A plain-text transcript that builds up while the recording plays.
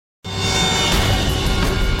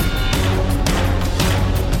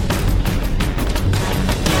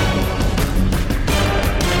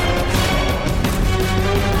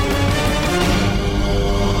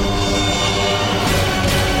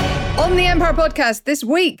Empire Podcast this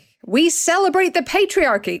week, we celebrate the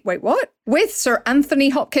patriarchy. Wait, what? With Sir Anthony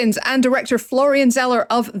Hopkins and director Florian Zeller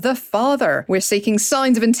of The Father. We're seeking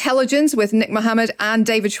signs of intelligence with Nick Mohammed and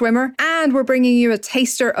David Schwimmer. And we're bringing you a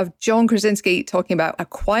taster of John Krasinski talking about A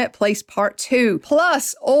Quiet Place Part 2.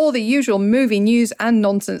 Plus, all the usual movie news and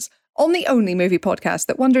nonsense on the only movie podcast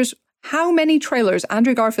that wonders how many trailers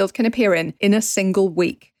Andrew Garfield can appear in a single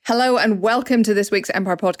week. Hello and welcome to this week's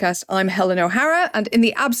Empire Podcast. I'm Helen O'Hara, and in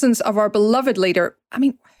the absence of our beloved leader,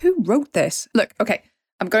 who wrote this? Look, okay,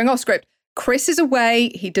 I'm going off script. Chris is away.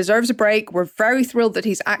 He deserves a break. We're very thrilled that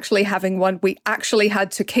he's actually having one. We actually had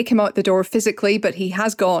to kick him out the door physically, but he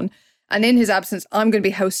has gone. And in his absence, I'm going to be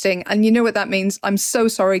hosting. And you know what that means? I'm so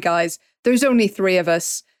sorry, guys. There's only three of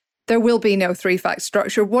us. There will be no three-fact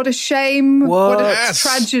structure. What a shame. What a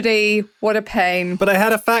tragedy. What a pain. But I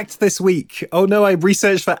had a fact this week. Oh no, I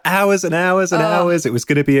researched for hours and hours and hours. It was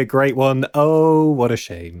going to be a great one. Oh, what a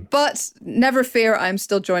shame. But never fear, I'm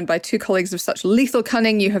still joined by two colleagues of such lethal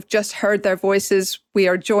cunning. You have just heard their voices. We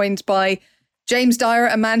are joined by James Dyer,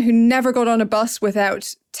 a man who never got on a bus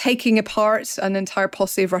without taking apart an entire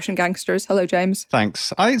posse of Russian gangsters. Hello, James.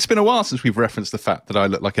 Thanks. It's been a while since we've referenced the fact that I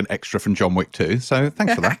look like an extra from John Wick 2, so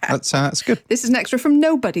thanks for that. That's good. This is an extra from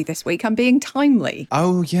nobody this week. I'm being timely.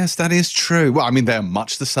 Oh, yes, that is true. Well, they're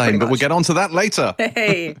much the same, but we'll get on to that later.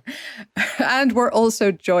 Hey. And we're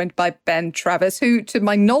also joined by Ben Travis, who, to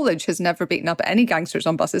my knowledge, has never beaten up any gangsters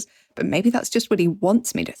on buses, but maybe that's just what he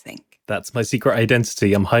wants me to think. That's my secret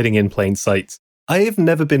identity. I'm hiding in plain sight. I have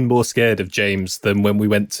never been more scared of James than when we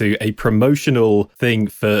went to a promotional thing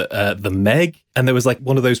for the Meg, and there was like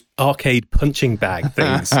one of those arcade punching bag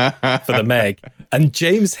things for the Meg, and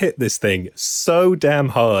James hit this thing so damn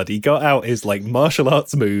hard. He got out his like martial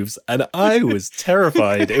arts moves, and I was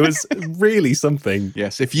terrified. It was really something.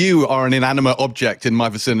 Yes, if you are an inanimate object in my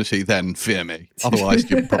vicinity, then fear me. Otherwise,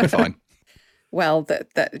 you're probably fine. Well,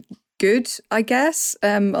 that good, I guess.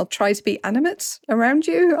 I'll try to be animate around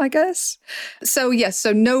you, I guess. So yes,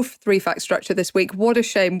 so no three-fact structure this week. What a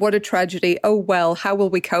shame. What a tragedy. Oh, well, how will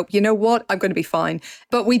we cope? You know what? I'm going to be fine.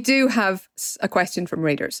 But we do have a question from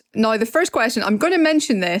readers. Now, the first question, I'm going to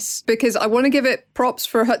mention this because I want to give it props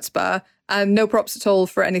for chutzpah and no props at all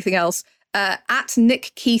for anything else. At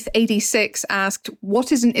Nick Keith 86 asked,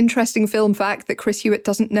 what is an interesting film fact that Chris Hewitt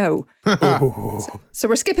doesn't know? So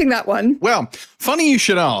we're skipping that one. Well, funny you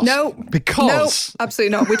should ask. No. Because... No,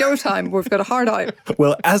 absolutely not. We don't have time. We've got a hard out.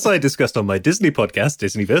 Well, as I discussed on my Disney podcast,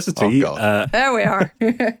 Disneyversity. There we are.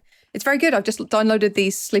 It's very good. I've just downloaded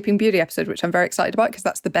the Sleeping Beauty episode, which I'm very excited about because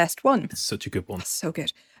that's the best one. It's such a good one. So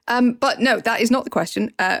good. But no, that is not the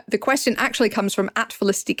question. The question actually comes from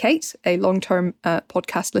 @FelicityKate, a long-term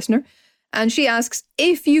podcast listener. And she asks,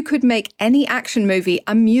 if you could make any action movie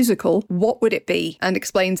a musical, what would it be? And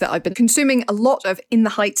explains that I've been consuming a lot of In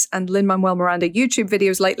the Heights and Lin-Manuel Miranda YouTube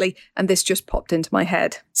videos lately, and this just popped into my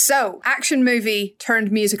head. So, action movie turned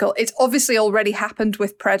musical. It's obviously already happened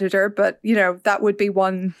with Predator, but, that would be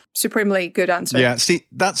one supremely good answer. Yeah, see,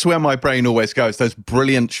 that's where my brain always goes. Those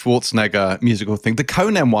brilliant Schwarzenegger musical things. The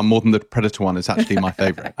Conan one more than the Predator one is actually my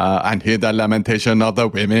favourite. And hear the lamentation of the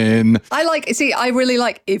women. I really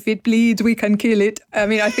like If It Bleeds, We Can Kill It.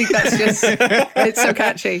 I think that's just, it's so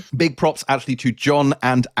catchy. Big props actually to John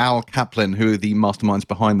and Al Kaplan, who are the masterminds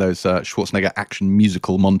behind those Schwarzenegger action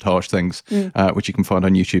musical montage things, which you can find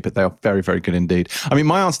on YouTube, but they are very, very good indeed.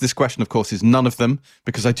 My answer to this question, of course, is none of them,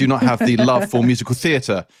 because I do not have the love for musical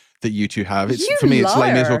theatre that you two have. For me, it's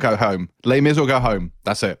Les Mis or go home. Les Mis or go home.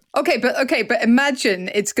 That's it. Okay, but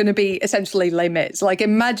imagine it's going to be essentially Les Mis. Like,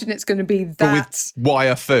 imagine it's going to be that. But with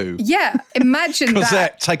wire fu. Yeah, imagine Cosette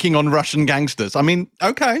that. taking on Russian gangsters.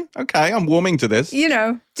 Okay, I'm warming to this.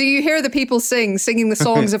 Do you hear the people singing the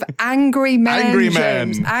songs of angry men? Angry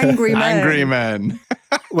James? men. Angry men. Angry men.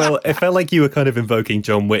 Well, it felt like you were kind of invoking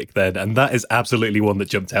John Wick then, and that is absolutely one that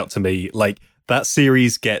jumped out to me. Like, that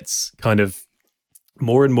series gets kind of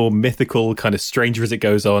more and more mythical, kind of stranger as it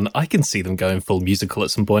goes on. I can see them going full musical at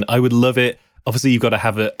some point. I would love it. Obviously, you've got to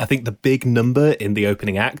have I think the big number in the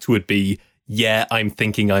opening act would be, Yeah, I'm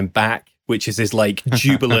Thinking I'm Back, which is this like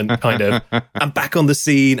jubilant kind of, I'm back on the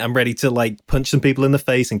scene. I'm ready to like punch some people in the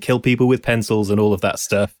face and kill people with pencils and all of that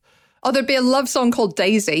stuff. Oh, there'd be a love song called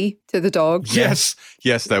Daisy to the dog. Yes,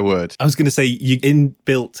 there would. I was going to say, you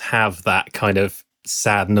inbuilt have that kind of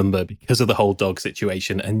sad number because of the whole dog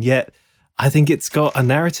situation. And yet, I think it's got a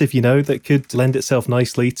narrative, that could lend itself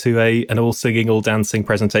nicely to an all singing, all dancing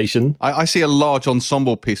presentation. I see a large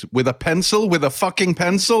ensemble piece with a fucking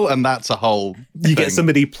pencil, and that's a whole You get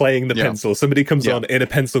somebody playing the pencil. Somebody comes on in a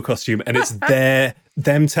pencil costume, and it's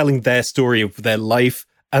them telling their story of their life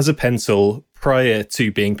as a pencil prior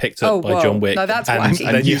to being picked up by John Wick. No, that's and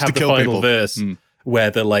wacky. then you have the final verse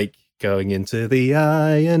where they're like going into the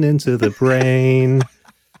eye and into the brain.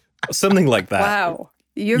 Something like that. Wow.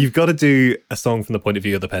 You've got to do a song from the point of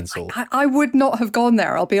view of the pencil. I would not have gone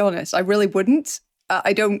there, I'll be honest. I really wouldn't.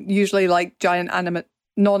 I don't usually like giant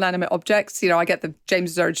non-animate objects. You know, I get the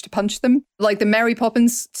James's urge to punch them. Like the Mary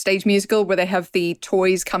Poppins stage musical where they have the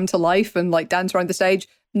toys come to life and like dance around the stage.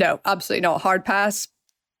 No, absolutely not. Hard pass.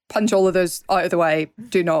 Punch all of those out of the way.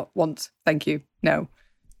 Do not want. Thank you. No.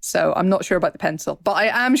 So I'm not sure about the pencil, but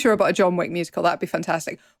I am sure about a John Wick musical. That'd be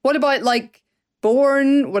fantastic. What about like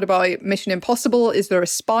Bourne? What about Mission Impossible? Is there a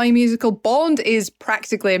spy musical? Bond is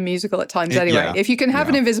practically a musical at times anyway. Yeah, if you can have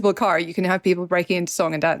an invisible car, you can have people breaking into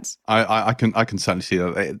song and dance. I can certainly see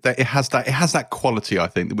that. It has that quality, I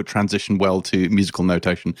think, that would transition well to musical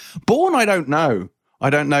notation. Bourne, I don't know,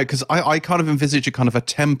 because I kind of envisage a kind of a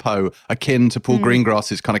tempo akin to Paul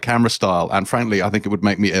Greengrass's kind of camera style, and frankly, I think it would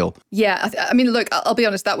make me ill. Yeah, I mean, look, I'll be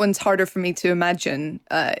honest, that one's harder for me to imagine.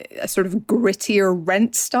 A sort of grittier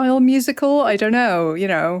Rent-style musical, I don't know, you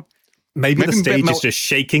know. Maybe the stage is just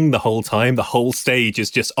shaking the whole time. The whole stage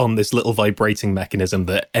is just on this little vibrating mechanism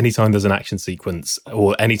that anytime there's an action sequence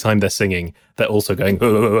or anytime they're singing, they're also going...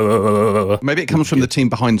 Maybe it comes from the team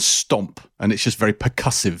behind Stomp and it's just very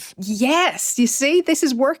percussive. Yes, you see, this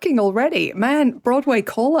is working already. Man, Broadway,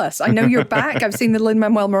 call us. I know you're back. I've seen the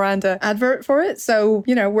Lin-Manuel Miranda advert for it, so,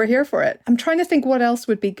 you know, we're here for it. I'm trying to think what else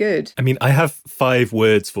would be good. I mean, I have 5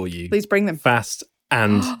 words for you. Please bring them. Fast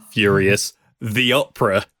and Furious. The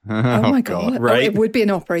opera. Oh my God. Right? Oh, it would be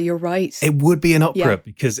an opera, you're right. It would be an opera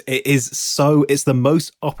because it's the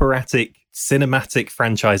most operatic cinematic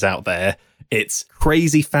franchise out there. It's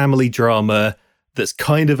crazy family drama that's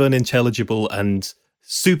kind of unintelligible and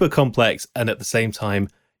super complex. And at the same time,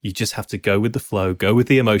 you just have to go with the flow, go with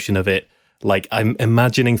the emotion of it. Like, I'm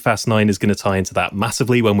imagining Fast 9 is going to tie into that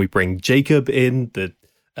massively when we bring Jacob in, the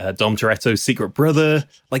Dom Toretto's secret brother.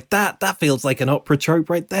 Like that feels like an opera trope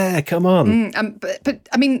right there. Come on. But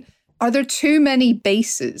I mean, are there too many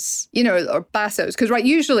basses, you know, or bassos? Because, right,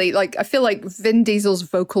 usually, like, I feel like Vin Diesel's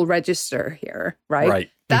vocal register here, right? Right.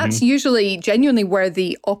 That's usually genuinely where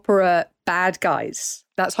the opera bad guys,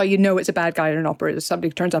 that's how you know it's a bad guy in an opera. Is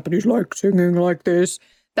somebody turns up and who's like singing like this.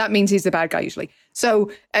 That means he's the bad guy usually. So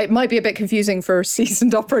it might be a bit confusing for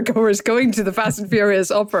seasoned opera goers going to the Fast and Furious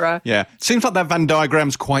opera. Yeah. Seems like that Venn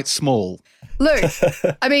diagram's quite small. Look,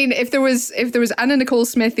 I mean, if there was Anna Nicole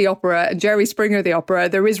Smith the opera and Jerry Springer the opera,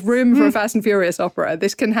 there is room for a Fast and Furious opera.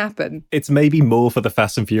 This can happen. It's maybe more for the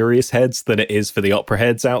Fast and Furious heads than it is for the opera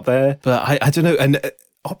heads out there. But I don't know. And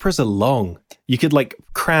operas are long. You could like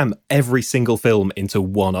cram every single film into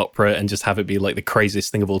one opera and just have it be like the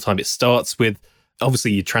craziest thing of all time. It starts with,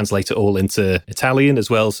 obviously, you translate it all into Italian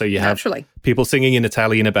as well. So you have people singing in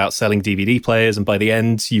Italian about selling DVD players. And by the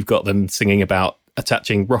end, you've got them singing about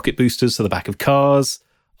attaching rocket boosters to the back of cars.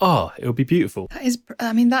 Oh, it would be beautiful. That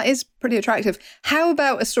is pretty attractive. How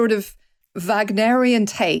about a sort of Wagnerian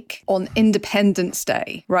take on Independence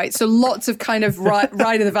Day, right? So lots of kind of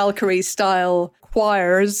Ride of the Valkyries style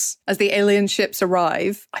choirs as the alien ships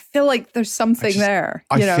arrive. I feel like there's something there.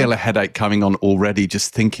 I feel a headache coming on already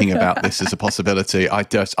just thinking about this as a possibility. I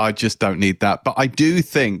just don't need that. But I do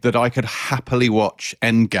think that I could happily watch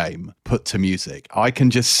Endgame put to music. I can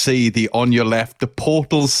just see the on your left, the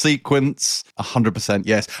portal sequence, 100%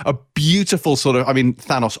 yes. A beautiful sort of, I mean,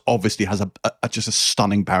 Thanos obviously has just a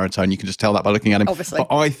stunning baritone. You can just tell that by looking at him. Obviously.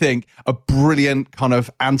 But I think a brilliant kind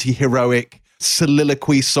of anti-heroic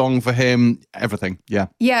soliloquy song for him, everything. Yeah,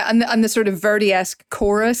 and the sort of Verdi-esque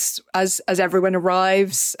chorus as everyone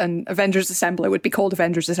arrives and Avengers Assemble. It would be called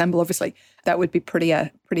Avengers Assemble, obviously. That would be pretty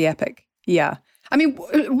epic. Yeah. I mean,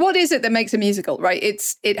 what is it that makes a musical, right?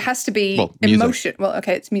 It has to be emotion. Well,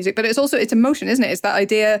 okay, it's music, but it's emotion, isn't it? It's that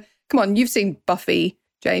idea. Come on, you've seen Buffy,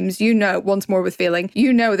 James. You know, Once More with Feeling.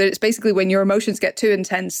 You know that it's basically when your emotions get too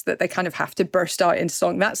intense that they kind of have to burst out into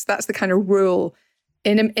song. That's the kind of rule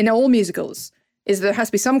in all musicals, is there has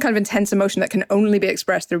to be some kind of intense emotion that can only be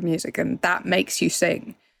expressed through music, and that makes you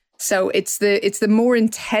sing. So it's the more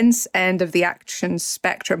intense end of the action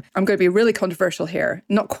spectrum. I'm going to be really controversial here.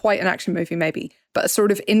 Not quite an action movie, maybe, but a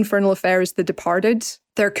sort of Infernal Affairs, The Departed.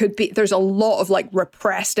 There's a lot of like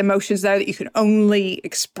repressed emotions there that you can only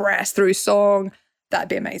express through song. That'd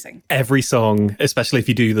be amazing. Every song, especially if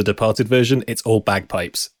you do the Departed version, it's all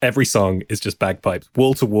bagpipes. Every song is just bagpipes,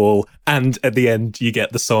 wall to wall. And at the end, you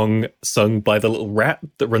get the song sung by the little rat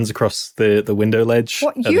that runs across the window ledge.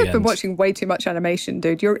 What? You've been watching way too much animation,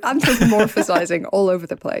 dude. You're anthropomorphizing all over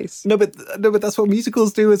the place. No, but that's what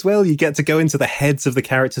musicals do as well. You get to go into the heads of the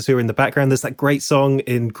characters who are in the background. There's that great song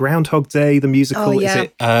in Groundhog Day, the musical. Oh, yeah. Is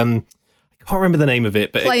it? I can't remember the name of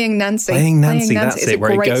it, but Playing Nancy. Playing Nancy, that's is it,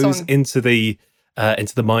 where it goes song. into the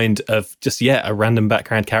mind of just, a random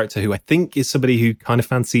background character who I think is somebody who kind of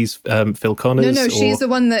fancies Phil Connors. No, she's the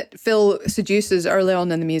one that Phil seduces early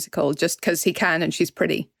on in the musical just because he can and she's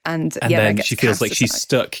pretty. And then she feels like she's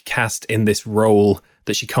stuck, cast in this role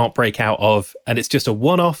that she can't break out of. And it's just a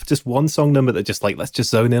one-off, just one song number that just like, let's just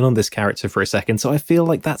zone in on this character for a second. So I feel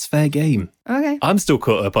like that's fair game. Okay. I'm still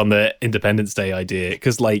caught up on the Independence Day idea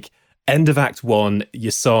because like end of Act 1,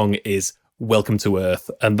 your song is Welcome to Earth.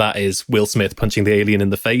 And that is Will Smith punching the alien in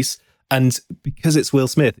the face. And because it's Will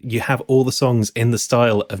Smith, you have all the songs in the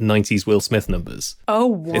style of 90s Will Smith numbers. Oh,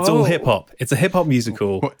 whoa. It's all hip hop. It's a hip hop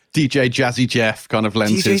musical. DJ Jazzy Jeff kind of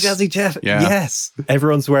lenses. DJ Jazzy Jeff, yes.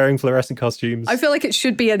 Everyone's wearing fluorescent costumes. I feel like it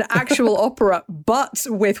should be an actual opera, but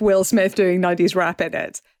with Will Smith doing 90s rap in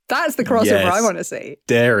it. That's the crossover I want to see.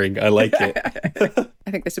 Daring. I like it.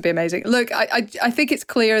 I think this would be amazing. Look, I think it's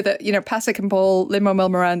clear that, Pasek and Paul, Lin-Manuel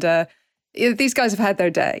Miranda, these guys have had their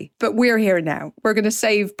day, but we're here now. We're going to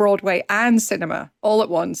save Broadway and cinema all at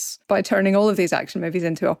once by turning all of these action movies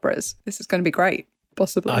into operas. This is going to be great,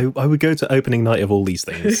 possibly. I would go to opening night of all these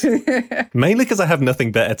things. Mainly because I have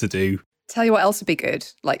nothing better to do. Tell you what else would be good,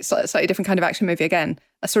 like slightly different kind of action movie again.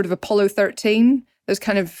 A sort of Apollo 13, those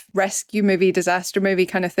kind of rescue movie, disaster movie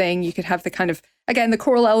kind of thing. You could have the kind of, again, the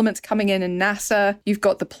choral elements coming in NASA. You've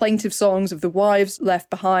got the plaintive songs of the wives left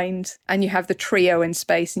behind, and you have the trio in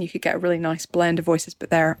space, and you could get a really nice blend of voices.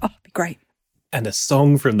 But it'd be great. And a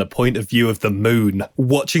song from the point of view of the moon,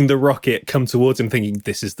 watching the rocket come towards him, thinking,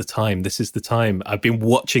 this is the time, this is the time. I've been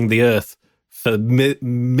watching the Earth for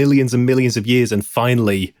millions and millions of years, and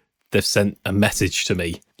finally they've sent a message to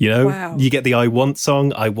me. Wow. You get the I Want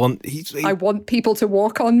song. I want people to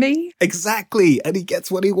walk on me. Exactly. And he gets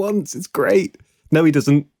what he wants. It's great. No, he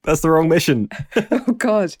doesn't. That's the wrong mission. Oh,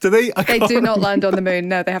 God. Do they? They do not land on the moon.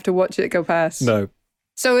 No, they have to watch it go past. No.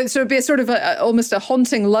 So it'd be a sort of almost a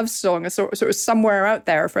haunting love song, a sort of Somewhere Out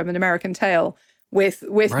There from An American Tale, with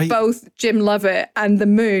right. Both Jim Lovett and the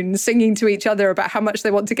moon singing to each other about how much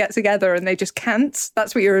they want to get together and they just can't.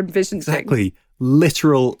 That's what you're envisioning. Exactly.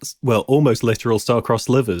 Almost literal star-crossed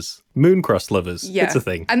lovers. Moon-crossed lovers. Yeah. It's a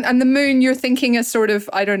thing. And the moon, you're thinking a sort of,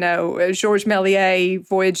 I don't know, Georges Méliès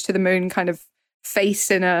Voyage to the Moon kind of face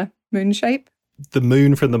in a moon shape? The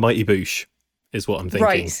moon from the Mighty Boosh is what I'm thinking.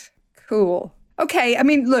 Right. Cool. Okay, I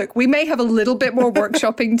mean, look, we may have a little bit more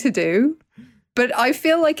workshopping to do, but I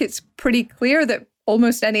feel like it's pretty clear that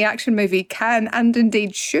almost any action movie can and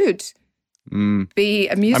indeed should be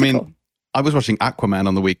a musical. I mean, I was watching Aquaman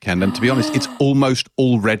on the weekend, and to be honest, it's almost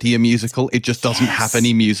already a musical. It just doesn't have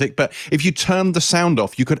any music. But if you turned the sound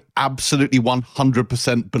off, you could absolutely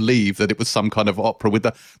 100% believe that it was some kind of opera with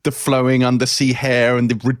the flowing undersea hair and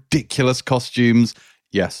the ridiculous costumes.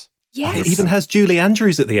 Yes. Yes. It even has Julie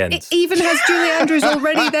Andrews at the end. It even has Julie Andrews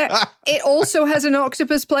already there. It also has an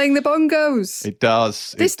octopus playing the bongos. It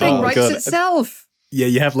does. This thing writes itself. Yeah,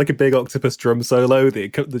 you have like a big octopus drum solo. The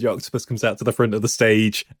octopus comes out to the front of the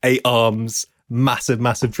stage, 8 arms, massive,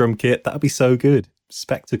 massive drum kit. That'd be so good.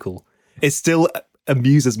 Spectacle. It still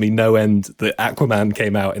amuses me no end that Aquaman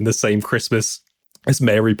came out in the same Christmas as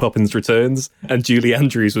Mary Poppins Returns, and Julie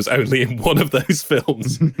Andrews was only in one of those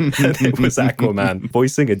films. And it was Aquaman,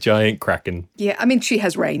 voicing a giant kraken. Yeah, I mean, she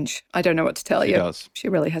has range. I don't know what to tell you. She does. She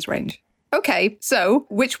really has range. Okay, so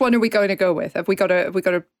which one are we going to go with? Have we got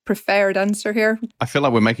a preferred answer here? I feel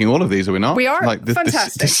like we're making all of these, are we not? We are.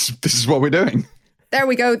 Fantastic. This is what we're doing. There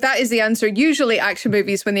we go. That is the answer. Usually action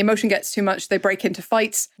movies, when the emotion gets too much, they break into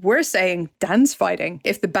fights. We're saying dance fighting.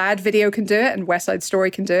 If The Bad Video can do it and West Side Story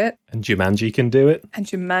can do it. And Jumanji can do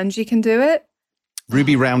it.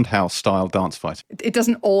 Ruby Roundhouse style dance fight. It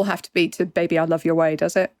doesn't all have to be to Baby I Love Your Way,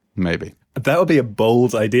 does it? Maybe. That would be a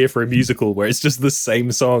bold idea for a musical where it's just the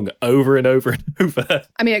same song over and over and over.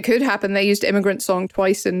 I mean, it could happen. They used Immigrant Song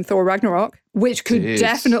twice in Thor Ragnarok, which could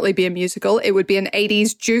definitely be a musical. It would be an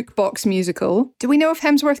 80s jukebox musical. Do we know if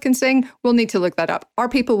Hemsworth can sing? We'll need to look that up. Our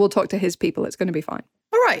people will talk to his people. It's going to be fine.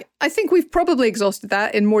 All right. I think we've probably exhausted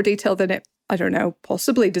that in more detail than it, I don't know,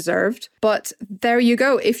 possibly deserved. But there you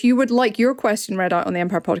go. If you would like your question read out on the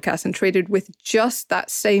Empire Podcast and treated with just that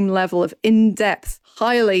same level of in-depth,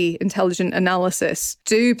 highly intelligent analysis,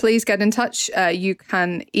 do please get in touch. You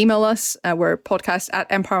can email us. We're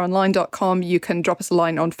podcast@empireonline.com. You can drop us a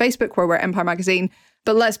line on Facebook where we're Empire Magazine.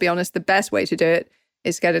 But let's be honest, the best way to do it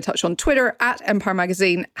is get in touch on Twitter @Empire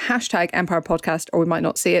Magazine, #Empire Podcast, or we might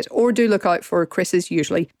not see it. Or do look out for Chris's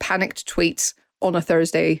usually panicked tweets on a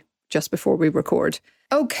Thursday just before we record.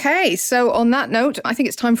 Okay, so on that note, I think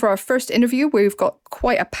it's time for our first interview. We've got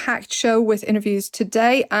quite a packed show with interviews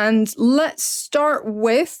today. And let's start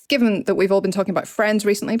with, given that we've all been talking about Friends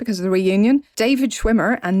recently because of the reunion, David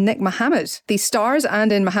Schwimmer and Nick Mohammed, the stars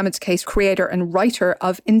and, in Mohammed's case, creator and writer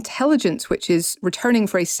of Intelligence, which is returning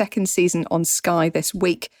for a second season on Sky this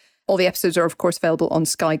week. All the episodes are, of course, available on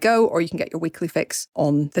Sky Go, or you can get your weekly fix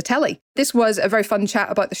on the telly. This was a very fun chat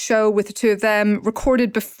about the show with the two of them,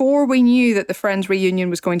 recorded before we knew that the Friends reunion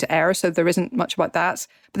was going to air, so there isn't much about that,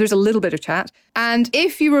 but there's a little bit of chat. And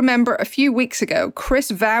if you remember, a few weeks ago, Chris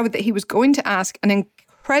vowed that he was going to ask an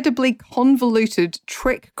incredibly convoluted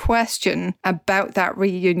trick question about that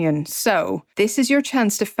reunion. So this is your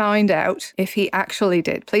chance to find out if he actually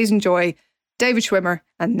did. Please enjoy David Schwimmer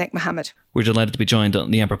and Nick Mohammed. We're delighted to be joined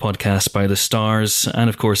on the Emperor podcast by the stars and,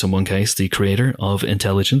 of course, in one case, the creator of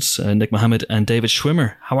Intelligence, Nick Mohammed and David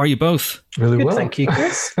Schwimmer. How are you both? Really Good, well. Thank you,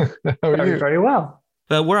 Chris. How are very, you? very well.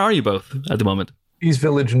 Where are you both at the moment? East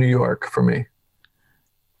Village, New York for me.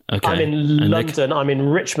 Okay. I'm in And London. Nick? I'm in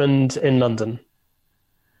Richmond in London.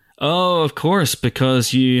 Oh, of course,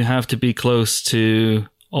 because you have to be close to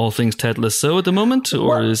all things Ted Lasso at the moment,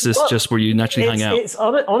 or is this just where you naturally hang out? It's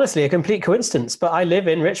honestly a complete coincidence, but I live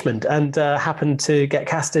in Richmond and happened to get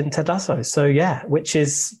cast in Ted Lasso. So yeah, which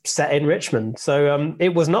is set in Richmond. So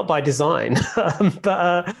it was not by design,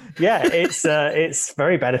 but yeah, it's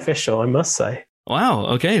very beneficial, I must say. Wow.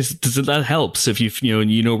 Okay. So that helps if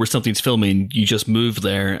you know where something's filming. You just move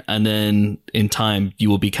there, and then in time you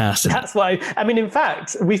will be cast. That's why. I mean, in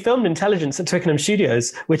fact, we filmed Intelligence at Twickenham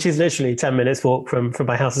Studios, which is literally 10 minutes walk from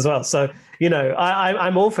my house as well. So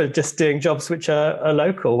I'm all for just doing jobs which are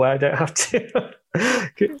local where I don't have to.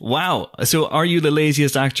 Wow. So are you the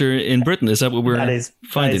laziest actor in Britain? Is that what we're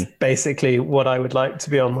finding? That is basically what I would like to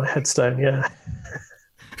be on my headstone. Yeah.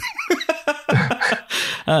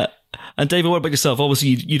 And David, what about yourself? Obviously,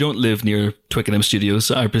 you don't live near Twickenham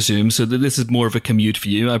Studios, I presume. So this is more of a commute for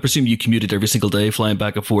you. I presume you commuted every single day, flying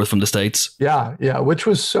back and forth from the States. Yeah, which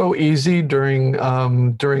was so easy during the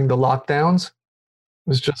lockdowns. It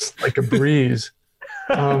was just like a breeze.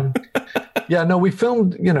 We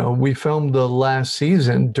filmed the last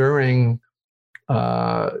season during,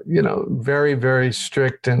 very, very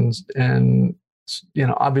strict and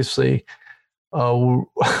obviously,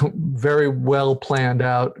 very well planned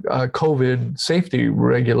out COVID safety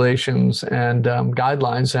regulations and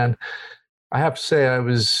guidelines. And I have to say,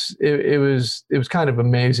 it was kind of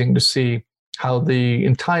amazing to see how the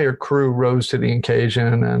entire crew rose to the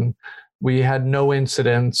occasion, and we had no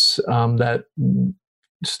incidents that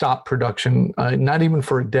stopped production, not even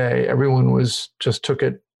for a day. Everyone just took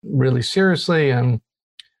it really seriously, and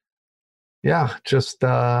I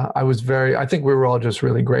think we were all just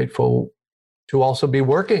really grateful to also be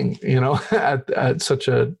working, at such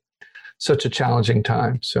a challenging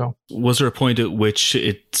time. So, was there a point at which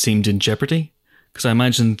it seemed in jeopardy? Because I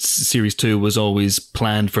imagine series 2 was always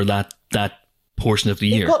planned for that portion of the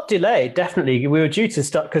year. It got delayed. Definitely, we were due to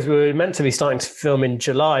start because we were meant to be starting to film in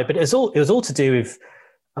July, but it was all to do with.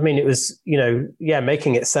 I mean, it was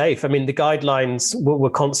making it safe. I mean, the guidelines were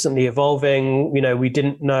constantly evolving. We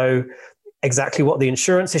didn't know exactly what the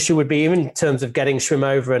insurance issue would be, even in terms of getting Shrim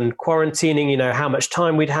over and quarantining, how much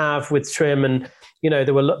time we'd have with Shrim. And,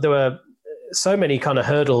 there were so many kind of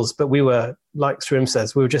hurdles, but we were, like Shrim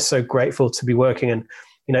says, we were just so grateful to be working. And,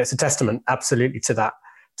 it's a testament absolutely to that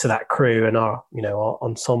crew and our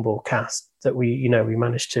ensemble cast that we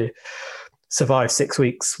managed to survive 6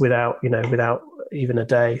 weeks without even a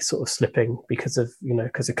day sort of slipping because of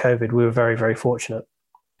COVID. We were very, very fortunate.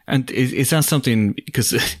 And is that something,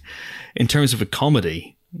 because in terms of a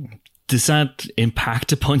comedy, does that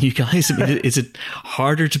impact upon you guys? I mean, is it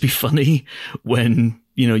harder to be funny when,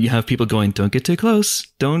 you have people going, don't get too close,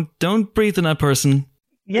 don't breathe on that person?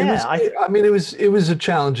 Yeah. It was a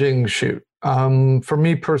challenging shoot. For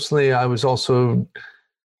me personally, I was also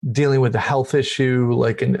dealing with a health issue,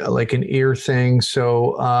 like an ear thing.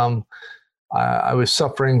 So I was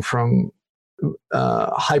suffering from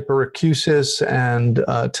hyperacusis and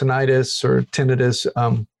tinnitus or tinnitus,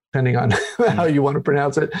 depending on how you want to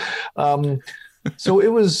pronounce it. So it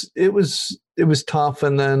was tough.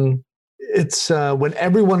 And then it's when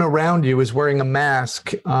everyone around you is wearing a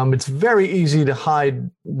mask, it's very easy to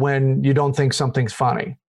hide when you don't think something's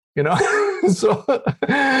funny, so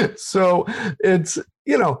it's,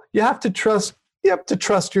 you have to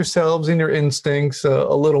trust yourselves and your instincts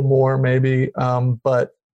a little more maybe.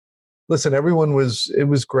 But listen, it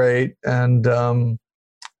was great. And,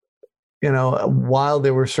 while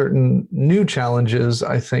there were certain new challenges,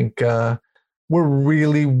 I think we're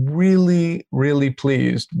really, really, really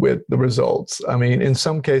pleased with the results. I mean, in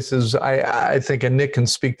some cases, I think, and Nick can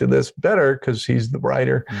speak to this better because he's the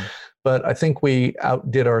writer, but I think we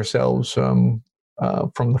outdid ourselves from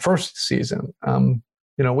the first season.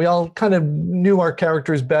 We all kind of knew our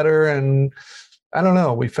characters better, and I don't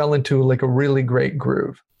know, we fell into like a really great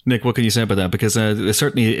groove. Nick, what can you say about that? Because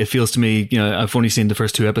certainly it feels to me, I've only seen the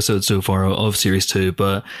first 2 episodes so far of series 2,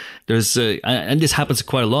 but there's, and this happens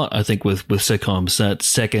quite a lot, I think, with sitcoms, that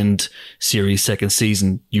second series, second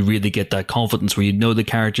season, you really get that confidence where you know the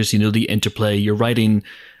characters, you know the interplay, you're writing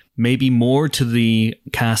maybe more to the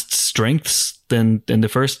cast's strengths than the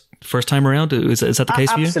first time around. Is that the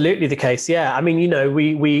case for you? Absolutely the case, yeah. I mean,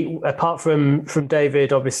 we apart from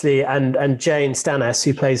David, obviously, and Jane Stannis,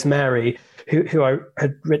 who plays Mary, who I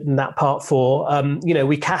had written that part for,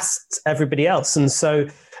 we cast everybody else. And so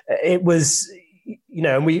it was, the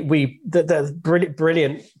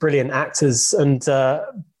brilliant actors. And,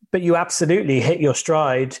 but you absolutely hit your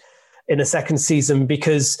stride in a second season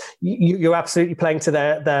because you're absolutely playing to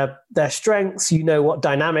their strengths. You know what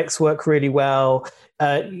dynamics work really well.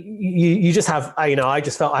 You just have, I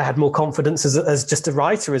just felt I had more confidence as just a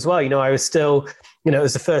writer as well. I was still, it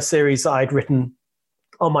was the first series that I'd written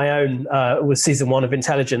on my own, was season 1 of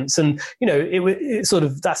Intelligence. And, it sort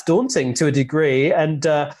of, that's daunting to a degree. And,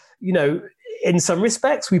 in some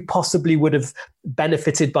respects, we possibly would have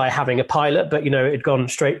benefited by having a pilot, but, it'd gone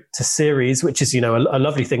straight to series, which is, a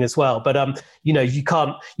lovely thing as well. But, you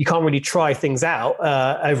can't really try things out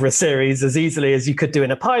over a series as easily as you could do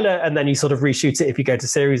in a pilot. And then you sort of reshoot it if you go to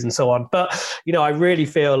series and so on. But, I really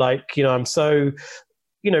feel like, I'm so,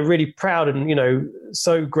 really proud and,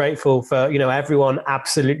 so grateful for, everyone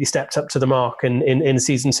absolutely stepped up to the mark in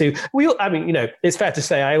season 2. It's fair to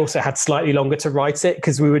say I also had slightly longer to write it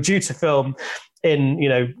because we were due to film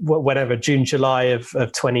in, whatever, June, July of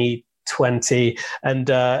 2020. And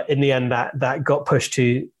in the end, that got pushed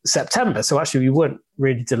to September. So actually we weren't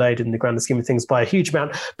really delayed in the grander scheme of things by a huge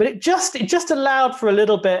amount, but it just allowed for a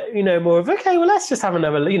little bit, more of, okay, well, let's just have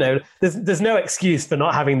another, there's no excuse for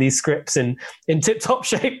not having these scripts in tip-top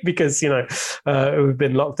shape because, we've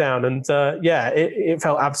been locked down. And it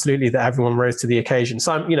felt absolutely that everyone rose to the occasion.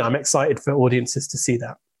 So I'm excited for audiences to see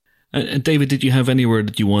that. And David, did you have anywhere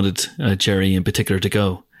that you wanted Jerry in particular to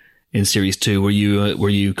go in series 2? Were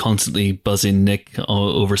you constantly buzzing Nick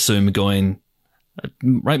over Zoom going,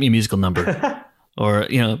 write me a musical number? Or,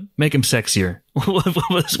 make him sexier.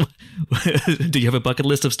 Do you have a bucket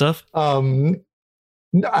list of stuff? No.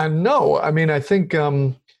 I mean, I think,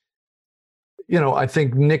 I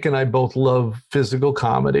think Nick and I both love physical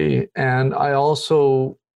comedy. And I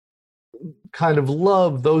also kind of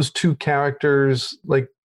love those two characters, like,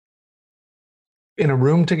 in a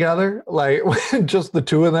room together, like just the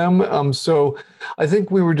two of them. So I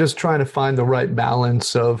think we were just trying to find the right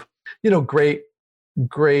balance of, great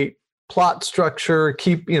plot structure,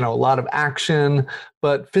 keep, a lot of action,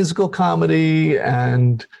 but physical comedy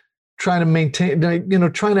and trying to maintain,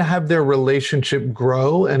 trying to have their relationship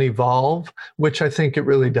grow and evolve, which I think it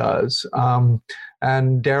really does.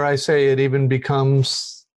 And dare I say, it even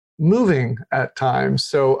becomes moving at times.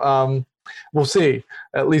 So we'll see.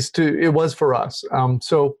 At least it was for us. I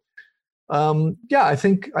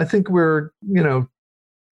think we're,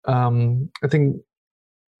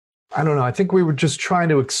 I think we were just trying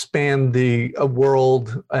to expand the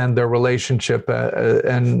world and their relationship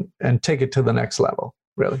and take it to the next level,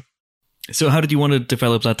 really. So how did you want to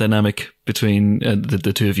develop that dynamic between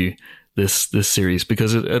the two of you this series?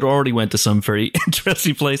 Because it already went to some very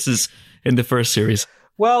interesting places in the first series.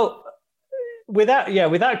 Well, without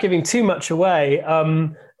giving too much away,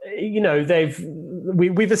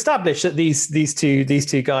 we've established that these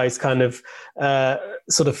two guys kind of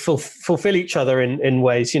sort of fulfill each other in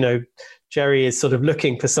ways. Jerry is sort of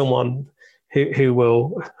looking for someone who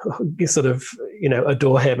will sort of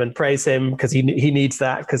adore him and praise him because he needs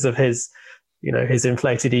that because of his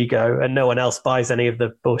inflated ego, and no one else buys any of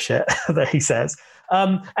the bullshit that he says.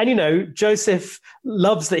 And Joseph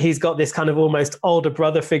loves that he's got this kind of almost older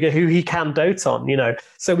brother figure who he can dote on,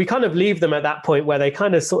 So we kind of leave them at that point where they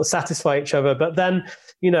kind of sort of satisfy each other. But then,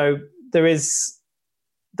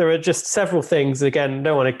 there are just several things. Again,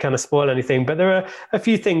 don't want to kind of spoil anything, but there are a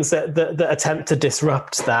few things that attempt to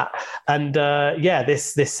disrupt that. And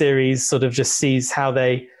this series sort of just sees how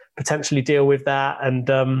they potentially deal with that. And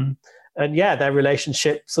their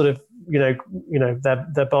relationship sort of, their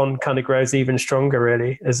bond kind of grows even stronger,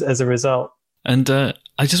 really, as a result. And I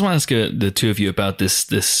just want to ask the two of you about this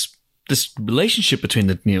this relationship between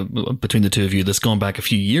the two of you that's gone back a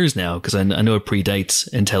few years now, because I know it predates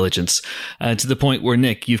Intelligence, to the point where,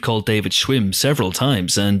 Nick, you've called David Schwimmer several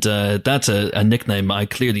times, and that's a nickname I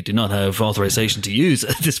clearly do not have authorization to use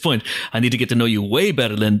at this point. I need to get to know you way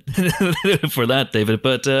better than for that, David.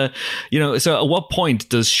 But so at what point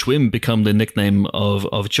does Schwimmer become the nickname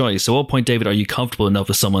of choice? So at what point, David, are you comfortable enough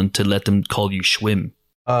with someone to let them call you Schwimmer?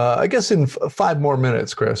 I guess in 5 more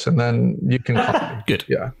minutes, Chris, and then you can call me. Good.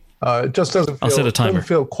 Yeah. It just I'll set a timer. Doesn't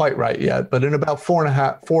feel quite right yet, but in about 4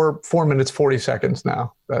 minutes, 40 seconds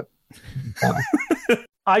now.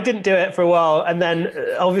 I didn't do it for a while, and then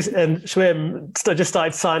obviously, and Schwimmer just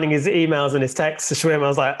started signing his emails and his texts to Schwimmer. I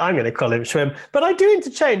was like, I'm going to call him Schwimmer, but I do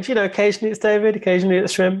interchange. Occasionally it's David, occasionally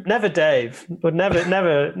it's Schwimmer. Never Dave. Would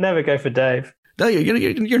never go for Dave. No,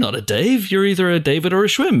 you're not a Dave. You're either a David or a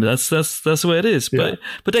Schwimmer. That's the way it is. Yeah.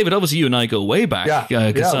 But David, obviously, you and I go way back.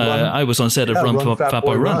 Because I was on set of Run Fat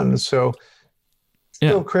Boy Run. So,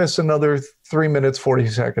 still, Chris, another 3 minutes 40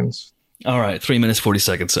 seconds. All right, 3 minutes 40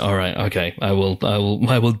 seconds. All right, okay. I will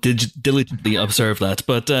diligently observe that.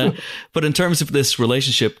 But in terms of this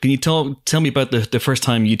relationship, can you tell me about the first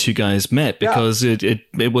time you two guys met? Because it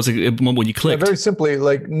was a moment when you clicked. Yeah, very simply,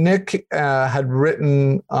 like Nick had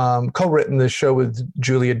co-written this show with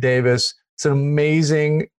Julia Davis. It's an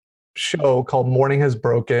amazing show called Morning Has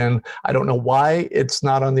Broken. I don't know why it's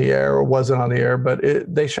not on the air or wasn't on the air, but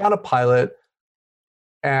they shot a pilot,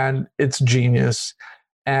 and it's genius.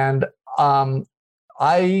 And I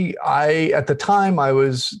at the time I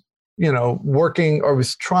was, working or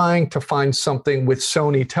was trying to find something with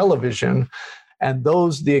Sony Television, and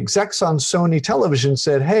the execs on Sony Television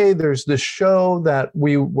said, hey, there's this show that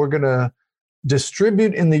we're going to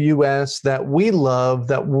distribute in the US that we love,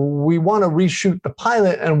 that we want to reshoot the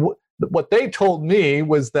pilot. And what they told me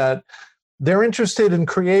was that they're interested in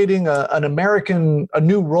creating a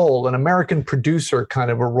new role, an American producer kind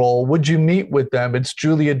of a role. Would you meet with them? It's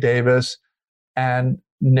Julia Davis and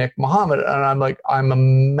Nick Mohammed. And I'm like, I'm a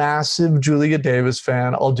massive Julia Davis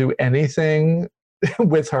fan. I'll do anything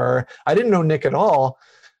with her. I didn't know Nick at all,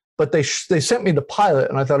 but they sent me the pilot,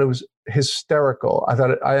 and I thought it was hysterical. I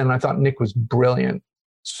thought Nick was brilliant.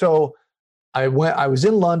 So I was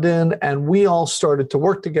in London, and we all started to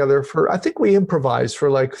work together I think we improvised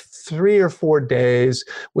for like 3 or 4 days.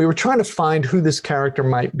 We were trying to find who this character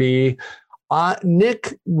might be.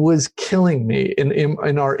 Nick was killing me in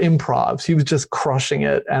our improvs. He was just crushing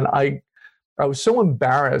it. And I was so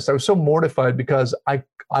embarrassed. I was so mortified because I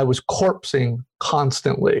was corpsing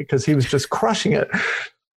constantly because he was just crushing it.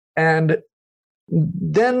 And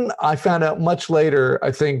then I found out much later,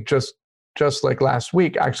 I think just like last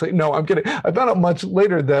week, actually. No, I'm kidding. I found out much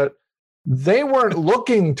later that they weren't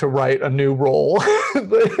looking to write a new role.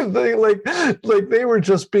 they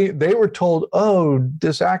were told, oh,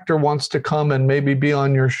 this actor wants to come and maybe be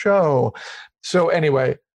on your show. So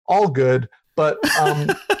anyway, all good. But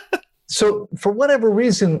so for whatever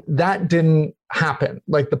reason, that didn't happen.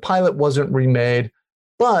 Like the pilot wasn't remade,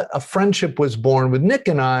 but a friendship was born with Nick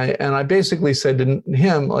and I basically said to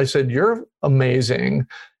him, I said, you're amazing.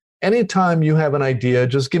 Anytime you have an idea,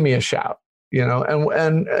 just give me a shout,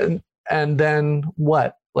 and then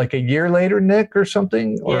what? Like a year later, Nick, or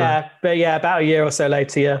something? About a year or so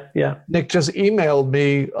later. Yeah. Nick just emailed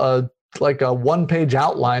me like a 1-page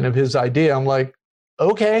outline of his idea. I'm like,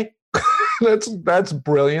 okay, that's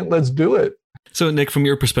brilliant. Let's do it. So, Nick, from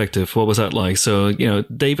your perspective, what was that like? So,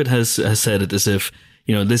 David has said it as if,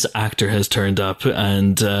 this actor has turned up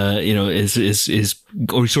and, is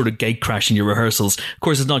or sort of gate crashing your rehearsals. Of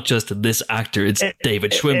course, it's not just this actor, it's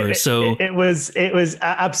David Schwimmer. It was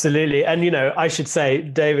absolutely. And, I should say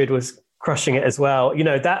David was crushing it as well.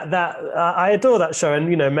 That I adore that show. And,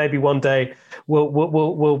 maybe one day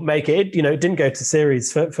we'll make it. It didn't go to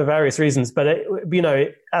series for various reasons, but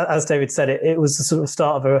as David said, it was the sort of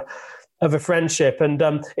start of a friendship. And,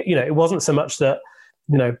 it wasn't so much that,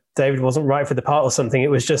 David wasn't right for the part or something.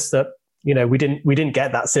 It was just that, we didn't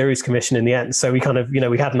get that series commission in the end. So we kind of,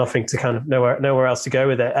 we had nothing to kind of nowhere else to go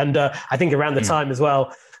with it. And I think around the time as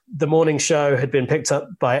well, the morning show had been picked up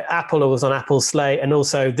by Apple, or was on Apple's slate. And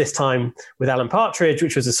also this time with Alan Partridge,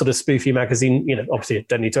 which was a sort of spoofy magazine, obviously I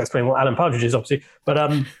don't need to explain what Alan Partridge is, obviously, but,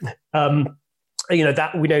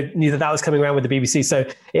 that we knew that was coming around with the BBC. So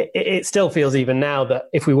it still feels even now that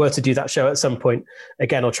if we were to do that show at some point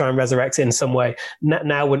again, or try and resurrect it in some way,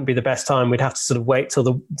 now wouldn't be the best time. We'd have to sort of wait till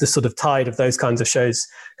the sort of tide of those kinds of shows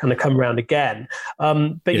kind of come around again.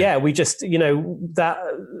 We just, that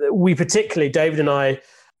we particularly, David and I,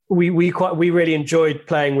 we really enjoyed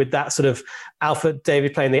playing with that sort of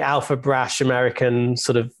David playing the alpha brash American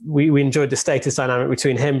sort of, we enjoyed the status dynamic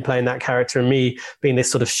between him playing that character and me being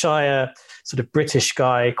this sort of shyer, sort of British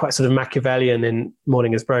guy, quite sort of Machiavellian in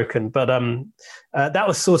Morning Is Broken. But that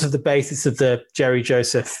was sort of the basis of the Jerry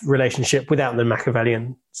Joseph relationship without the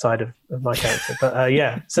Machiavellian side of my character. But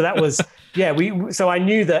so that was, so I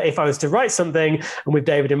knew that if I was to write something and with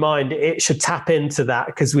David in mind, it should tap into that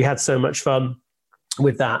because we had so much fun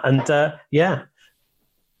with that. And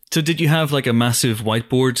So did you have like a massive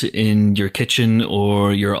whiteboard in your kitchen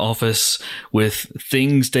or your office with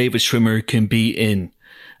things David Schwimmer can be in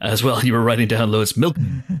as well? You were writing down loads. Milk.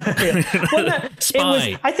 Well, no,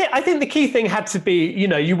 Spy. I think the key thing had to be,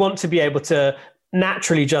 you want to be able to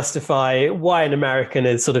naturally justify why an American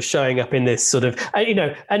is sort of showing up in this sort of,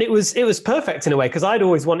 and it was perfect in a way because I'd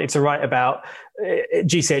always wanted to write about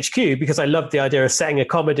GCHQ because I loved the idea of setting a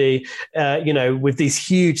comedy, with these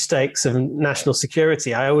huge stakes of national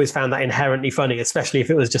security. I always found that inherently funny, especially if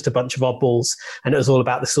it was just a bunch of oddballs and it was all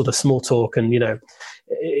about the sort of small talk and,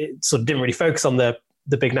 it sort of didn't really focus on the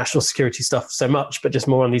big national security stuff so much, but just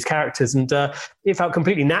more on these characters. And it felt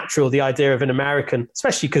completely natural, the idea of an American,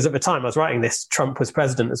 especially because at the time I was writing this, Trump was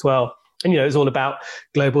president as well. And, it was all about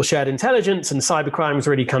global shared intelligence and cybercrime was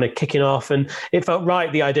really kind of kicking off. And it felt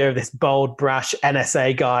right, the idea of this bold, brash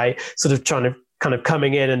NSA guy sort of trying to kind of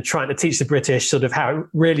coming in and trying to teach the British sort of how it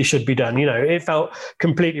really should be done. It felt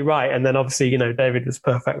completely right. And then obviously, David was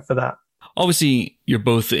perfect for that. Obviously, you're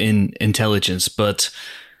both in intelligence, but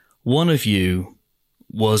one of you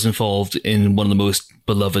was involved in one of the most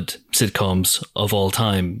beloved sitcoms of all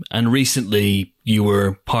time. And recently you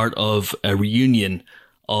were part of a reunion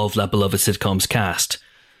of that beloved sitcom's cast.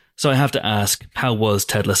 So I have to ask, how was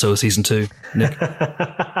Ted Lasso season 2, Nick?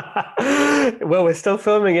 Well, we're still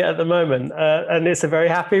filming it at the moment. And it's a very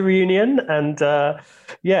happy reunion. And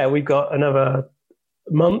we've got another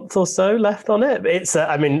month or so left on it. It's,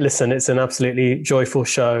 it's an absolutely joyful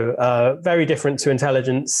show. Very different to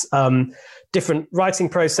Intelligence. Different writing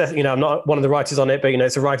process. I'm not one of the writers on it, but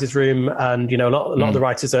it's a writer's room, and a lot of the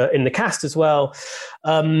writers are in the cast as well.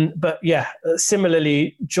 But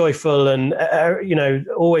similarly joyful, and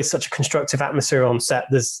always such a constructive atmosphere on set.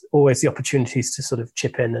 There's always the opportunities to sort of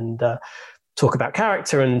chip in and talk about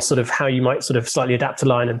character and sort of how you might sort of slightly adapt a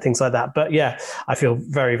line and things like that. But I feel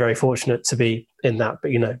very, very fortunate to be in that.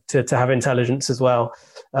 But to have Intelligence as well.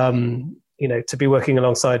 To be working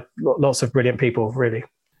alongside lots of brilliant people, really.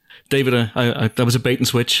 David, that was a bait and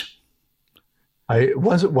switch.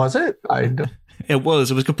 Was it? It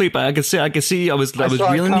was complete, but I could see I was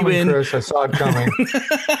reeling you in. Chris, I saw it coming.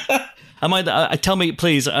 Tell me,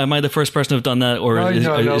 please, am I the first person to have done that, or no,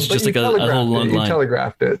 is it just like a whole long line? You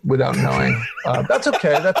telegraphed it without knowing. That's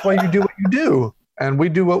okay. That's why you do what you do, and we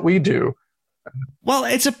do what we do. Well,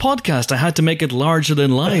 it's a podcast. I had to make it larger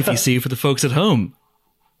than life, you see, for the folks at home.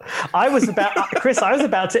 Chris, I was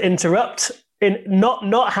about to interrupt in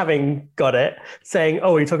not having got it, saying,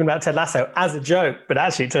 "Oh, you're talking about Ted Lasso," as a joke, but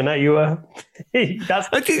actually it turned out you were. That's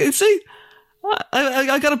okay. See,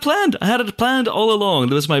 I got it planned. I had it planned all along.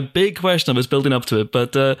 That was my big question. I was building up to it,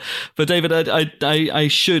 but David, I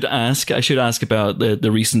should ask about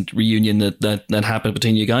the recent reunion that happened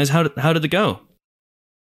between you guys. How did it go?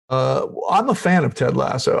 I'm a fan of Ted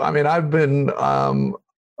Lasso. I've been so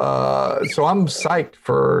I'm psyched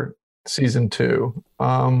for season 2.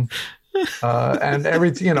 And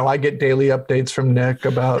everything, I get daily updates from Nick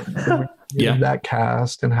about that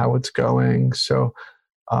cast and how it's going. So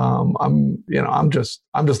I'm just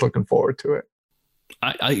looking forward to it.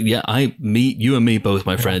 You and me both,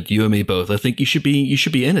 my friend. You and me both. I think you should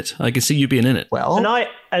be in it. I can see you being in it. Well,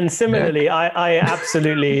 and similarly, Nick. I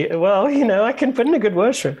absolutely I can put in a good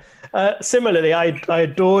word for him. Similarly, I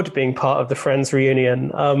adored being part of the Friends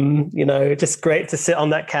reunion. Just great to sit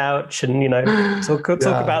on that couch and talk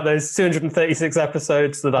about those 236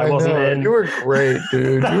 episodes that I wasn't in. You were great,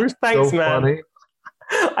 dude. You were Thanks, so man. funny.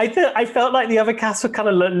 I felt like the other cast were kind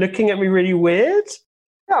of looking at me really weird.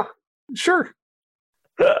 Yeah, sure.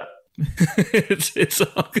 It's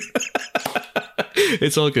all good.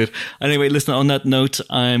 It's all good. Anyway, listen, on that note,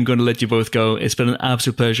 I'm going to let you both go. It's been an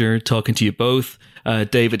absolute pleasure talking to you both.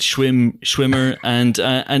 David Schwimmer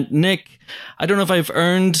and Nick. I don't know if I've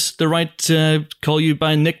earned the right to call you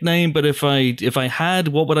by nickname, but if I had,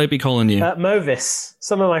 what would I be calling you? Movis.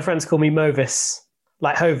 Some of my friends call me Movis,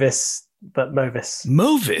 like Hovis, but Movis.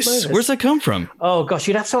 Movis? Where's that come from? Oh gosh,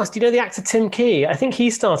 you'd have to ask. Do you know the actor Tim Key? I think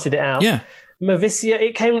he started it out. Yeah. Movisia,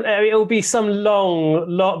 it'll be some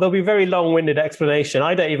there'll be a very long-winded explanation.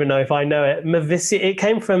 I don't even know if I know it. Movisia, it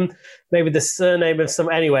came from maybe the surname of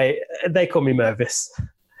anyway, they call me Movis.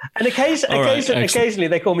 And occasionally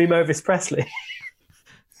they call me Movis Presley.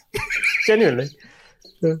 Genuinely.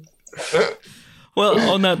 Well,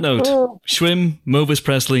 on that note, Schwim, Movis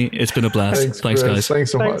Presley, it's been a blast. Thanks guys.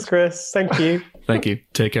 Thanks so much. Thanks, Chris. Thank you. Thank you.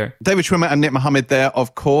 Take care. David Schwimmer and Nick Mohammed there.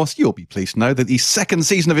 Of course, you'll be pleased to know that the second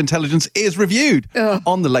season of Intelligence is reviewed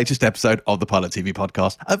on the latest episode of the Pilot TV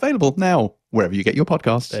podcast. Available now, wherever you get your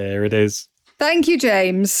podcasts. There it is. Thank you,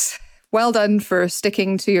 James. Well done for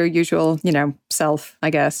sticking to your usual, self, I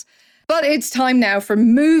guess. But it's time now for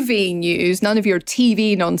movie news. None of your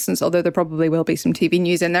TV nonsense, although there probably will be some TV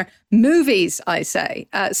news in there. Movies, I say.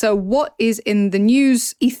 So what is in the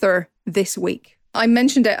news ether this week? I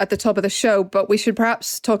mentioned it at the top of the show, but we should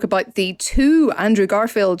perhaps talk about the 2 Andrew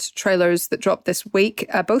Garfield trailers that dropped this week,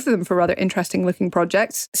 both of them for rather interesting looking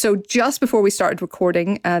projects. So just before we started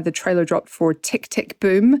recording, the trailer dropped for Tick, Tick,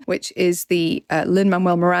 Boom, which is the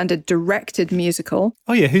Lin-Manuel Miranda directed musical.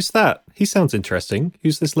 Oh yeah, who's that? He sounds interesting.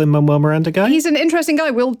 Who's this Lin-Manuel Miranda guy? He's an interesting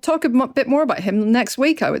guy. We'll talk a bit more about him next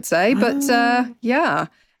week, I would say. But yeah.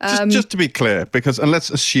 Just to be clear, and let's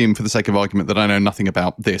assume for the sake of argument that I know nothing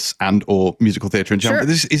about this and or musical theatre in general.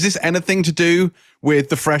 Sure. Is this anything to do with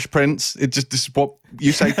the Fresh Prince? This is what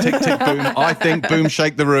you say, tick, tick, boom. I think boom,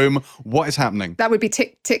 shake the room. What is happening? That would be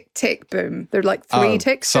Tick, Tick, Tick, Boom. There are like 3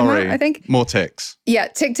 ticks in that, I think. More ticks. Yeah,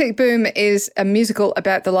 Tick, Tick, Boom is a musical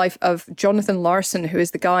about the life of Jonathan Larson, who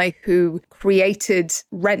is the guy who created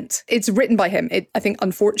Rent. It's written by him. It, I think,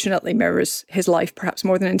 unfortunately mirrors his life perhaps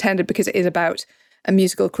more than intended, because it is about a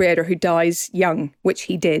musical creator who dies young, which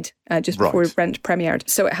he did just before Rent premiered.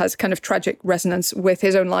 So it has kind of tragic resonance with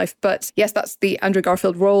his own life. But yes, that's the Andrew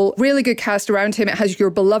Garfield role. Really good cast around him. It has your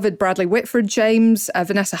beloved Bradley Whitford, James.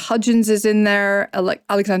 Vanessa Hudgens is in there.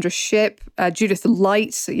 Alexandra Shipp, Judith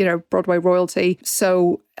Light, Broadway royalty.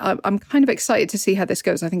 So I'm kind of excited to see how this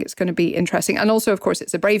goes. I think it's going to be interesting. And also, of course,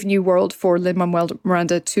 it's a brave new world for Lin-Manuel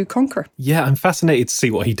Miranda to conquer. Yeah, I'm fascinated to see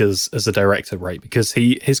what he does as a director, right? Because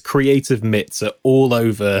his creative mitts are all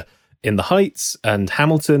over In the Heights and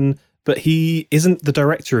Hamilton, but he isn't the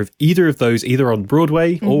director of either of those, either on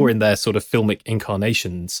Broadway or in their sort of filmic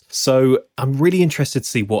incarnations. So I'm really interested to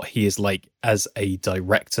see what he is like as a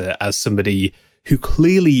director, as somebody who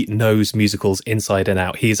clearly knows musicals inside and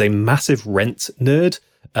out. He is a massive Rent nerd.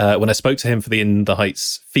 When I spoke to him for the In the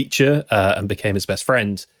Heights feature and became his best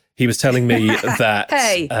friend, he was telling me that...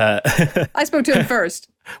 Hey, I spoke to him first.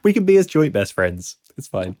 We can be his joint best friends. It's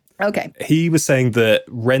fine. Okay. He was saying that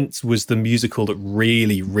Rent was the musical that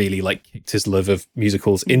really, really kicked his love of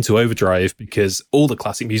musicals into overdrive, because all the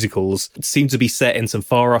classic musicals seem to be set in some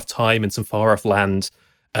far off time and some far off land.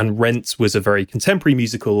 And Rent was a very contemporary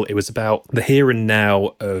musical. It was about the here and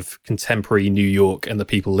now of contemporary New York and the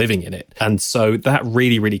people living in it. And so that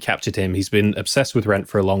really, really captured him. He's been obsessed with Rent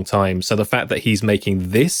for a long time. So the fact that he's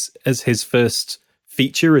making this as his first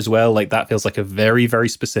feature as well, that feels like a very, very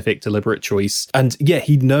specific, deliberate choice. And yeah,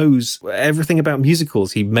 he knows everything about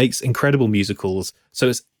musicals. He makes incredible musicals. So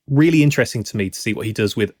it's really interesting to me to see what he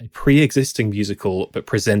does with a pre-existing musical, but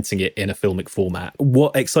presenting it in a filmic format.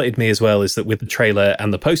 What excited me as well is that with the trailer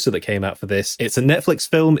and the poster that came out for this, it's a Netflix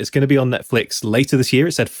film. It's going to be on Netflix later this year.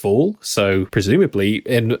 It said fall. So presumably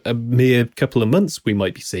in a mere couple of months, we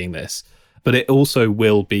might be seeing this. But it also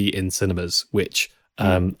will be in cinemas, which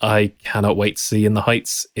I cannot wait to see In the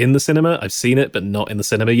Heights in the cinema. I've seen it, but not in the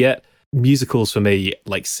cinema yet. Musicals for me,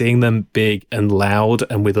 seeing them big and loud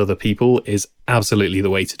and with other people is absolutely the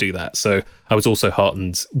way to do that. So I was also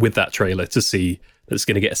heartened with that trailer to see that it's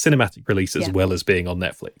going to get a cinematic release as well as being on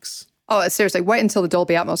Netflix. Oh, seriously, wait until the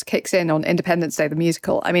Dolby Atmos kicks in on Independence Day, the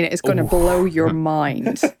musical. I mean, it is going to blow your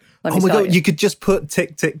mind. Oh my God, you could just put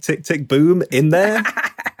Tick, Tick, Tick, Tick, Boom in there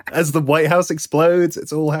as the White House explodes.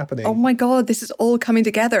 It's all happening. Oh my God, this is all coming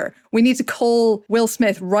together. We need to call Will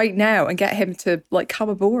Smith right now and get him to come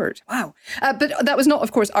aboard. Wow. But that was not,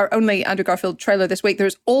 of course, our only Andrew Garfield trailer this week.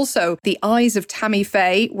 There's also The Eyes of Tammy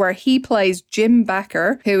Faye, where he plays Jim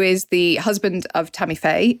Bakker, who is the husband of Tammy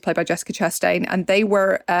Faye, played by Jessica Chastain. And they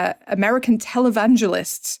were American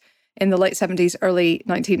televangelists in the late 70s, early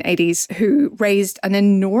 1980s, who raised an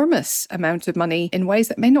enormous amount of money in ways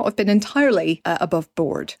that may not have been entirely above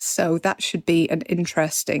board. So that should be an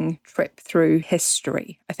interesting trip through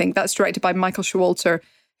history. I think that's directed by Michael Showalter,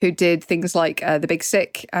 who did things like The Big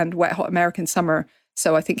Sick and Wet Hot American Summer.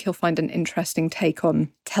 So I think he'll find an interesting take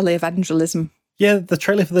on televangelism. Yeah, the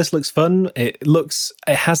trailer for this looks fun. It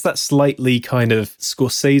has that slightly kind of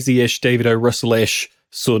Scorsese-ish, David O. Russell-ish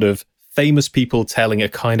sort of famous people telling a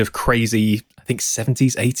kind of crazy, I think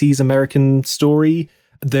 70s, 80s American story.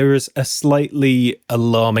 There is a slightly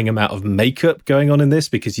alarming amount of makeup going on in this,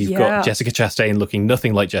 because you've got Jessica Chastain looking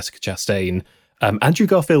nothing like Jessica Chastain. Andrew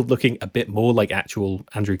Garfield looking a bit more like actual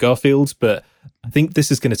Andrew Garfield, but I think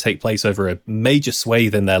this is going to take place over a major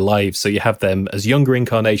swathe in their lives. So you have them as younger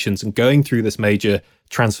incarnations and going through this major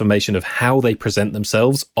transformation of how they present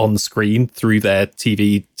themselves on screen through their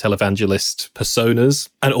TV televangelist personas,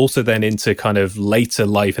 and also then into kind of later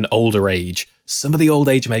life and older age. Some of the old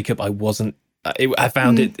age makeup I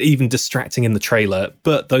found it even distracting in the trailer,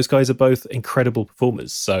 but those guys are both incredible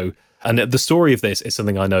performers. So, and the story of this is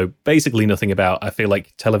something I know basically nothing about. I feel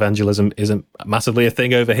like televangelism isn't massively a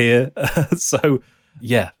thing over here. So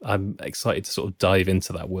yeah, I'm excited to sort of dive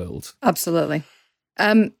into that world. Absolutely.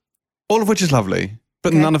 All of which is lovely,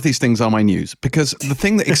 but none of these things are my news, because the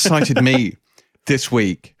thing that excited me this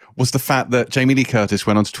week was the fact that Jamie Lee Curtis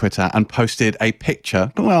went onto Twitter and posted a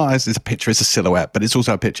picture. Well, it's a picture, it's a silhouette, but it's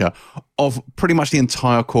also a picture of pretty much the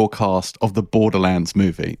entire core cast of the Borderlands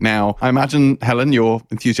movie. Now, I imagine, Helen, your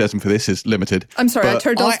enthusiasm for this is limited. I'm sorry, I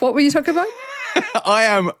turned off. What were you talking about? I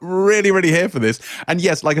am really, really here for this. And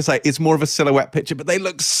yes, like I say, it's more of a silhouette picture, but they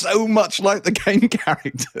look so much like the game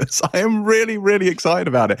characters. I am really, really excited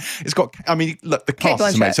about it. It's got, I mean, look, the cast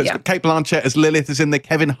is amazing. So it's got Kate Blanchett as Lilith is in there.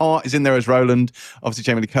 Kevin Hart is in there as Roland. Obviously,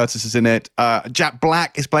 Jamie Lee Curtis is in it. Jack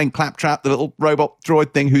Black is playing Claptrap, the little robot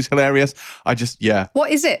droid thing who's hilarious.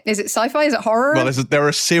 What is it? Is it sci-fi? Is it horror? Well, there are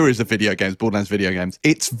a series of video games, Borderlands video games.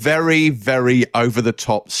 It's very, very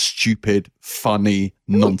over-the-top, stupid, funny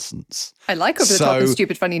nonsense. I like over-the-top and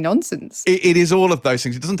stupid, funny nonsense. It is all of those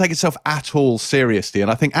things. It doesn't take itself at all seriously.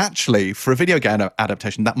 And I think actually, for a video game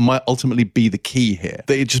adaptation, that might ultimately be the key here.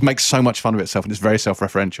 That it just makes so much fun of itself and it's very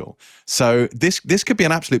self-referential. So this could be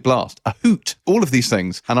an absolute blast, a hoot, all of these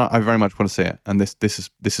things. And I very much want to see it. And this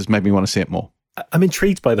has made me want to see it more. I'm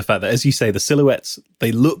intrigued by the fact that, as you say, the silhouettes,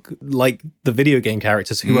 they look like the video game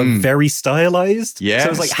characters who are very stylized. Yes,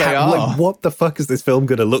 so it's like, what the fuck is this film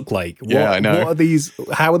going to look like? I know. What are these?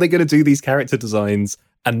 How are they going to do these character designs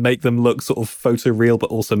and make them look sort of photoreal, but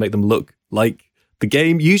also make them look like the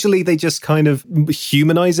game? Usually they just kind of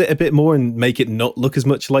humanize it a bit more and make it not look as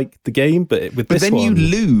much like the game. But then you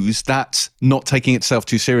lose that not taking itself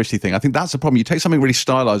too seriously thing. I think that's the problem. You take something really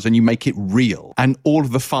stylized and you make it real, and all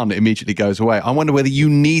of the fun immediately goes away. I wonder whether you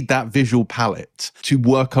need that visual palette to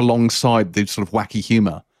work alongside the sort of wacky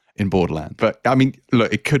humor in Borderlands. But I mean,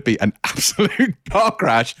 look, it could be an absolute car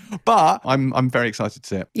crash, but I'm very excited to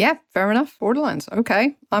see it. Yeah, fair enough. Borderlands.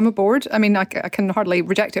 Okay, I'm aboard. I mean, I can hardly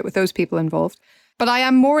reject it with those people involved. But I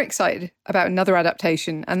am more excited about another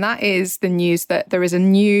adaptation, and that is the news that there is a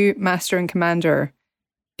new Master and Commander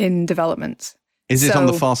in development. Is it on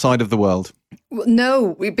the far side of the world? Well,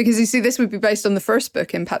 no, because you see, this would be based on the first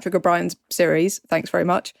book in Patrick O'Brien's series, thanks very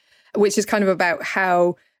much, which is kind of about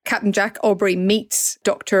how Captain Jack Aubrey meets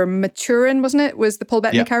Dr. Maturin, wasn't it? Was the Paul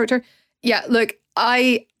Bettany character? Yeah, look,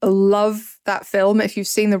 I love that film. If you've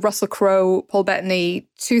seen the Russell Crowe, Paul Bettany,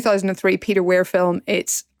 2003 Peter Weir film,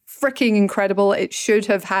 it's freaking incredible. It should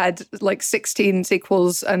have had like 16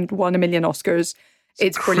 sequels and won 1 million Oscars.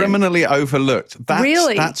 It's brilliant. Criminally overlooked.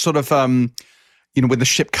 Really? That sort of, when the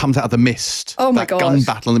ship comes out of the mist. Oh my God. That gun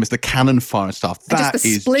battle in the mist, the cannon fire and stuff. That just the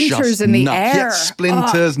is splinters just in the nuts. air. Yeah,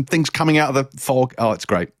 splinters and things coming out of the fog. Oh, it's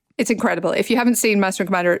great. It's incredible. If you haven't seen Master and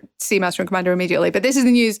Commander, see Master and Commander immediately. But this is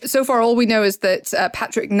the news. So far, all we know is that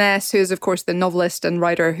Patrick Ness, who is, of course, the novelist and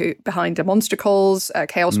writer behind A Monster Calls,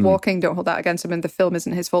 Chaos Walking, don't hold that against him, and the film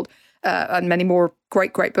isn't his fault, and many more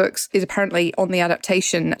great books, is apparently on the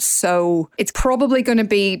adaptation. So it's probably going to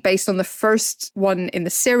be based on the first one in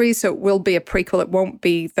the series. So it will be a prequel. It won't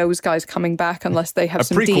be those guys coming back unless they have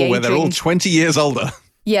some de-aging. A prequel where they're all 20 years older.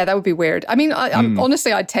 Yeah, that would be weird. I mean,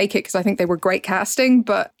 honestly, I'd take it because I think they were great casting.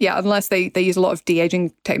 But yeah, unless they use a lot of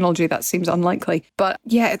de-aging technology, that seems unlikely. But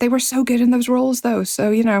yeah, they were so good in those roles, though.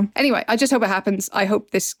 So, Anyway, I just hope it happens. I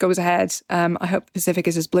hope this goes ahead. I hope the Pacific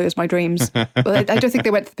is as blue as my dreams. Well, I don't think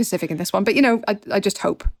they went to the Pacific in this one. But, I just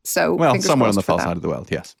hope. So, somewhere on the far side of the world,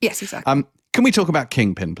 yes. Yes, exactly. Can we talk about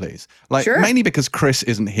Kingpin, please? Sure. Mainly because Chris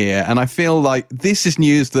isn't here. And I feel like this is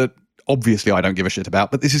news that obviously I don't give a shit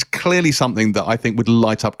about, but this is clearly something that I think would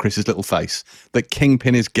light up Chris's little face, that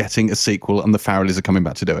Kingpin is getting a sequel and the Farrellys are coming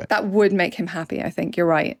back to do it. That would make him happy, I think. You're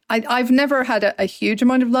right. I've never had a huge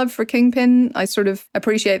amount of love for Kingpin. I sort of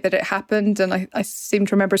appreciate that it happened, and I seem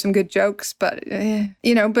to remember some good jokes, but,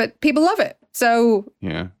 but people love it. So...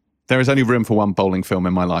 Yeah. There is only room for one bowling film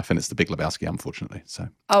in my life, and it's The Big Lebowski, unfortunately. So.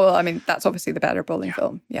 Oh, well, I mean, that's obviously the better bowling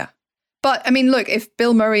film. Yeah. But, I mean, look, if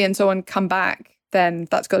Bill Murray and so on come back, then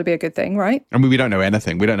that's got to be a good thing, right? I mean, we don't know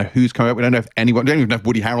anything. We don't know who's coming back. We don't know if anyone... We don't even know if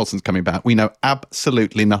Woody Harrelson's coming back. We know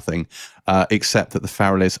absolutely nothing except that the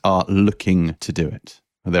Farrellys are looking to do it.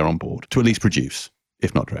 They're on board to at least produce,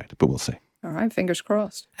 if not direct, but we'll see. All right, fingers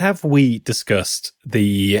crossed. Have we discussed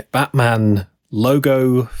the Batman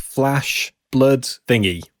logo flash blood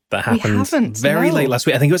thingy that happened very late last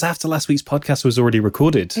week. I think it was after last week's podcast was already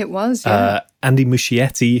recorded. It was, yeah. Andy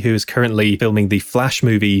Muschietti, who is currently filming the Flash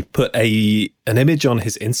movie, put an image on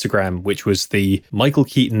his Instagram, which was the Michael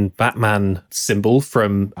Keaton Batman symbol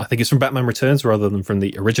from, I think it's from Batman Returns rather than from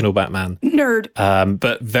the original Batman. Nerd.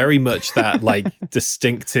 But very much that like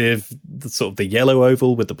distinctive, sort of the yellow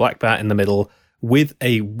oval with the black bat in the middle, with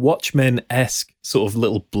a Watchmen-esque sort of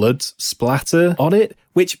little blood splatter on it,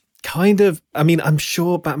 which kind of, I mean, I'm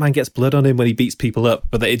sure Batman gets blood on him when he beats people up,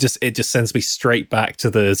 but it just sends me straight back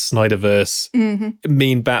to the Snyderverse.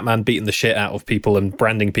 Mean Batman beating the shit out of people and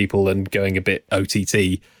branding people and going a bit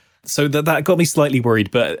OTT. So that got me slightly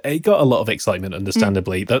worried, but it got a lot of excitement,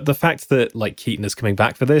 understandably. The fact that like Keaton is coming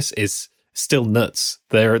back for this is still nuts.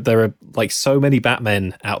 There are like so many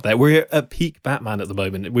Batmen out there. We're at peak Batman at the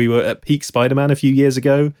moment. We were at peak Spider-Man a few years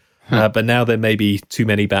ago, but now there may be too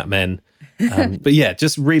many Batmen. But yeah,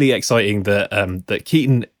 just really exciting that that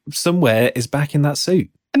Keaton somewhere is back in that suit.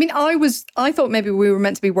 I mean, I thought maybe we were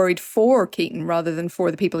meant to be worried for Keaton rather than for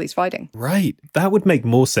the people he's fighting. Right. That would make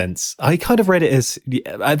more sense. I kind of read it as,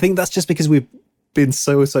 I think that's just because we've been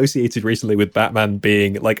so associated recently with Batman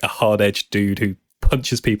being like a hard-edged dude who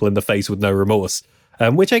punches people in the face with no remorse.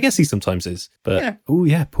 Which I guess he sometimes is. But, oh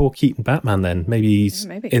yeah, poor Keaton Batman then. Maybe he's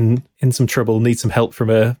in some trouble, needs some help from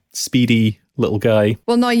a speedy little guy.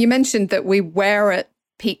 Well, now you mentioned that we were at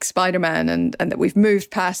peak Spider-Man and that we've moved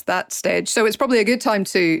past that stage. So it's probably a good time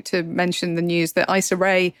to mention the news that Issa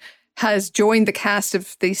Rae has joined the cast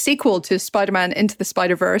of the sequel to Spider-Man Into the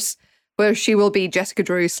Spider-Verse, where she will be Jessica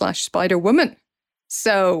Drew / Spider-Woman.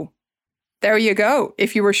 So there you go.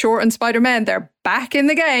 If you were short on Spider-Man, they're back in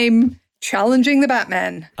the game, challenging the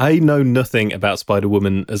Batman. I know nothing about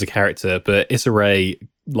Spider-Woman as a character, but Issa Rae,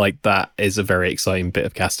 like, that is a very exciting bit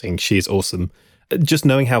of casting. She is awesome. Just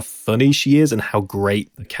knowing how funny she is and how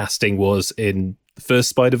great the casting was in the first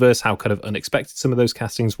Spider-Verse, how kind of unexpected some of those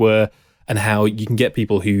castings were, and how you can get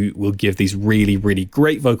people who will give these really, really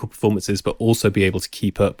great vocal performances, but also be able to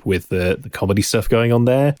keep up with the comedy stuff going on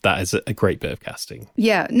there. That is a great bit of casting.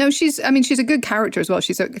 Yeah, no, she's a good character as well.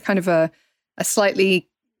 She's a kind of a slightly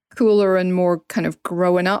cooler and more kind of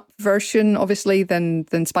growing up version, obviously, than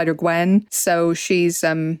Spider-Gwen. So she's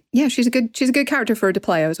a good character for her to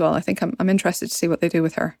play as well. I think I'm interested to see what they do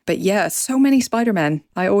with her. But yeah, so many Spider-Men.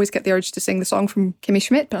 I always get the urge to sing the song from Kimmy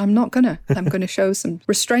Schmidt, but I'm not gonna. I'm gonna show some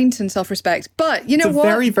restraint and self-respect. But you know what? It's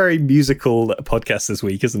a very, very musical podcast this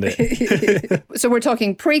week, isn't it? So we're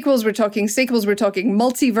talking prequels, we're talking sequels, we're talking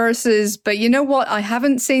multiverses. But you know what I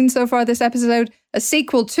haven't seen so far this episode? A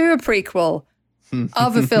sequel to a prequel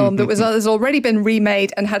of a film that has already been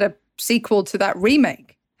remade and had a sequel to that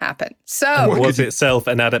remake happen. So was itself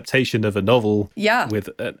an adaptation of a novel, yeah, with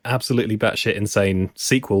an absolutely batshit insane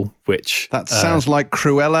sequel, which that sounds like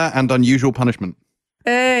Cruella and Unusual Punishment.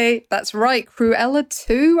 Hey, that's right, Cruella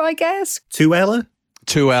 2, I guess. Cruella.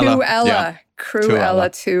 Yeah.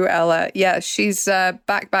 Cruella. Yeah, she's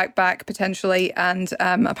back potentially. And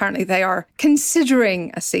apparently they are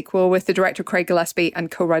considering a sequel with the director Craig Gillespie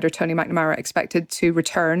and co-writer Tony McNamara expected to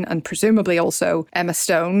return, and presumably also Emma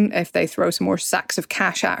Stone if they throw some more sacks of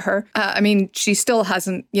cash at her. I mean, she still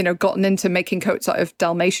hasn't, gotten into making coats out of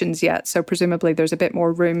Dalmatians yet. So presumably there's a bit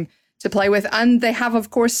more room to play with. And they have,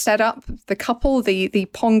 of course, set up the couple, the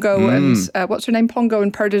Pongo and what's her name? Pongo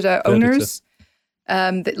and Perdita owners.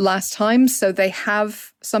 The last time, so they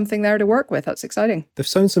have something there to work with. That's exciting. They've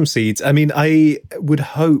sown some seeds. I mean,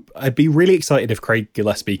 I'd be really excited if Craig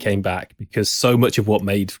Gillespie came back, because so much of what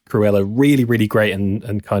made Cruella really, really great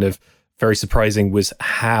and kind of very surprising was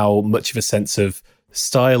how much of a sense of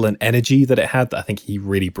style and energy that it had. I think he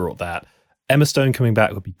really brought that. Emma Stone coming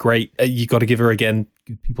back would be great. You got to give her, again,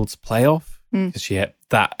 good people to play off. Because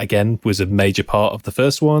that, again, was a major part of the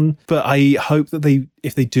first one. But I hope that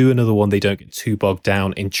if they do another one, they don't get too bogged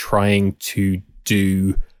down in trying to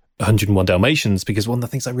do 101 Dalmatians, because one of the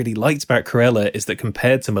things I really liked about Cruella is that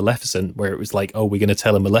compared to Maleficent, where it was like, oh, we're going to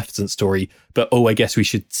tell a Maleficent story, but I guess we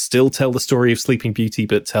should still tell the story of Sleeping Beauty,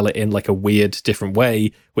 but tell it in like a weird, different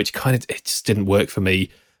way, which it just didn't work for me.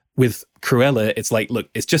 With Cruella, it's like, look,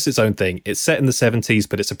 it's just its own thing. It's set in the 70s,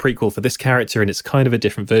 but it's a prequel for this character, and it's kind of a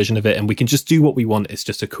different version of it, and we can just do what we want. It's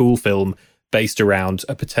just a cool film based around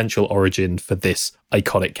a potential origin for this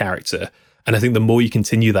iconic character. And I think the more you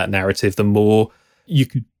continue that narrative, the more you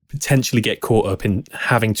could potentially get caught up in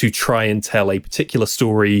having to try and tell a particular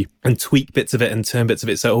story and tweak bits of it and turn bits of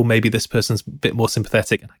it. So, maybe this person's a bit more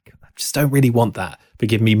sympathetic. And I just don't really want that. But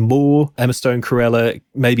give me more Emma Stone, Cruella,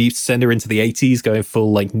 maybe send her into the 80s, going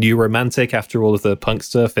full like new romantic after all of the punk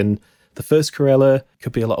stuff in the first Cruella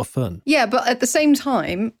could be a lot of fun. Yeah, but at the same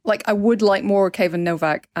time, like, I would like more Kevin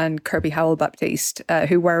Novak and Kirby Howell-Baptiste,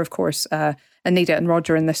 who were, of course, Anita and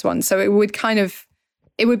Roger in this one. So it would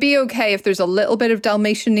be okay if there's a little bit of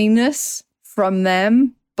Dalmatian-ness from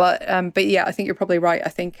them. But yeah, I think you're probably right. I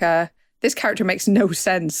think this character makes no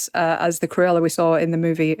sense as the Cruella we saw in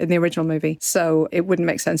the original movie. So it wouldn't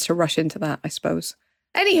make sense to rush into that, I suppose.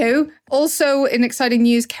 Anywho, also in exciting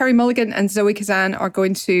news, Carey Mulligan and Zoe Kazan are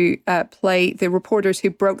going to play the reporters who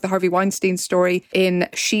broke the Harvey Weinstein story in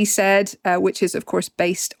She Said, which is, of course,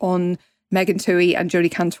 based on Megan Twohey and Jodie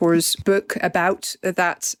Cantor's book about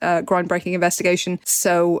that groundbreaking investigation.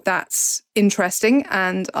 So that's interesting,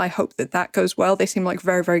 and I hope that goes well. They seem like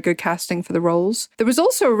very, very good casting for the roles. There was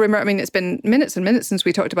also a rumor, I mean, it's been minutes and minutes since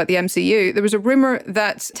we talked about the MCU. There was a rumor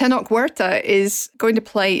that Tenoch Huerta is going to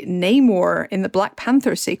play Namor in the Black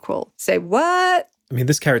Panther sequel. Say what? I mean,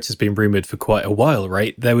 this character's been rumoured for quite a while,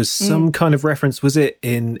 right? There was some kind of reference, was it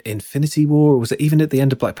in Infinity War, or was it even at the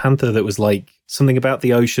end of Black Panther that was like something about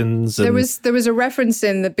the oceans? And... There was a reference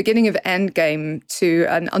in the beginning of Endgame to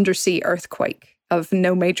an undersea earthquake of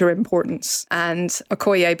no major importance. And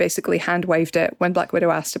Okoye basically hand-waved it when Black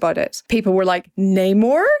Widow asked about it. People were like,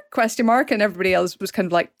 Namor? ? And everybody else was kind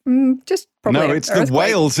of like, just probably No, it's the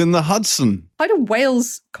whales in the Hudson. How do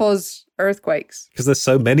whales cause earthquakes? Because there's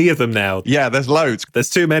so many of them now. Yeah, there's loads. There's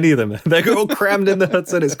too many of them. They're all crammed in the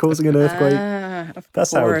Hudson. It's causing an earthquake.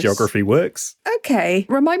 That's how geography works. Okay.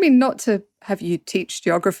 Remind me not to have you teach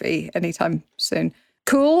geography anytime soon.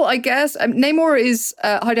 Cool, I guess. Namor is,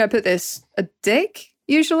 how do I put this? A dick,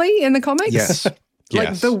 usually, in the comics? Yes.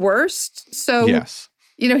 Like the worst. So, yes.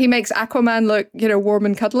 He makes Aquaman look, warm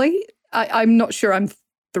and cuddly. I'm not sure I'm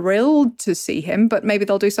thrilled to see him, but maybe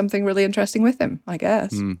they'll do something really interesting with him, I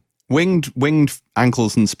guess. Winged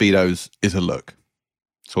ankles and Speedos is a look.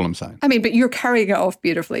 That's all I'm saying. I mean, but you're carrying it off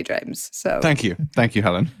beautifully, James. So Thank you,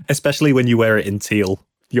 Helen. Especially when you wear it in teal,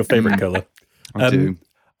 your favourite colour. I do.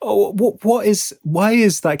 Why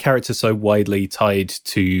is that character so widely tied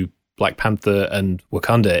to Black Panther and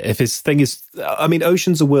Wakanda? If his thing is, I mean,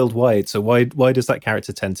 oceans are worldwide, so why does that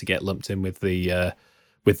character tend to get lumped in with the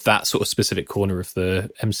with that sort of specific corner of the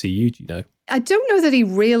MCU? Do you know? I don't know that he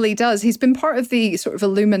really does. He's been part of the sort of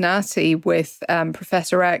Illuminati with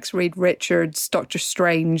Professor X, Reed Richards, Doctor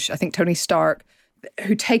Strange, I think Tony Stark,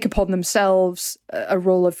 who take upon themselves a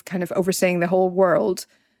role of kind of overseeing the whole world.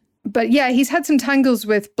 But yeah, he's had some tangles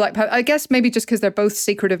with Black Panther. I guess maybe just because they're both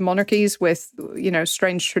secretive monarchies with,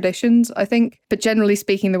 strange traditions, I think. But generally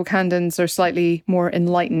speaking, the Wakandans are slightly more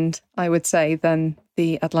enlightened, I would say, than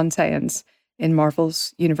the Atlanteans in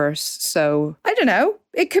Marvel's universe. So I don't know.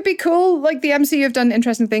 It could be cool. Like, the MCU have done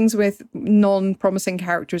interesting things with non-promising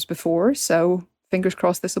characters before. So fingers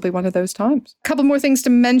crossed this will be one of those times. A couple more things to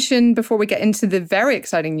mention before we get into the very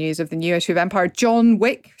exciting news of the new issue of Empire. John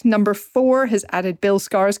Wick, number 4, has added Bill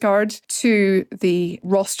Skarsgård to the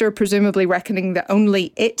roster, presumably reckoning that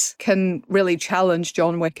only it can really challenge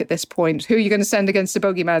John Wick at this point. Who are you going to send against the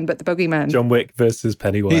bogeyman but the bogeyman? John Wick versus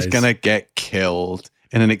Pennywise. He's going to get killed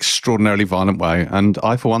in an extraordinarily violent way, and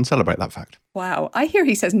I, for one, celebrate that fact. Wow, I hear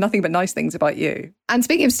he says nothing but nice things about you. And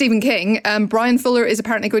speaking of Stephen King, Brian Fuller is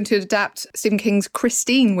apparently going to adapt Stephen King's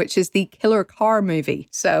Christine, which is the killer car movie.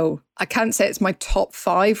 So I can't say it's my top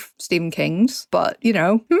 5 Stephen Kings, but,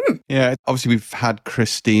 Yeah, obviously we've had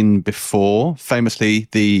Christine before, famously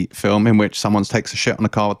the film in which someone takes a shit on a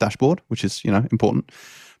car dashboard, which is, important.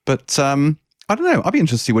 But I don't know. I'd be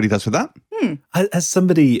interested to see what he does with that. As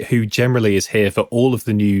somebody who generally is here for all of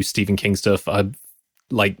the new Stephen King stuff, I've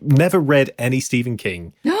never read any Stephen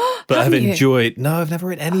King, but I've enjoyed. No, I've never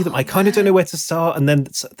read any of them. I kind of don't know where to start, and then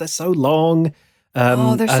they're so long.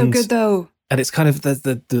 They're so good though. And it's kind of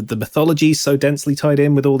the mythology so densely tied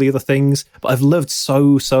in with all the other things. But I've loved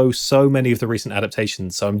so many of the recent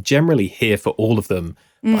adaptations, so I'm generally here for all of them.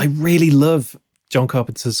 But I really love John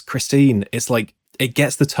Carpenter's Christine. It's like, it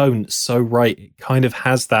gets the tone so right. It kind of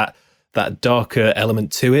has that darker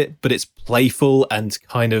element to it, but it's playful and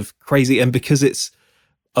kind of crazy. And because it's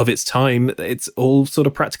of its time, it's all sort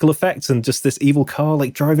of practical effects and just this evil car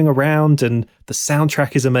driving around, and the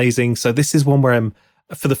soundtrack is amazing. So this is one where I'm,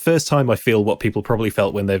 for the first time, I feel what people probably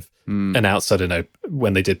felt when they've announced, I don't know,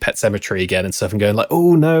 when they did Pet Sematary again and stuff, and going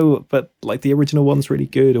oh no, but the original one's really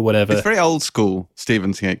good or whatever. It's very old school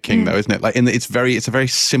Stephen King though, isn't it? It's a very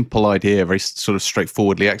simple idea, very sort of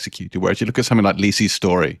straightforwardly executed. Whereas you look at something like Lisey's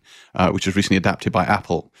Story, which was recently adapted by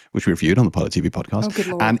Apple, which we reviewed on the Pilot TV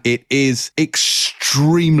podcast, and it is extremely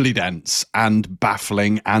extremely dense and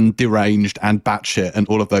baffling and deranged and batshit and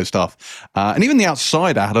all of those stuff. And even The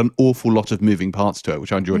Outsider had an awful lot of moving parts to it,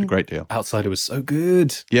 which I enjoyed a great deal. Outsider was so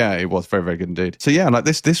good. Yeah, it was very, very good indeed. So yeah, like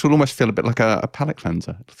this will almost feel a bit like a palate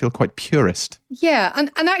cleanser. It'll feel quite purist. Yeah, and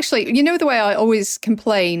actually, you know the way I always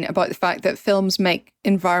complain about the fact that films make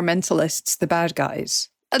environmentalists the bad guys?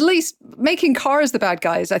 At least making cars the bad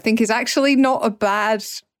guys, I think, is actually not a bad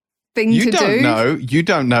thing to do. You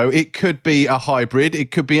don't know. It could be a hybrid.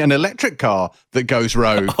 It could be an electric car that goes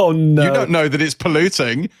rogue. Oh, no. You don't know that it's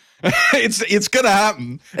polluting. It's going to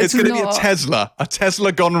happen. It's going to be a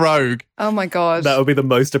Tesla gone rogue. Oh my God. That would be the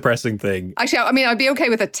most depressing thing. Actually, I mean, I'd be okay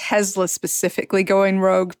with a Tesla specifically going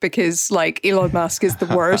rogue because like Elon Musk is the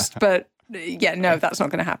worst, but yeah, no, that's not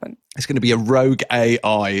going to happen. It's going to be a rogue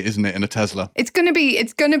AI, isn't it, in a Tesla? It's going to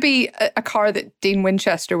be a car that Dean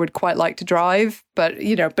Winchester would quite like to drive, but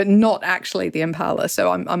not actually the Impala.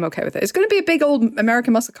 So I'm okay with it. It's going to be a big old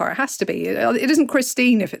American muscle car. It has to be. It isn't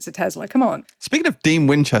Christine if it's a Tesla. Come on. Speaking of Dean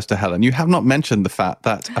Winchester, Helen, you have not mentioned the fact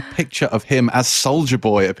that a picture of him as Soldier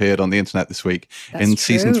Boy appeared on the internet this week in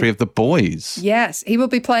season 3 of The Boys. Yes, he will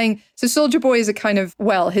be playing. So Soldier Boy is a kind of,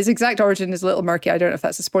 well, his exact origin is a little murky. I don't know if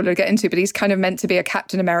that's a spoiler to get into, but he's kind of meant to be a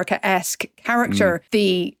Captain America-esque character.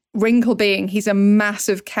 The wrinkle being he's a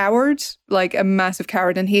massive coward,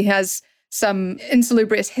 and he has some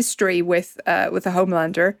insalubrious history with the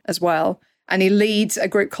Homelander as well. And he leads a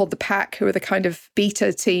group called the Pack, who are the kind of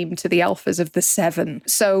beta team to the alphas of the Seven.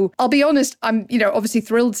 So I'll be honest, I'm, obviously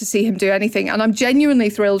thrilled to see him do anything. And I'm genuinely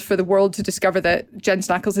thrilled for the world to discover that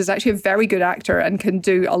Jensen Ackles is actually a very good actor and can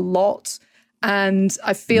do a lot. And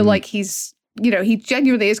I feel like he's, he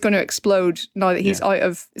genuinely is going to explode now that he's out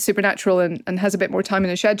of Supernatural and has a bit more time in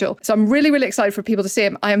his schedule. So I'm really, really excited for people to see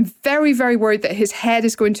him. I am very, very worried that his head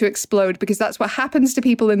is going to explode because that's what happens to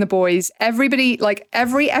people in The Boys. Everybody, like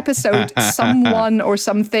every episode, someone or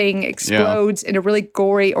something explodes in a really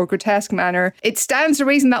gory or grotesque manner. It stands to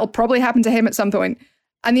reason that'll probably happen to him at some point.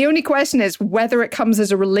 And the only question is whether it comes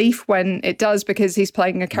as a relief when it does because he's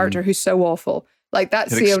playing a character who's so awful. Like,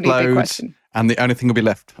 that's the only big question. And the only thing will be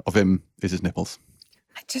left of him is his nipples.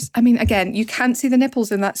 Again, you can't see the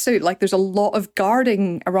nipples in that suit. Like, there's a lot of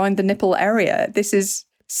guarding around the nipple area. This is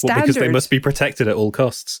standard. Well, because they must be protected at all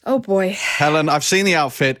costs. Oh, boy. Helen, I've seen the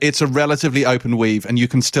outfit. It's a relatively open weave, and you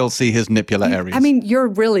can still see his nipple areas. I mean, you're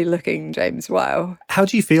really looking, James. Wow. How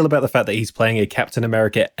do you feel about the fact that he's playing a Captain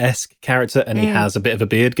America-esque character and he has a bit of a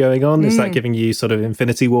beard going on? Is that giving you sort of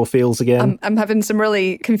Infinity War feels again? I'm having some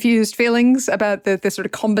really confused feelings about the sort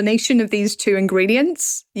of combination of these two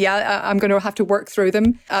ingredients. Yeah, I'm going to have to work through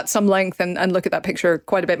them at some length and look at that picture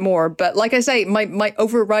quite a bit more. But like I say, my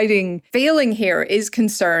overriding feeling here is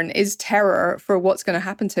concern, is terror for what's going to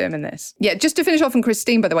happen to him in this. Yeah, just to finish off on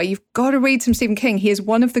Christine, by the way, you've got to read some Stephen King. He is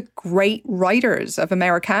one of the great writers of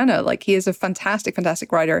Americana. Like, he is a fantastic,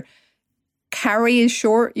 fantastic writer. Carrie is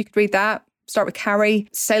short. You could read that. Start with Carrie.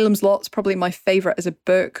 Salem's Lot's probably my favorite as a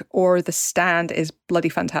book, or The Stand is bloody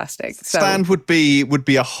fantastic. Stand would be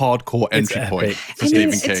a hardcore entry point for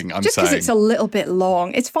Stephen King. I'm just because it's a little bit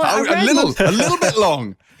long. It's fine. A little bit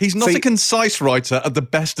long. He's not a concise writer at the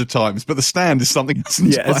best of times, but The Stand is something else.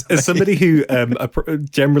 Yeah, as somebody who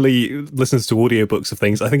generally listens to audiobooks of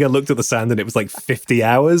things, I think I looked at The Stand and it was like 50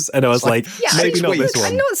 hours, and I was maybe not this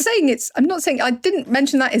one. I'm not saying I didn't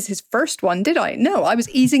mention that as his first one, did I? No, I was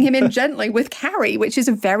easing him in gently with Carrie, which is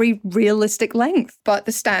a very realistic length, but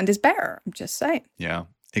The Stand is better. I'm just saying. Yeah.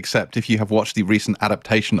 Except if you have watched the recent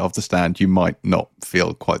adaptation of The Stand, you might not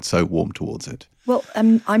feel quite so warm towards it. Well,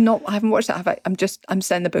 I'm not. I haven't watched that, have I? I'm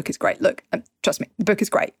saying the book is great. Look, trust me, the book is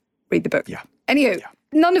great. Read the book. Yeah. Anywho,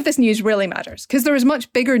 none of this news really matters because there is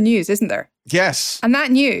much bigger news, isn't there? Yes. And that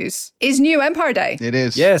news is New Empire Day. It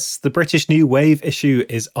is. Yes, the British New Wave issue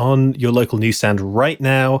is on your local newsstand right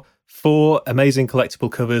now. 4 amazing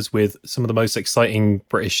collectible covers with some of the most exciting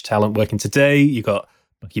British talent working today. You got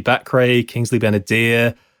Bucky Backray, Kingsley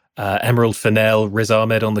Ben-Adir, Emerald Fennell, Riz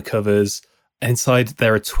Ahmed on the covers. Inside,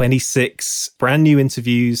 there are 26 brand new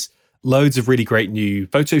interviews, loads of really great new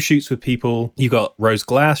photo shoots with people. You got Rose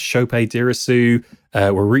Glass, Chopé Dirisu,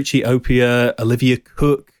 Waruchi Opia, Olivia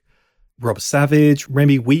Cook, Rob Savage,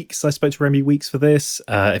 Remy Weeks. I spoke to Remy Weeks for this.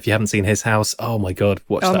 If you haven't seen his house, oh my God,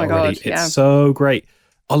 watch that already. It's so great.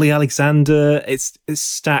 Ollie Alexander, it's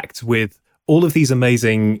stacked with all of these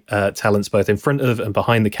amazing talents, both in front of and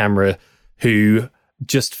behind the camera, who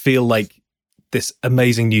just feel like this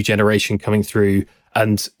amazing new generation coming through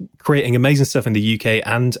and creating amazing stuff in the UK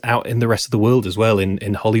and out in the rest of the world as well,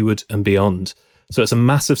 in Hollywood and beyond. So it's a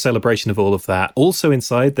massive celebration of all of that. Also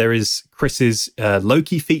inside, there is Chris's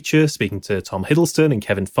Loki feature, speaking to Tom Hiddleston and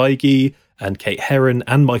Kevin Feige, and Kate Herron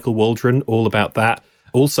and Michael Waldron all about that.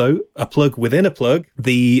 Also, a plug within a plug,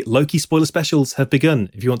 the Loki spoiler specials have begun.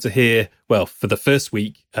 If you want to hear, well, for the first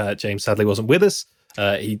week, James sadly wasn't with us.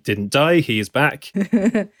 He didn't die. He is back.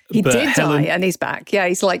 He did die and he's back. Yeah,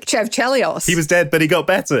 he's like Chev Chelios. He was dead, but he got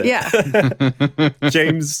better. Yeah.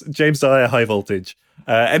 James Dyer, high voltage.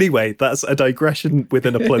 Anyway, that's a digression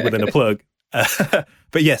within a plug within a plug.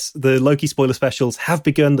 But yes, the Loki spoiler specials have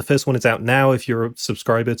begun. The first one is out now if you're a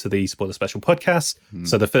subscriber to the spoiler special podcast.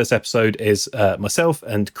 So the first episode is myself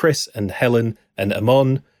and Chris and Helen and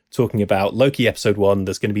Amon talking about Loki episode 1.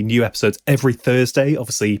 There's going to be new episodes every Thursday.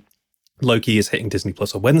 Obviously, Loki is hitting Disney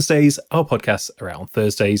Plus on Wednesdays. Our podcasts are out on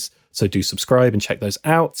Thursdays. So do subscribe and check those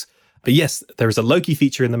out. But yes, there is a Loki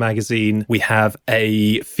feature in the magazine. We have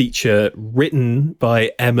a feature written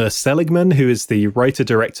by Emma Seligman, who is the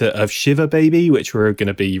writer-director of Shiver Baby, which we're going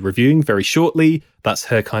to be reviewing very shortly. That's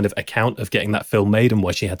her kind of account of getting that film made and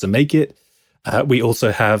why she had to make it. We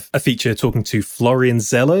also have a feature talking to Florian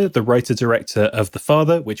Zeller, the writer-director of The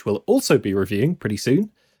Father, which we'll also be reviewing pretty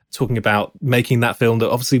soon, talking about making that film that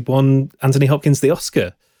obviously won Anthony Hopkins the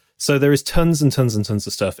Oscar. So there is tons and tons and tons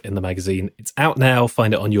of stuff in the magazine. It's out now.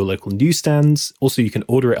 Find it on your local newsstands. Also, you can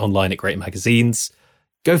order it online at Great Magazines.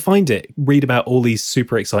 Go find it. Read about all these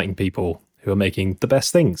super exciting people who are making the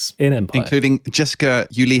best things in Empire. Including Jessica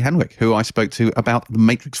Yulee Henwick, who I spoke to about The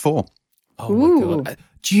Matrix 4. Oh my God.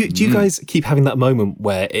 Do you guys keep having that moment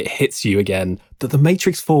where it hits you again that The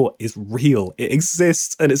Matrix 4 is real? It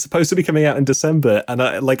exists and it's supposed to be coming out in December. And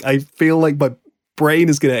I feel like my brain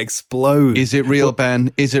is going to explode. Is it real,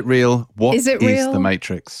 Ben? Is it real? What is The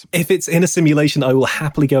Matrix? If it's in a simulation, I will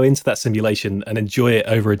happily go into that simulation and enjoy it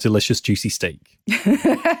over a delicious, juicy steak.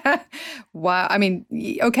 Wow. I mean,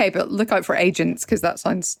 okay, but look out for agents because that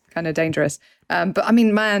sounds kind of dangerous. But I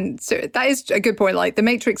mean, man, so that is a good point. Like The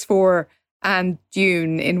Matrix 4 and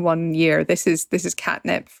Dune in 1 year. This is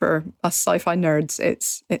catnip for us sci-fi nerds.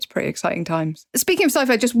 It's pretty exciting times. Speaking of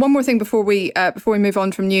sci-fi, just one more thing before we move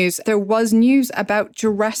on from news. There was news about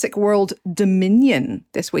Jurassic World Dominion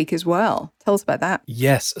this week as well. Tell us about that.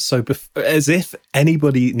 Yes. So as if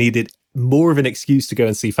anybody needed more of an excuse to go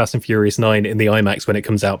and see Fast and Furious 9 in the IMAX when it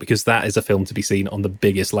comes out, because that is a film to be seen on the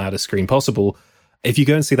biggest, loudest screen possible. If you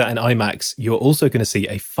go and see that in IMAX, you're also going to see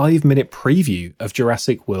a 5-minute preview of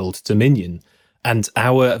Jurassic World Dominion. And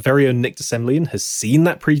our very own Nick DeSemblian has seen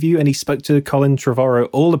that preview and he spoke to Colin Trevorrow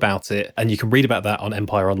all about it. And you can read about that on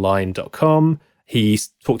empireonline.com. He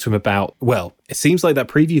talked to him about, well, it seems like that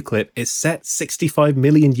preview clip is set 65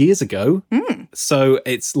 million years ago. So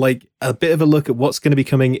it's like a bit of a look at what's going to be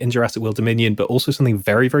coming in Jurassic World Dominion, but also something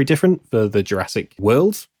very, very different for the Jurassic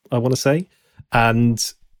world, I want to say.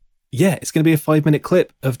 And yeah, it's going to be a 5-minute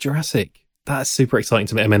clip of Jurassic. That's super exciting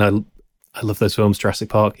to me. I mean, I love those films. Jurassic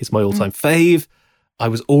Park is my all-time fave. I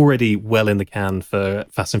was already well in the can for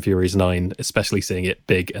Fast and Furious 9, especially seeing it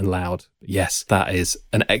big and loud. Yes, that is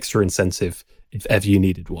an extra incentive if ever you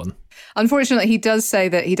needed one. Unfortunately, he does say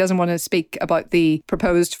that he doesn't want to speak about the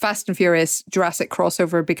proposed Fast and Furious Jurassic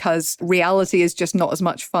crossover because reality is just not as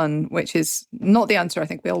much fun, which is not the answer I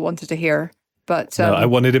think we all wanted to hear. But no, I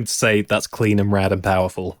wanted him to say that's clean and rad and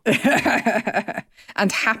powerful.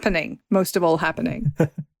 And happening, most of all happening.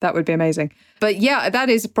 That would be amazing. But yeah, that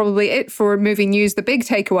is probably it for movie news. The big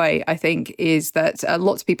takeaway, I think, is that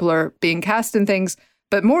lots of people are being cast in things.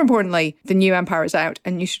 But more importantly, the new Empire is out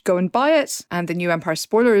and you should go and buy it. And the new Empire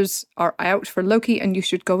spoilers are out for Loki and you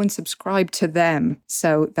should go and subscribe to them.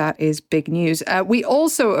 So that is big news. We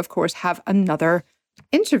also, of course, have another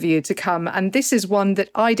interview to come, and this is one that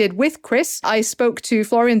I did with Chris. I spoke to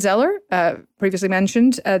Florian Zeller, previously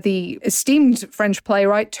mentioned, the esteemed French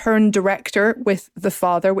playwright turned director with The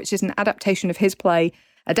Father, which is an adaptation of his play,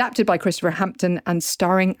 adapted by Christopher Hampton and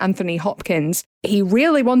starring Anthony Hopkins. He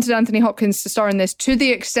really wanted Anthony Hopkins to star in this to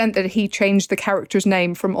the extent that he changed the character's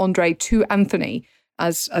name from Andre to Anthony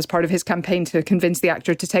as part of his campaign to convince the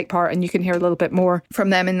actor to take part, and you can hear a little bit more from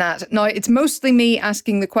them in that. Now, it's mostly me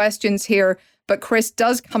asking the questions here, but Chris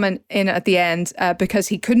does come in at the end because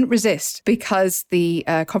he couldn't resist, because the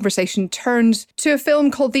conversation turned to a film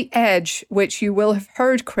called The Edge, which you will have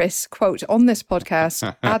heard Chris quote on this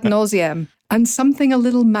podcast ad nauseum, and something a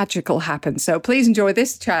little magical happened. So please enjoy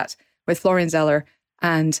this chat with Florian Zeller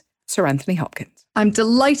and Sir Anthony Hopkins. I'm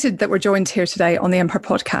delighted that we're joined here today on the Empire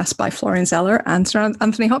Podcast by Florian Zeller and Sir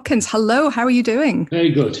Anthony Hopkins. Hello, how are you doing?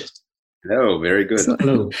 Very good. Hello, very good.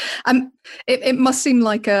 Hello. It must seem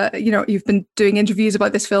like you've been doing interviews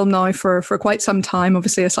about this film now for quite some time.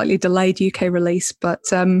 Obviously, a slightly delayed UK release, but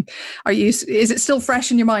is it still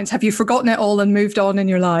fresh in your minds? Have you forgotten it all and moved on in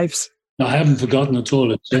your lives? No, I haven't forgotten at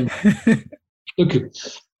all. Look,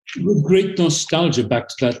 with great nostalgia back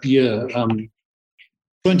to that year,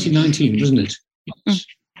 2019, wasn't it? Yes.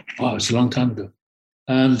 Wow, it's a long time ago.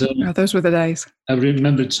 And those were the days. I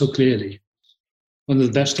remember it so clearly. One of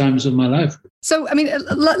the best times of my life. So, I mean,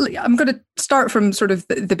 I'm going to start from sort of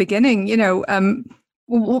the beginning. You know,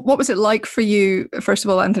 what was it like for you, first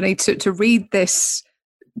of all, Anthony, to read this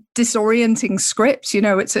disorienting script? You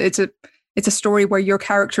know, it's a story where your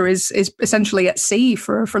character is essentially at sea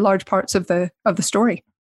for large parts of the story.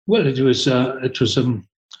 Well, it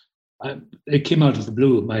came out of the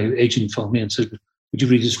blue. My agent phoned me and said, "Would you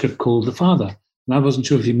read a script called The Father?" And I wasn't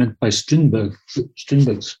sure if he meant by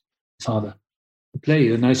Strindberg's Father, the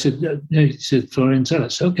play. And I said, no. He said, Florian Zeller. I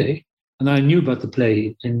said, okay. And I knew about the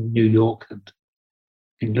play in New York and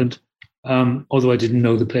England, although I didn't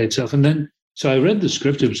know the play itself. And then, so I read the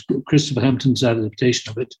script. It was Christopher Hampton's adaptation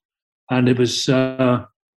of it. And it was any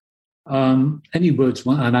words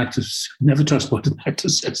an actor, never trust what an actor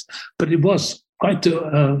says. But it was quite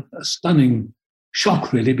a stunning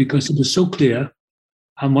shock, really, because it was so clear.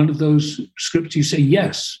 And one of those scripts you say,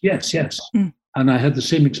 yes, yes, yes. Mm. And I had the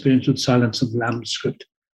same experience with Silence of the Lambs script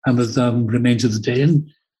and with Remains of the Day.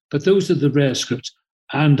 But those are the rare scripts.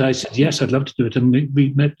 And I said, yes, I'd love to do it. And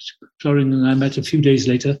we met, Florian and I met a few days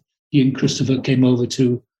later. He and Christopher came over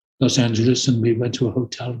to Los Angeles and we went to a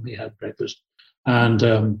hotel and we had breakfast. And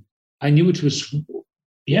I knew it was,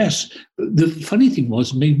 yes. The funny thing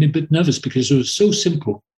was, it made me a bit nervous because it was so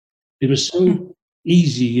simple. It was so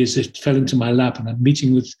easy as it fell into my lap, and I'm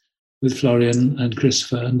meeting with Florian and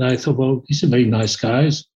Christopher, and I thought, well, these are very nice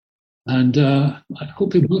guys, and I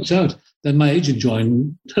hope it works out. Then my agent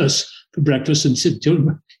joined us for breakfast and said,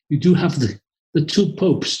 you do have the two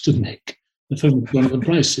popes to make the film with Jonathan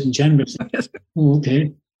Pryce in January. Oh,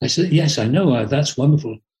 okay. I said, yes, I know, that's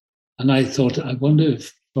wonderful. And I thought, I wonder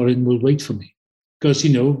if Florian will wait for me, because,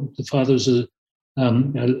 you know, The Father's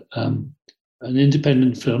an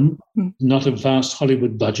independent film, not a vast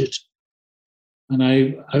Hollywood budget. And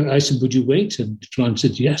I said, would you wait? And Florian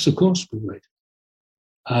said, yes, of course we'll wait.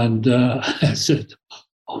 And I said,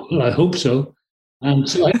 oh, well, I hope so. And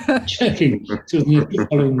so I kept checking. So in the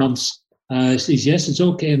following months, I said, yes, it's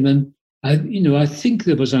okay. And then, I think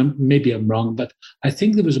there was, maybe I'm wrong, but I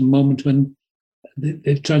think there was a moment when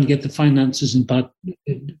they're trying to get the finances in part.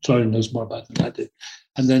 Florian knows more about it than I did.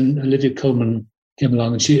 And then Olivia Colman came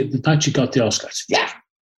along, and the night she got the Oscar, I said, yeah.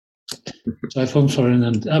 So I phoned Florian,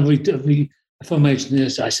 and I phoned my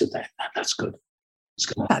agent. I said, that's good.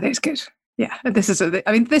 That is good. Yeah, this is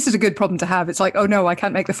a good problem to have. It's like, oh no, I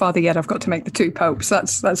can't make The Father yet. I've got to make the two popes.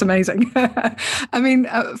 That's amazing. I mean,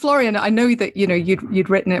 Florian, I know that you'd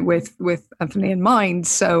written it with Anthony in mind,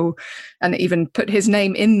 so, and even put his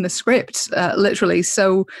name in the script, literally.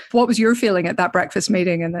 So, what was your feeling at that breakfast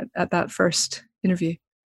meeting and at that first interview?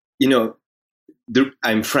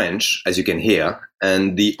 I'm French, as you can hear,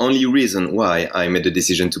 and the only reason why I made the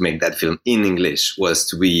decision to make that film in English was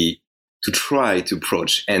to try to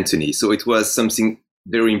approach Anthony. So it was something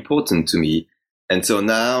very important to me. And so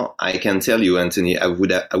now I can tell you, Anthony, I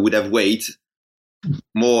would have waited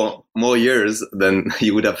more years than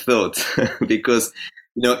you would have thought, because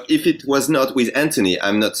if it was not with Anthony,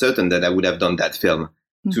 I'm not certain that I would have done that film.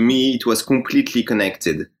 Mm-hmm. To me, it was completely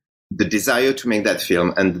connected. The desire to make that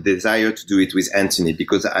film and the desire to do it with Anthony,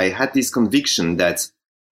 because I had this conviction that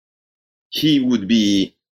he would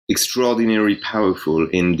be extraordinarily powerful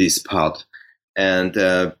in this part. And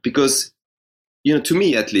because, to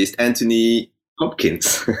me at least, Anthony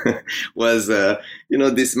Hopkins was,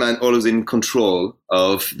 this man always in control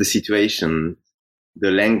of the situation,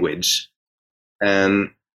 the language.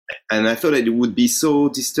 And I thought that it would be so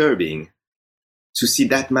disturbing to see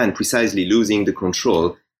that man precisely losing the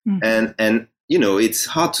control. Mm. And it's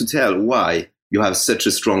hard to tell why you have such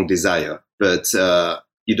a strong desire, but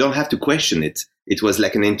you don't have to question it. It was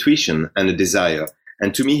like an intuition and a desire.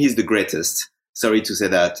 And to me, he's the greatest. Sorry to say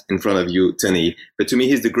that in front of you, Tony, but to me,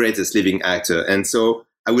 he's the greatest living actor. And so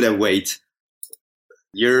I would have waited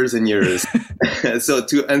years and years. So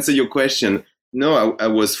to answer your question, no, I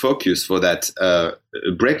was focused for that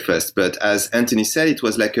breakfast. But as Anthony said, it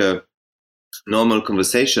was like a normal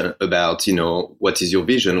conversation about, what is your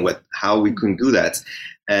vision, how we can do that.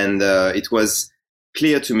 And it was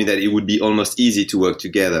clear to me that it would be almost easy to work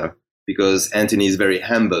together, because Anthony is very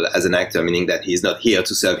humble as an actor, meaning that he's not here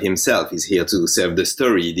to serve himself. He's here to serve the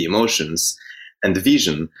story, the emotions, and the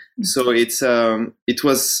vision. So it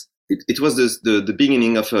was the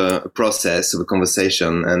beginning of a process, of a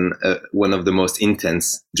conversation, and one of the most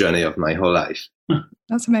intense journey of my whole life.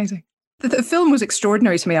 That's amazing. The film was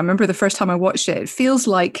extraordinary to me. I remember the first time I watched it. It feels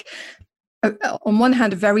like on one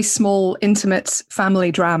hand, a very small, intimate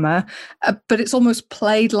family drama, but it's almost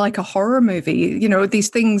played like a horror movie. You know, these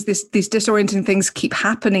things, these disorienting things keep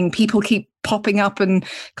happening. People keep popping up and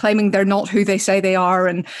claiming they're not who they say they are.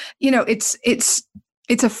 And, you know, it's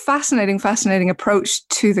a fascinating approach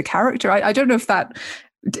to the character. I don't know if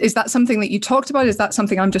is that something that you talked about? Is that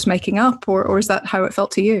something I'm just making up, or is that how it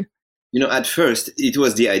felt to you? You know, at first, it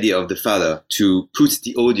was the idea of the father to put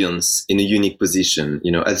the audience in a unique position,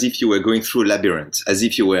 you know, as if you were going through a labyrinth, as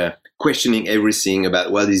if you were questioning everything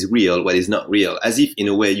about what is real, what is not real, as if, in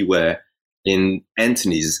a way, you were in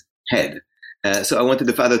Anthony's head. So I wanted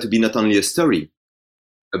the father to be not only a story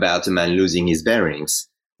about a man losing his bearings,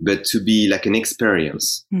 but to be like an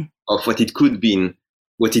experience of what it could be,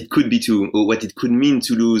 or what it could mean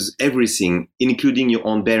to lose everything, including your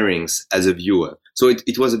own bearings as a viewer. So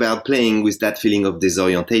it was about playing with that feeling of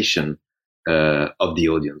disorientation of the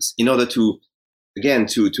audience in order to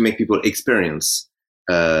make people experience,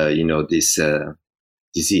 this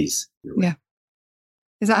disease. Yeah.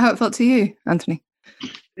 Is that how it felt to you, Anthony?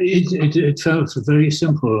 It felt very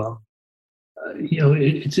simple.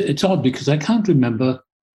 It's odd because I can't remember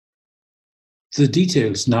the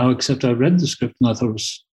details now, except I read the script and I thought it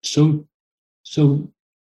was so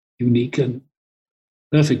unique and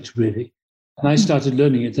perfect, really. And I started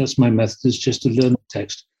learning it. That's my method, is just to learn the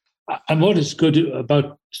text. And what is good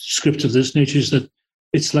about scripts of this nature is that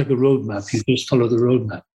it's like a roadmap. You just follow the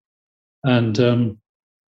roadmap. And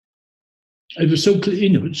it was so clear, you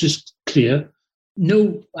know, it's just clear.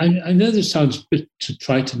 No, I know this sounds a bit to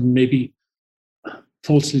try to maybe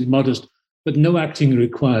falsely modest, but no acting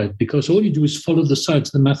required, because all you do is follow the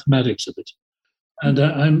science, the mathematics of it. And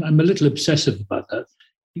I'm a little obsessive about that.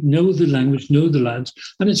 You know the language, know the lines,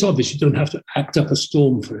 and it's obvious you don't have to act up a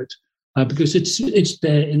storm for it, because it's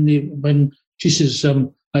there when she says,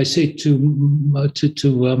 I say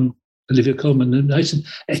to Olivia Colman, and I said,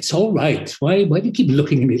 it's all right. Why do you keep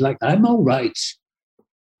looking at me like that? I'm all right.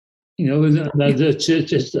 You know,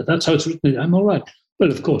 that's how it's written. I'm all right.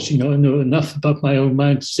 Well, of course, you know, I know enough about my own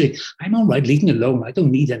mind to say, I'm all right, leaving alone. I don't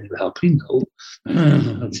need any help, you know.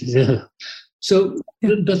 So,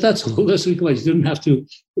 but that's all. That's required. You don't have to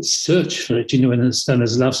search for it, you know, in a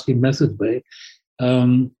Stanislavski method way.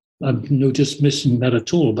 I'm no dismissing that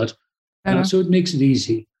at all, but so it makes it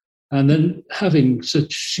easy. And then having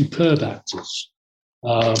such superb actors,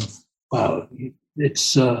 wow,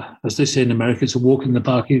 it's as they say in America, it's a walk in the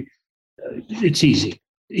park. It's easy,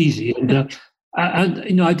 and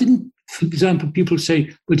you know, I didn't. For example, people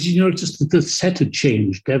say, "But did you notice that the set had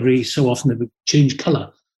changed every so often? It would change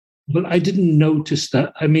color." But I didn't notice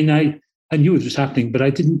that. I mean, I knew it was happening, but I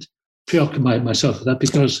didn't preoccupy myself with that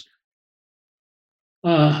because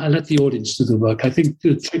I let the audience do the work. I think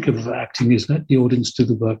the trick of acting is let the audience do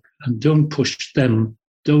the work and don't push them.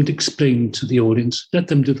 Don't explain to the audience. Let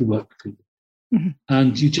them do the work for you. Mm-hmm.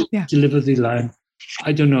 And you just deliver the line.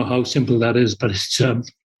 I don't know how simple that is, but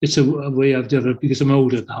it's a way I've developed because I'm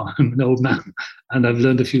older now. I'm an old man, and I've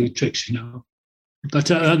learned a few tricks, you know.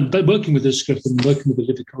 But working with this script and working with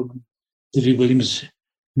Olivia Colman, Lily Williams,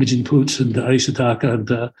 Imogen Poots, and Aisha Taka,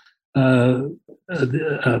 and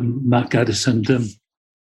Mark Gaddis, and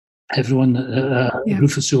everyone,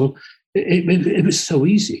 Rufus Sewell, it was so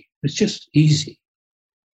easy. It's just easy.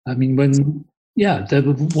 I mean, they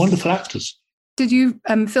were wonderful actors. Did you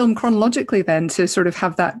film chronologically then to sort of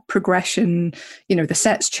have that progression, you know, the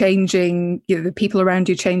sets changing, you know, the people around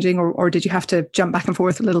you changing, or did you have to jump back and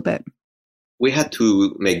forth a little bit? We had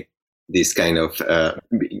to make this kind of,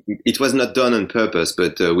 it was not done on purpose,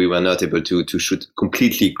 but we were not able to shoot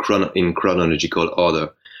completely in chronological order.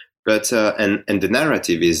 But, and the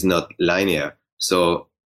narrative is not linear. So,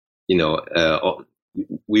 you know,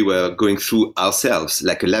 we were going through ourselves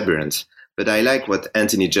like a labyrinth. But I like what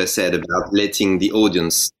Anthony just said about letting the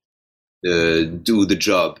audience do the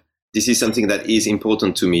job. This is something that is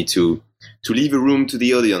important to me, to leave a room to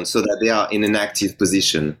the audience so that they are in an active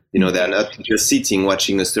position. You know, they are not just sitting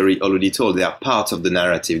watching a story already told. They are part of the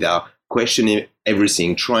narrative. They are questioning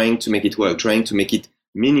everything, trying to make it work, trying to make it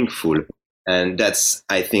meaningful. And that's,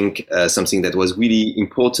 I think, something that was really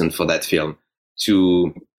important for that film,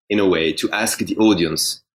 to, in a way, to ask the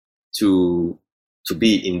audience to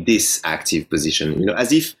be in this active position, you know,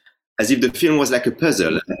 as if the film was like a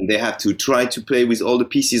puzzle, and they have to try to play with all the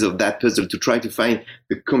pieces of that puzzle to try to find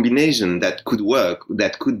the combination that could work,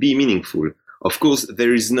 that could be meaningful. Of course,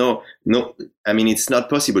 there is no, I mean, it's not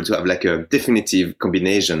possible to have like a definitive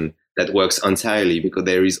combination that works entirely, because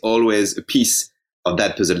there is always a piece of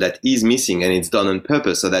that puzzle that is missing, and it's done on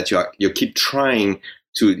purpose so that you keep trying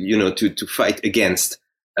to, you know, to fight against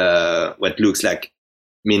what looks like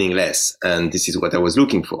meaningless. And this is what I was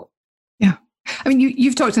looking for. Yeah. I mean,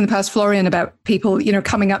 you've talked in the past, Florian, about people,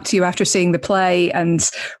 coming up to you after seeing the play and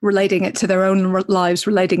relating it to their own lives,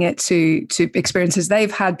 relating it to experiences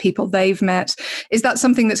they've had, people they've met. Is that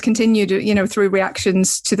something that's continued, through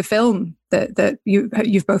reactions to the film that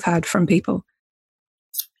you've both had from people?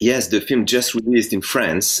 Yes, the film just released in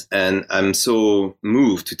France, and I'm so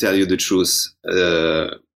moved, to tell you the truth,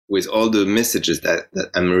 with all the messages that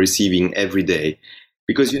I'm receiving every day.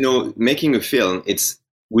 Because, making a film,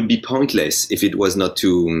 would be pointless if it was not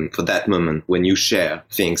for that moment when you share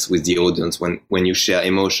things with the audience, when you share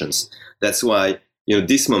emotions. That's why,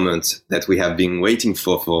 this moment that we have been waiting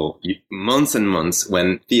for months and months,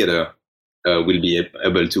 when theater will be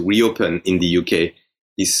able to reopen in the UK,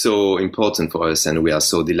 is so important for us. And we are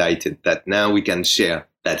so delighted that now we can share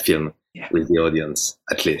that film with the audience,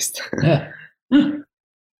 at least. Yeah.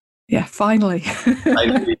 Yeah, finally.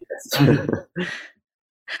 Finally, yes.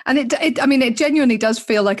 And it genuinely does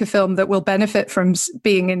feel like a film that will benefit from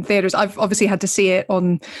being in theaters. I've obviously had to see it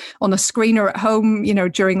on a screener at home,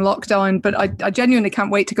 during lockdown, but I genuinely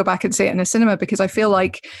can't wait to go back and see it in a cinema, because I feel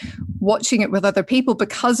like watching it with other people,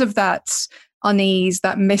 because of that unease,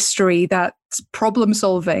 that mystery, that problem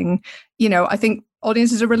solving, I think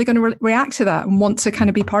audiences are really going to react to that and want to kind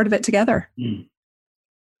of be part of it together. Mm.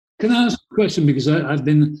 Can I ask a question? Because I've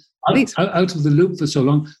been out of the loop for so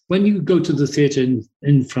long. When you go to the theatre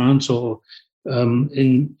in France or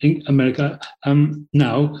in America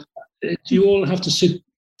now, do you all have to sit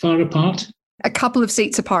far apart? A couple of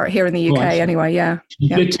seats apart here in the UK, anyway. Yeah. You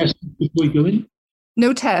get tested before you go in?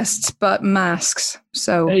 No tests, but masks.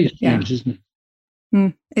 So strange, isn't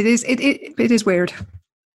it? It is. It is weird.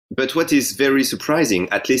 But what is very surprising,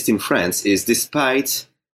 at least in France, is despite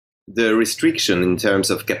the restriction in terms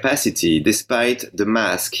of capacity, despite the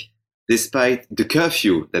mask, despite the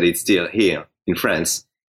curfew that is still here in France,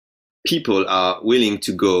 people are willing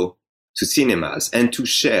to go to cinemas and to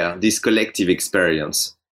share this collective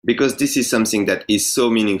experience, because this is something that is so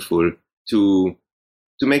meaningful to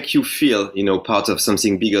make you feel, part of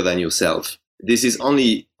something bigger than yourself. This is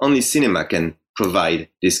only cinema can provide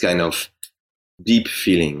this kind of deep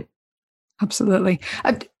feeling. Absolutely.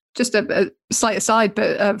 Just a slight aside,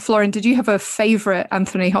 but Florian, did you have a favorite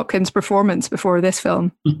Anthony Hopkins performance before this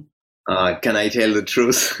film? Can I tell the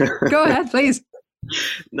truth? Go ahead, please.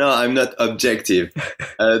 No, I'm not objective.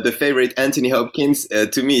 The favorite Anthony Hopkins,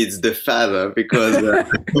 to me, it's the father, because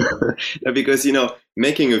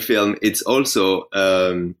making a film, it's also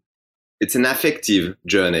it's an affective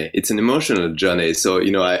journey. It's an emotional journey. So,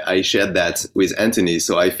 I shared that with Anthony.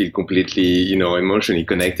 So I feel completely, emotionally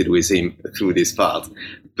connected with him through this part.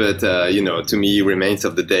 But, to me, Remains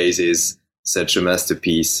of the Days is such a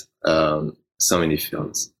masterpiece. So many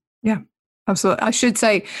films. Yeah, absolutely. I should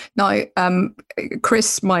say now,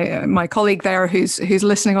 Chris, my colleague there, who's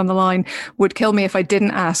listening on the line, would kill me if I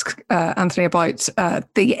didn't ask Anthony about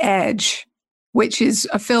The Edge, which is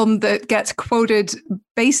a film that gets quoted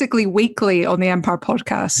basically weekly on the Empire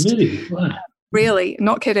podcast. Really? Wow. Really,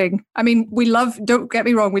 not kidding. I mean, don't get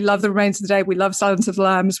me wrong, we love The Remains of the Day, we love Silence of the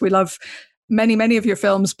Lambs, we love many, many of your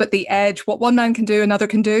films, but The Edge, what one man can do, another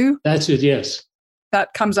can do. That's it, yes.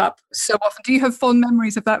 That comes up so often. Do you have fond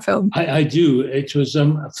memories of that film? I do. It was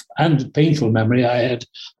and a painful memory. I had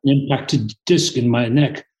an impacted disc in my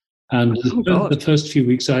neck, and the first few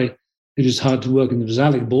weeks it was hard to work, and it was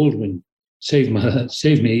Alec Baldwin saved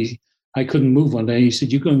me. I couldn't move one day. He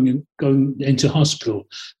said, "You're going into hospital."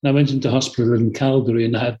 And I went into hospital in Calgary,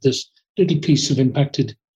 and I had this little piece of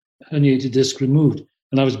impacted herniated disc removed,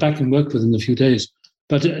 and I was back in work within a few days.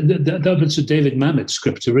 But that was a David Mamet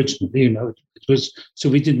script originally, It was, so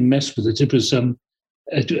we didn't mess with it. It was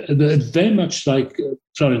very much like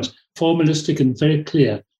Florence, formalistic and very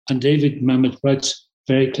clear. And David Mamet writes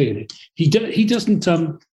very clearly. He doesn't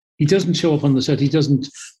show up on the set. He doesn't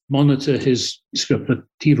monitor his script, but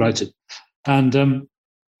he writes it. And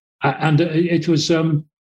it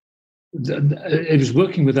was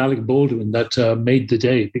working with Alec Baldwin that made the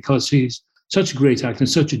day, because he's such a great actor,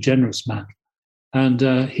 such a generous man. And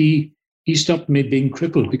he stopped me being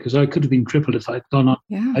crippled, because I could have been crippled if I'd gone on.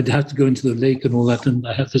 Yeah. I'd have to go into the lake and all that, and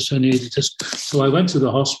I had this herniated disc. So I went to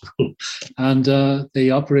the hospital, and they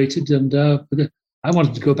operated, and I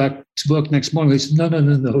wanted to go back to work next morning. They said,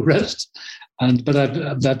 no, rest. But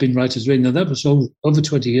I've been Writer's Wing. Now, that was over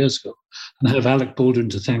 20 years ago, and I have Alec Baldwin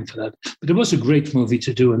to thank for that. But it was a great movie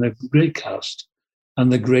to do, and a great cast,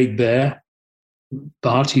 and the great bear,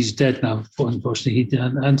 Bart, he's dead now, unfortunately,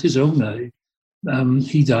 and his owner,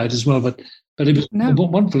 he died as well, but it was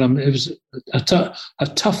wonderful. It was a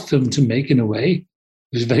tough film to make in a way.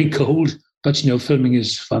 It was very cold, but filming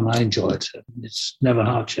is fun. I enjoy it. It's never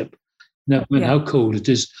hardship. never mind how cold it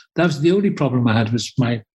is. That was the only problem I had, was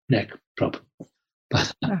my neck problem.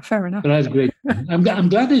 Fair enough. But I had a great time. I'm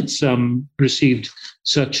glad it's received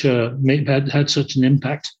such had such an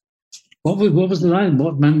impact. What was the line?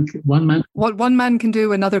 What one man can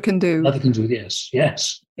do, another can do. Another can do. Yes.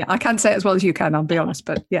 Yeah, I can't say it as well as you can, I'll be honest,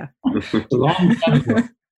 but yeah. It's a long time ago.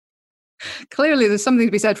 Clearly, there's something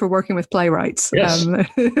to be said for working with playwrights. Yes.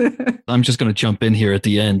 I'm just going to jump in here at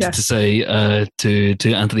the end to say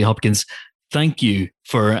to Anthony Hopkins, thank you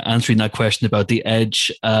for answering that question about the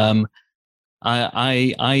edge.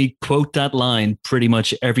 I quote that line pretty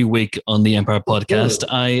much every week on the Empire podcast.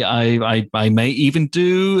 I may even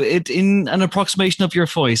do it in an approximation of your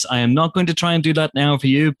voice. I am not going to try and do that now for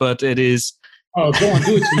you, but it is. Oh, go on,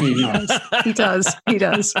 do it to me now. He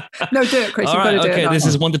does. No, do it, Chris. All right, okay, this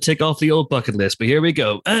is one to tick off the old bucket list, but here we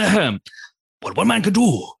go. What one man can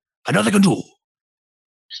do, another can do.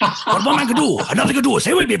 What one man can do, another can do.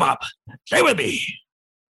 Say with me, Bob. Say with me.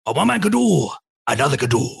 What one man can do, another can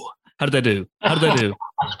do. How did I do?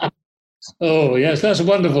 Oh, yes, that's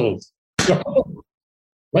wonderful.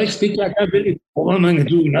 Why speak like that, really? What one man can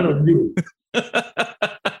do, another can do.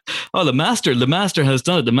 Oh, the master has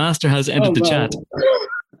done it. The master has ended the chat.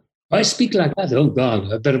 I speak like that. Oh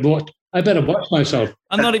God, I better watch myself.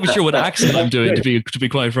 I'm not even sure what accent I'm doing, to be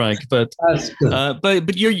quite frank. But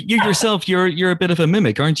you yourself, you're a bit of a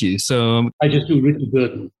mimic, aren't you? So I just do Richard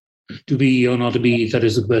Burton. To be or not to be, that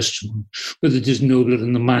is the question. Whether it is nobler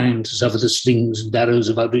in the mind to suffer the slings and arrows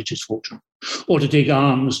of outrageous fortune, or to take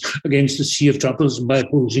arms against the sea of troubles and by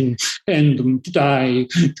opposing end them, to die,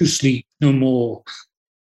 to sleep no more.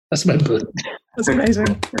 That's my burden. That's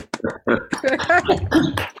amazing.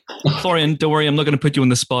 Florian, don't worry, I'm not going to put you on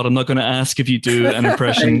the spot. I'm not going to ask if you do an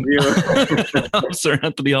impression of Sir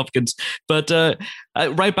Anthony Hopkins. But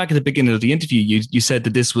right back at the beginning of the interview, you said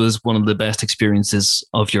that this was one of the best experiences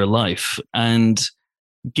of your life. And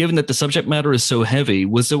given that the subject matter is so heavy,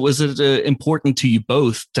 was it important to you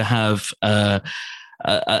both to have a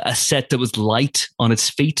set that was light on its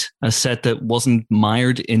feet, a set that wasn't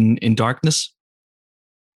mired in darkness?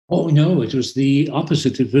 Oh, no, it was the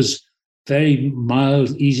opposite. It was very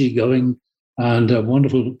mild, easygoing, and a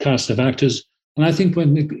wonderful cast of actors. And I think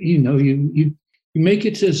when you make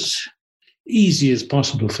it as easy as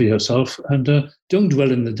possible for yourself, and don't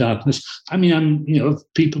dwell in the darkness. I mean, if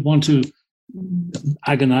people want to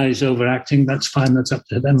agonize over acting, that's fine. That's up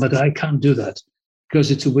to them. But I can't do that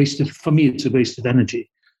because it's a waste of energy.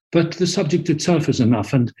 But the subject itself is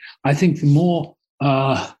enough. And I think the more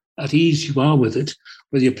at ease you are with it,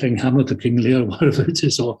 whether you're playing Hamlet or King Lear or whatever it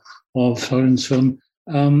is, or Florian's film,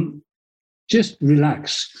 just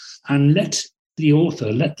relax and let the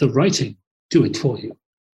author, let the writing do it for you.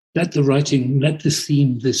 Let the writing, let the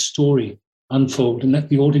theme, this story unfold, and let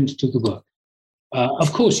the audience do the work.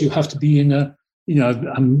 Of course, you have to be I'm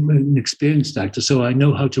an experienced actor, so I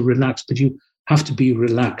know how to relax, but you have to be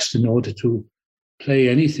relaxed in order to play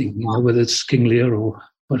anything, whether it's King Lear or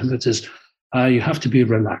whatever it is. You have to be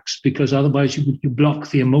relaxed, because otherwise you block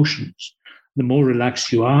the emotions. The more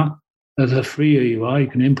relaxed you are, the freer you are. You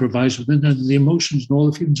can improvise with it, and the emotions and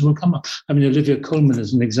all the feelings will come up. I mean, Olivia Colman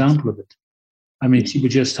is an example of it. I mean, she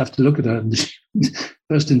would just have to look at her and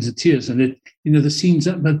burst into tears. And the scenes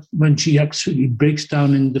that when she actually breaks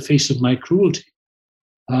down in the face of my cruelty,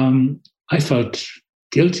 I felt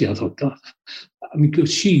guilty. I thought, God, I mean,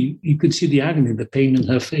 because you could see the agony, the pain in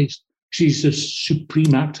her face. She's a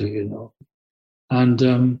supreme actor,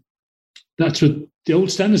 And that's what the old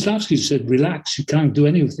Stanislavski said, relax. You can't do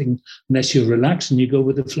anything unless you relax and you go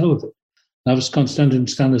with the flow of it. That was Konstantin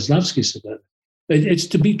Stanislavski said that. It's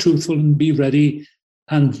to be truthful and be ready,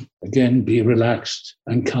 and again, be relaxed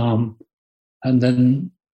and calm. And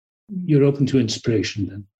then you're open to inspiration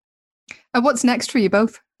then. And what's next for you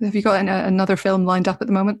both? Have you got another film lined up at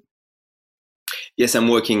the moment? Yes, I'm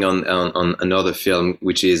working on another film,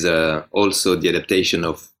 which is also the adaptation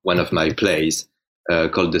of one of my plays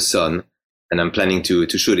called The Sun. And I'm planning to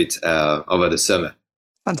shoot it over the summer.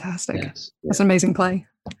 Fantastic. Yes. That's an amazing play.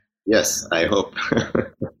 Yes, I hope.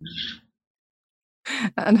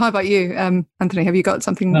 And how about you, Anthony? Have you got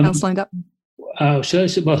something else lined up? So I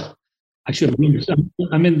said, well, actually,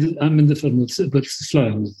 I'm in the film with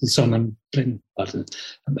Florian, the son I'm playing part of.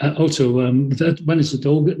 Also, when is it?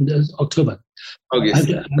 October.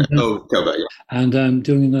 August. October, yeah. And I'm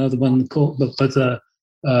doing another one called,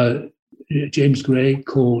 James Gray,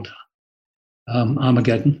 called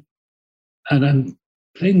Armageddon. And I'm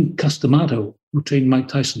playing Customato, who trained Mike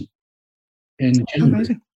Tyson in January.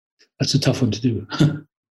 Amazing. That's a tough one to do.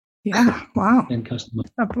 Yeah, wow.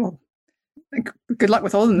 Customato. Good luck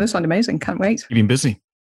with all of them. This sounds amazing. Can't wait. You've been busy.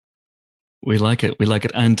 We like it. We like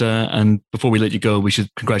it. And before we let you go, we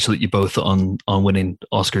should congratulate you both on winning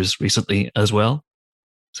Oscars recently as well.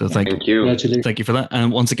 So thank you. Thank you for that.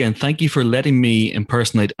 And once again, thank you for letting me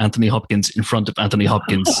impersonate Anthony Hopkins in front of Anthony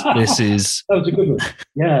Hopkins. That was a good one.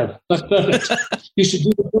 Yeah, that's perfect. You should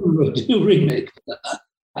do a remake.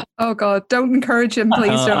 Oh God, don't encourage him, please.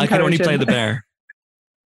 Don't encourage him. I can only play the bear.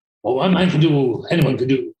 Oh, one man can do, anyone can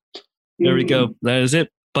do. There we go. That is it.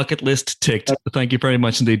 Bucket list ticked. Thank you very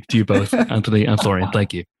much indeed to you both, Anthony and Florian.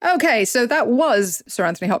 Thank you. Okay, so that was Sir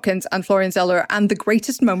Anthony Hopkins and Florian Zeller and the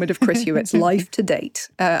greatest moment of Chris Hewitt's life to date.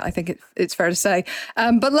 I think it's fair to say.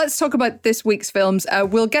 But let's talk about this week's films.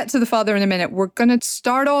 We'll get to The Father in a minute. We're going to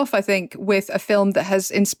start off, I think, with a film that has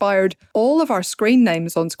inspired all of our screen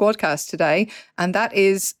names on Squadcast today, and that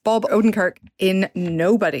is Bob Odenkirk in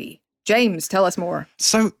Nobody. James, tell us more.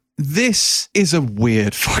 So this is a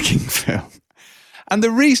weird fucking film. And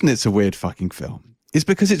the reason it's a weird fucking film is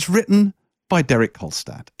because it's written by Derek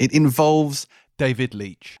Kolstad. It involves David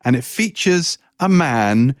Leitch, and it features a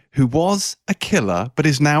man who was a killer but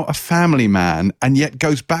is now a family man and yet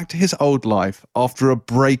goes back to his old life after a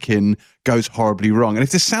break-in goes horribly wrong. And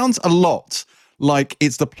if this sounds a lot like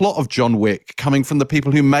it's the plot of John Wick coming from the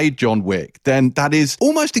people who made John Wick, then that is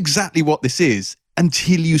almost exactly what this is.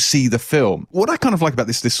 Until you see the film. What I kind of like about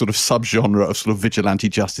this sort of subgenre of sort of vigilante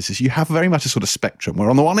justice is you have very much a sort of spectrum where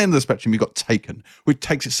on the one end of the spectrum you've got Taken, which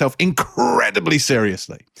takes itself incredibly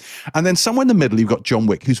seriously. And then somewhere in the middle you've got John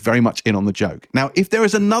Wick, who's very much in on the joke. Now, if there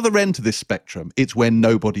is another end to this spectrum, it's Where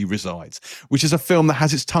Nobody Resides, which is a film that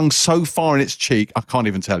has its tongue so far in its cheek, I can't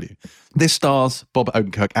even tell you. This stars Bob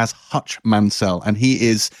Odenkirk as Hutch Mansell, and he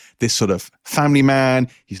is this sort of family man.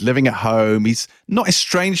 He's living at home. He's not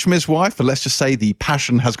estranged from his wife, but let's just say the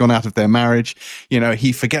passion has gone out of their marriage. You know,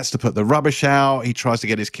 he forgets to put the rubbish out. He tries to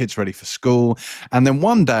get his kids ready for school. And then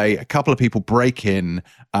one day, a couple of people break in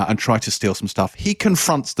and try to steal some stuff. He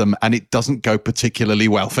confronts them, and it doesn't go particularly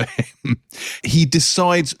well for him. He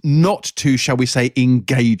decides not to, shall we say,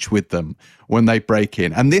 engage with them when they break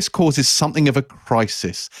in. And this causes something of a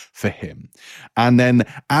crisis for him. And then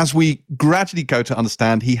as we gradually go to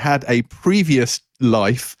understand, he had a previous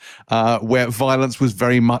life where violence was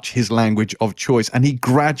very much his language of choice. And he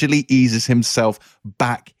gradually eases himself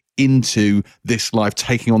back into this life,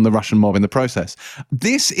 taking on the Russian mob in the process.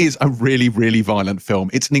 This is a really, really violent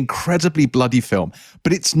film. It's an incredibly bloody film,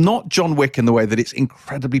 but it's not John Wick in the way that it's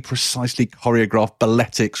incredibly precisely choreographed,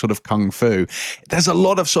 balletic sort of kung fu. There's a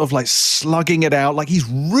lot of sort of like slugging it out. Like he's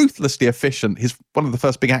ruthlessly efficient. One of the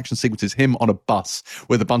first big action sequences, him on a bus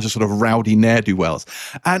with a bunch of sort of rowdy ne'er-do-wells.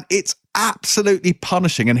 And it's absolutely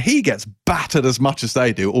punishing. And he gets battered as much as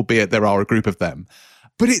they do, albeit there are a group of them.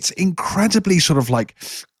 But it's incredibly sort of like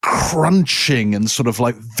crunching and sort of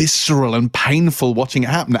like visceral and painful watching it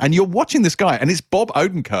happen. And you're watching this guy, and it's Bob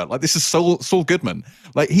Odenkirk. Like, this is Saul Goodman.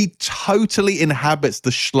 Like, he totally inhabits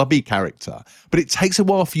the schlubby character. But it takes a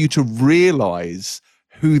while for you to realize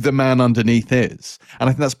who the man underneath is. And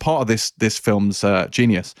I think that's part of this film's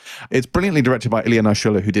genius. It's brilliantly directed by Ilya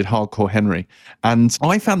Naishuller, who did Hardcore Henry. And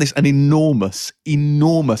I found this an enormous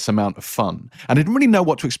amount of fun. And I didn't really know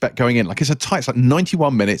what to expect going in. Like, it's like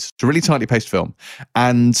 91 minutes. It's a really tightly paced film.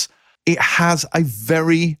 And it has a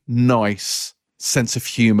very nice sense of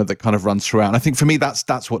humor that kind of runs throughout. And I think for me,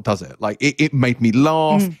 that's what does it. Like, it made me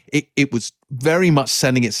laugh. It was very much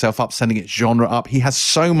sending itself up, sending its genre up. He has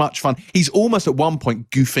so much fun. He's almost at one point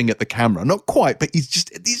goofing at the camera. Not quite, but he's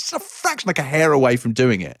just a fraction, like a hair away from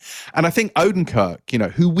doing it. And I think Odenkirk, you know,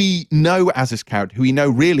 who we know as his character, who we know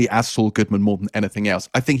really as Saul Goodman more than anything else,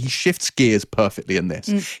 I think he shifts gears perfectly in this.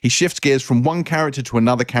 He shifts gears from one character to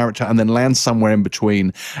another character and then lands somewhere in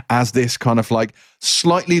between as this kind of like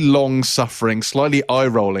slightly long-suffering, slightly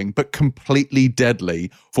eye-rolling, but completely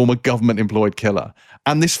deadly former government-employed killer.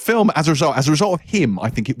 And this film, as a result of him, I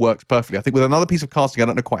think it works perfectly. I think with another piece of casting, I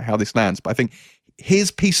don't know quite how this lands, but I think his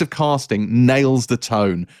piece of casting nails the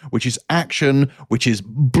tone, which is action, which is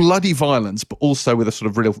bloody violence, but also with a sort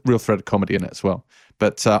of real thread of comedy in it as well.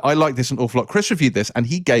 But I like this an awful lot. Chris reviewed this, and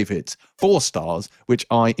he gave it 4 stars, which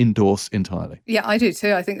I endorse entirely. Yeah, I do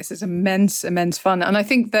too. I think this is immense fun. And I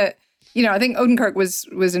think that, you know, I think Odenkirk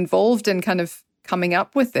was involved in kind of coming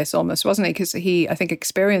up with this almost, wasn't he? Because he, I think,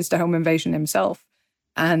 experienced a home invasion himself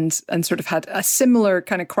and sort of had a similar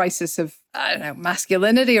kind of crisis of, I don't know,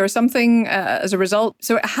 masculinity or something as a result.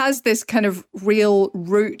 So it has this kind of real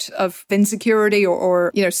root of insecurity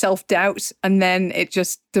or you know, self-doubt, and then it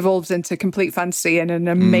just devolves into complete fantasy in an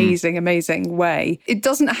amazing way. It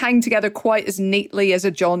doesn't hang together quite as neatly as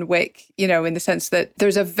a John Wick, you know, in the sense that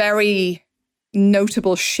there's a very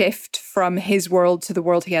notable shift from his world to the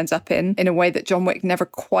world he ends up in a way that John Wick never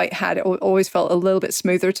quite had. It always felt a little bit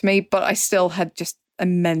smoother to me, but I still had just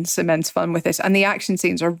immense fun with this. And the action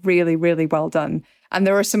scenes are really, really well done. And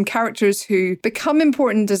there are some characters who become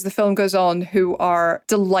important as the film goes on who are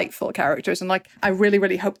delightful characters. And like, I really,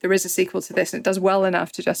 really hope there is a sequel to this and it does well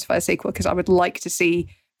enough to justify a sequel, because I would like to see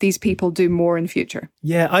these people do more in future.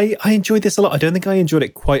 Yeah, I enjoyed this a lot. I don't think I enjoyed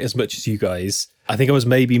it quite as much as you guys. I think I was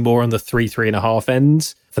maybe more on the 3.5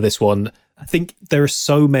 end for this one. I think there are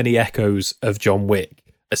so many echoes of John Wick,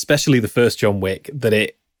 especially the first John Wick,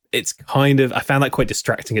 that it's kind of, I found that quite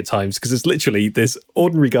distracting at times, because it's literally this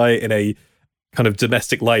ordinary guy in a kind of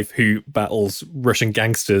domestic life who battles Russian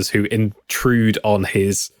gangsters who intrude on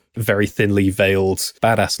his very thinly veiled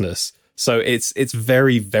badassness. So it's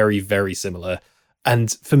very, very, very similar.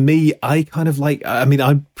 And for me, I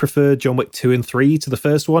prefer John Wick 2 and 3 to the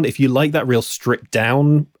first one. If you like that real stripped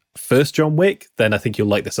down first John Wick, then I think you'll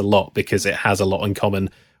like this a lot, because it has a lot in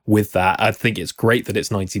common with that. I think it's great that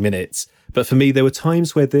it's 90 minutes. But for me, there were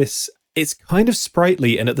times where it's kind of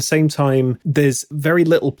sprightly, and at the same time, there's very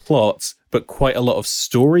little plot, but quite a lot of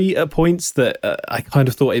story at points that I kind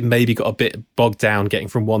of thought it maybe got a bit bogged down, getting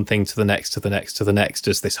from one thing to the next, to the next, to the next,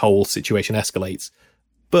 as this whole situation escalates.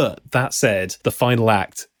 But that said, the final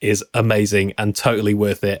act is amazing and totally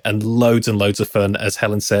worth it, and loads of fun. As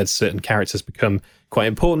Helen said, certain characters become quite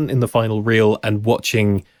important in the final reel, and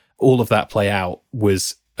watching all of that play out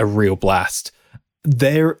was a real blast.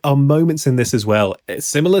 There are moments in this as well, it's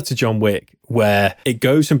similar to John Wick, where it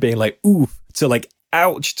goes from being like, ooh, to like,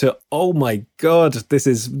 ouch, to, oh my God, this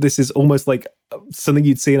is almost like something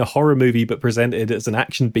you'd see in a horror movie, but presented as an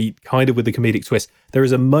action beat, kind of with a comedic twist. There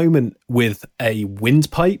is a moment with a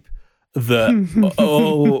windpipe that,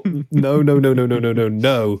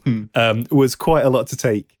 no, was quite a lot to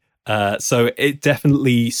take. So it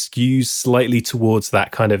definitely skews slightly towards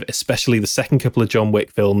that kind of, especially the second couple of John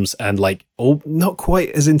Wick films, and like, not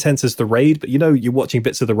quite as intense as The Raid, but you're watching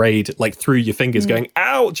bits of The Raid like through your fingers going,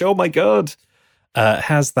 ouch, oh my God.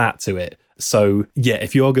 Has that to it. So yeah,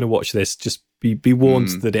 if you are going to watch this, just be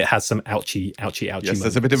warned that it has some ouchy yes, moments.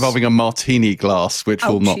 There's a bit involving a martini glass, which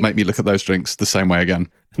will not make me look at those drinks the same way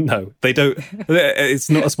again. No, they don't. It's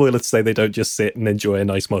not a spoiler to say they don't just sit and enjoy a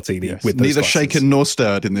nice martini with those neither glasses. shaken nor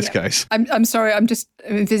stirred in this case. I'm sorry, I'm just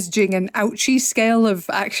envisaging an ouchie scale of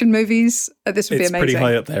action movies. This would be amazing. It's pretty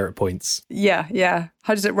high up there at points. Yeah.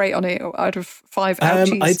 How does it rate on it out of 5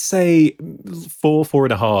 ouchies? I'd say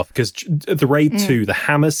 4.5, because the Raid 2, the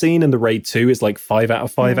hammer scene in the Raid 2 is like 5 out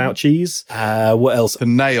of 5 ouchies. What else? The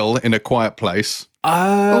nail in A Quiet Place.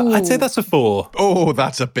 I'd say that's a 4. Oh,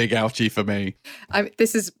 that's a big ouchie for me.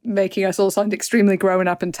 This is making us all sound extremely grown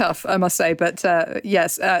up and tough, I must say. But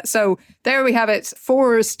yes, so there we have it.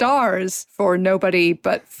 4 stars for nobody,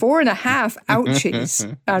 but 4.5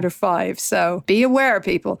 ouchies out of 5. So be aware,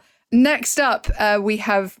 people. Next up, we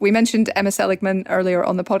mentioned Emma Seligman earlier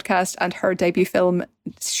on the podcast, and her debut film,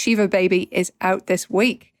 Shiva Baby, is out this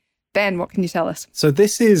week. Ben, what can you tell us? So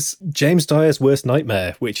this is James Dyer's Worst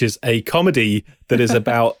Nightmare, which is a comedy that is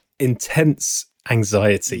about intense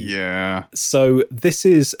anxiety. Yeah. So this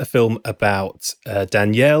is a film about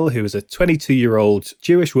Danielle, who is a 22-year-old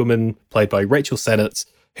Jewish woman played by Rachel Sennett,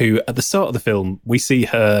 who at the start of the film, we see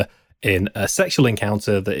her in a sexual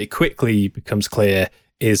encounter that it quickly becomes clear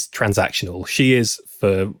is transactional. She is,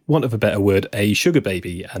 for want of a better word, a sugar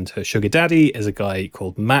baby, and her sugar daddy is a guy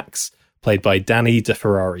called Max, played by Danny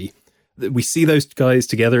DeFerrari. We see those guys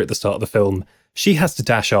together at the start of the film. She has to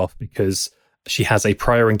dash off because she has a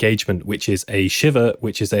prior engagement, which is a shiva,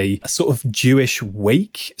 which is a sort of Jewish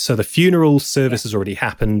wake. So the funeral service has already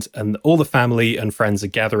happened, and all the family and friends are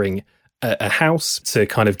gathering at a house to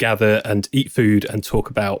kind of gather and eat food and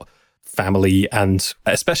talk about family. And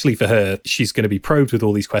especially for her, she's going to be probed with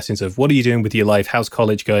all these questions of, what are you doing with your life? How's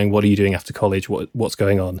college going? What are you doing after college? What's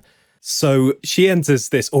going on? So she enters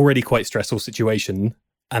this already quite stressful situation,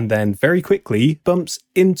 and then very quickly bumps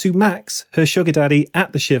into Max, her sugar daddy,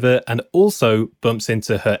 at the shiva, and also bumps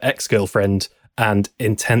into her ex-girlfriend, and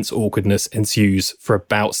intense awkwardness ensues for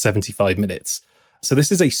about 75 minutes. So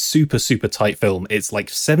this is a super, super tight film. It's like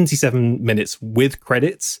 77 minutes with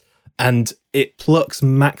credits, and it plucks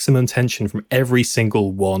maximum tension from every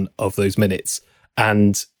single one of those minutes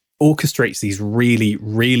and orchestrates these really,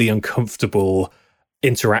 really uncomfortable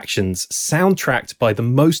interactions, soundtracked by the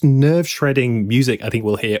most nerve-shredding music I think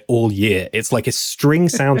we'll hear all year. It's like a string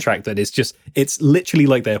soundtrack that is just, it's literally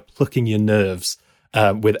like they're plucking your nerves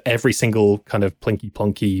with every single kind of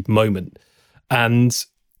plinky-plonky moment. And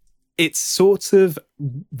it's sort of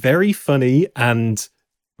very funny and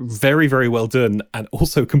very, very well done, and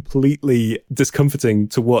also completely discomforting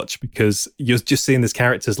to watch because you're just seeing this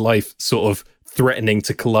character's life sort of threatening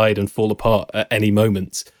to collide and fall apart at any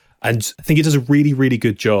moment. And I think it does a really, really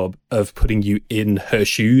good job of putting you in her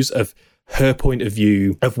shoes, of her point of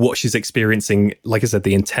view, of what she's experiencing. Like I said,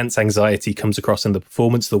 the intense anxiety comes across in the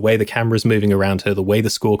performance, the way the camera's moving around her, the way the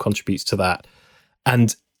score contributes to that.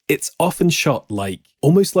 And it's often shot like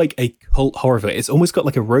almost like a cult horror film. It's almost got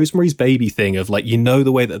like a Rosemary's Baby thing of like,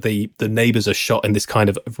 the way that the neighbors are shot in this kind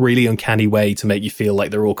of really uncanny way to make you feel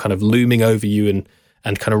like they're all kind of looming over you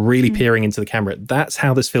and kind of really peering into the camera. That's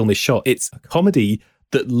how this film is shot. It's a comedy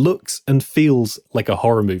that looks and feels like a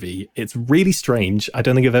horror movie. It's really strange. I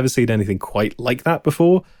don't think I've ever seen anything quite like that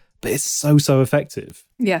before, but it's so effective.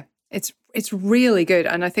 Yeah, it's really good.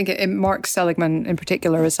 And I think it marks Seligman in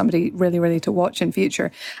particular as somebody really, really to watch in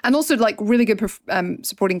future. And also like really good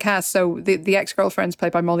supporting cast. So the ex-girlfriend's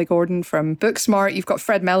played by Molly Gordon from Booksmart. You've got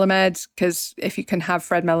Fred Melamed, because if you can have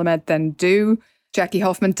Fred Melamed, then do. Jackie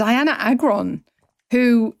Hoffman, Diana Agron,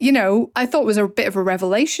 who, I thought was a bit of a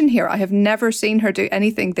revelation here. I have never seen her do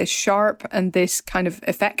anything this sharp and this kind of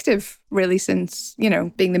effective, really, since,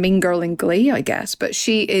 being the mean girl in Glee, I guess. But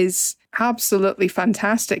she is absolutely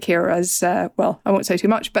fantastic here as, well, I won't say too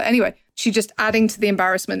much. But anyway, she just adding to the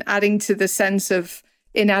embarrassment, adding to the sense of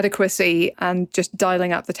inadequacy and just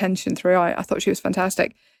dialing up the tension throughout. I thought she was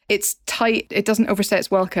fantastic. It's tight. It doesn't overstay its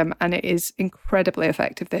welcome. And it is incredibly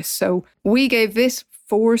effective, this. So we gave this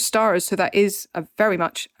 4 stars. So that is very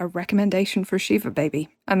much a recommendation for Shiva Baby.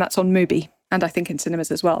 And that's on Mubi. And I think in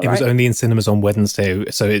cinemas as well, It was only in cinemas on Wednesday.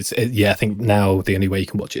 So I think now the only way you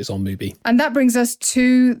can watch it is on Mubi. And that brings us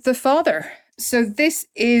to The Father. So this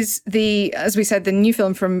is as we said, the new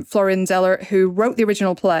film from Florian Zeller, who wrote the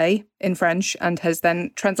original play in French and has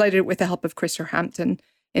then translated it with the help of Chris Hampton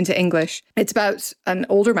into English. It's about an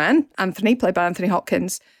older man, Anthony, played by Anthony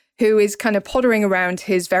Hopkins, who is kind of pottering around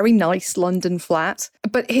his very nice London flat.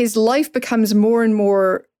 But his life becomes more and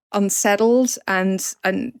more unsettled and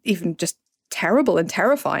even just terrible and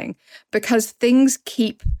terrifying because things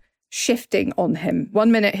keep shifting on him.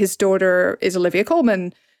 One minute his daughter is Olivia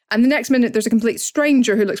Colman, and the next minute there's a complete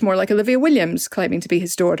stranger who looks more like Olivia Williams claiming to be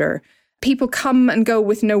his daughter. People come and go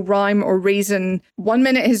with no rhyme or reason. One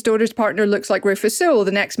minute his daughter's partner looks like Rufus Sewell,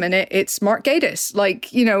 the next minute it's Mark Gatiss.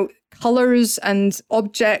 Colours and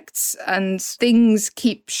objects and things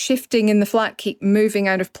keep shifting in the flat, keep moving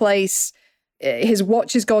out of place. His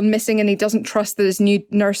watch has gone missing and he doesn't trust that his new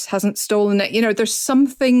nurse hasn't stolen it. There's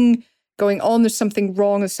something going on. There's something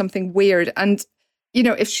wrong. There's something weird. And,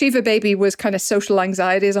 if Shiva Baby was kind of social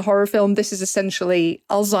anxiety as a horror film, this is essentially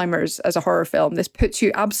Alzheimer's as a horror film. This puts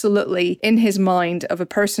you absolutely in his mind of a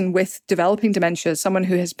person with developing dementia, someone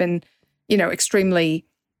who has been, extremely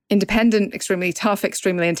independent, extremely tough,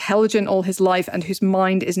 extremely intelligent all his life, and whose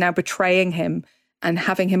mind is now betraying him and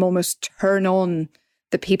having him almost turn on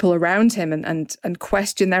the people around him and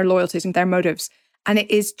question their loyalties and their motives. And it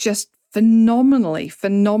is just phenomenally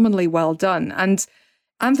well done. And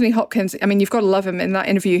Anthony Hopkins, I mean, you've got to love him. In that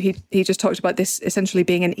interview, he just talked about this essentially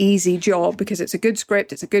being an easy job because it's a good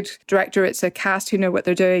script, it's a good director, it's a cast who know what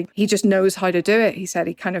they're doing. He just knows how to do it. He said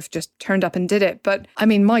he kind of just turned up and did it. But I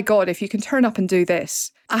mean, my God, if you can turn up and do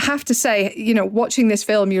this, I have to say, watching this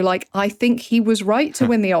film, you're like, I think he was right to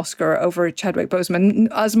win the Oscar over Chadwick Boseman.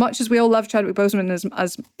 As much as we all love Chadwick Boseman,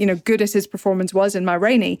 as good as his performance was in Ma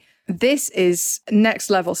Rainey, this is next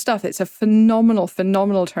level stuff. It's a phenomenal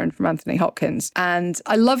turn from Anthony Hopkins. And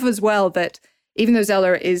I love as well that even though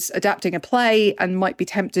Zeller is adapting a play and might be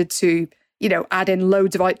tempted to, add in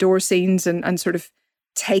loads of outdoor scenes and sort of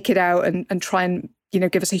take it out and try and,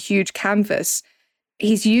 give us a huge canvas,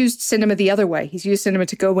 he's used cinema the other way. He's used cinema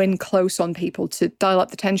to go in close on people, to dial up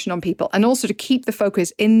the tension on people, and also to keep the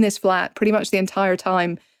focus in this flat pretty much the entire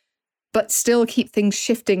time, but still keep things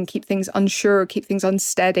shifting, keep things unsure, keep things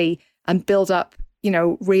unsteady, and build up,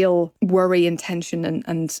 real worry and tension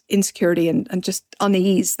and insecurity and just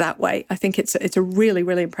unease that way. I think it's a really,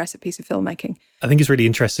 really impressive piece of filmmaking. I think it's really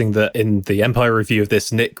interesting that in the Empire review of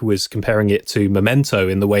this, Nick was comparing it to Memento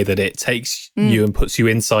in the way that it takes you and puts you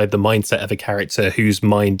inside the mindset of a character whose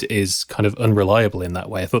mind is kind of unreliable in that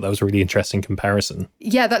way. I thought that was a really interesting comparison.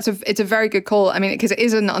 Yeah, it's a very good call. I mean, because it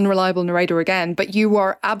is an unreliable narrator again, but you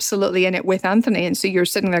are absolutely in it with Anthony. And so you're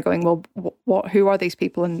sitting there going, well, who are these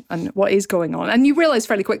people and what is going on? And you realize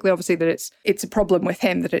fairly quickly, obviously, that it's a problem with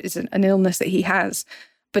him, that it is an illness that he has.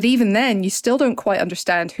 But even then, you still don't quite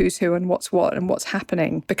understand who's who and what's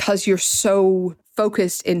happening because you're so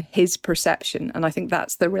focused in his perception. And I think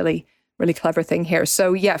that's the really, really clever thing here.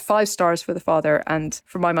 So yeah, 5 stars for The Father. And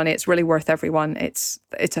for my money, it's really worth every one. It's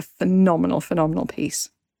a phenomenal piece.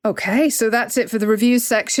 Okay, so that's it for the reviews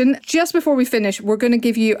section. Just before we finish, we're going to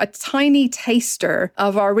give you a tiny taster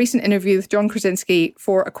of our recent interview with John Krasinski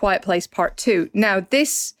for A Quiet Place Part 2. Now,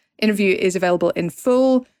 this interview is available in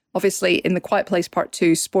full, obviously, in the Quiet Place Part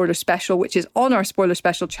 2 spoiler special, which is on our spoiler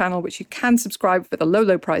special channel, which you can subscribe for the low,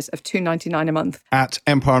 low price of $2.99 a month. At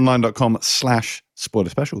empireonline.com/spoiler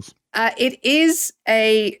specials. It is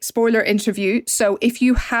a spoiler interview, so if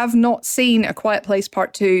you have not seen A Quiet Place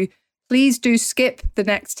Part 2, please do skip the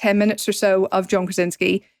next 10 minutes or so of John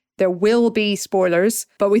Krasinski. There will be spoilers,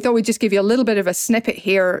 but we thought we'd just give you a little bit of a snippet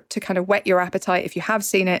here to kind of whet your appetite. If you have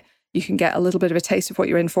seen it, you can get a little bit of a taste of what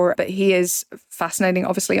you're in for. But he is fascinating,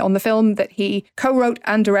 obviously, on the film that he co-wrote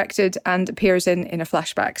and directed and appears in a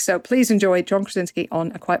flashback. So please enjoy John Krasinski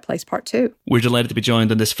on A Quiet Place Part 2. We're delighted to be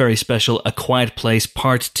joined on this very special A Quiet Place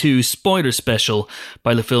Part 2 spoiler special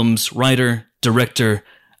by the film's writer, director,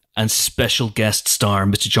 and special guest star,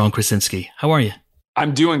 Mr. John Krasinski. How are you?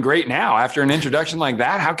 I'm doing great now. After an introduction like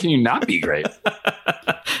that, how can you not be great?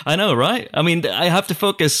 I know, right? I mean, I have to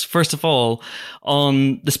focus, first of all,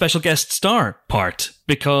 on the special guest star part,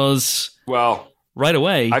 because, well, right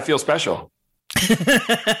away, I feel special.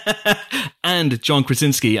 And John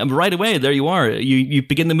Krasinski. And right away, there you are. You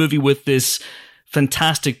begin the movie with this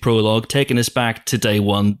fantastic prologue, taking us back to day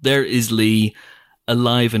one. There is Lee,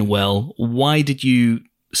 alive and well. Why did you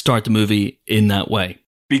start the movie in that way?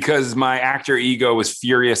 Because my actor ego was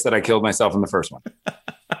furious that I killed myself in the first one.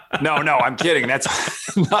 No, I'm kidding. That's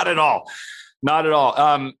not at all. Not at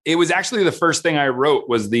all. It was actually the first thing I wrote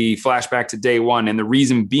was the flashback to day one. And the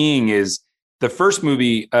reason being is the first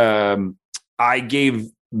movie, I gave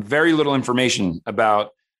very little information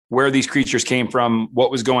about where these creatures came from, what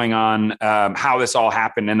was going on, how this all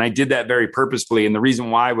happened. And I did that very purposefully. And the reason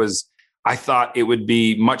why was I thought it would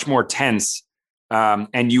be much more tense.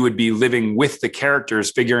 And you would be living with the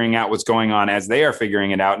characters, figuring out what's going on as they are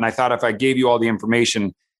figuring it out. And I thought if I gave you all the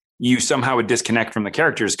information, you somehow would disconnect from the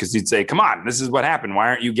characters because you'd say, come on, this is what happened. Why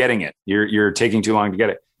aren't you getting it? You're taking too long to get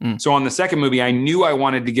it. So on the second movie, I knew I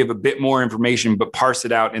wanted to give a bit more information, but parse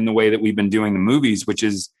it out in the way that we've been doing the movies, which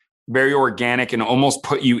is very organic and almost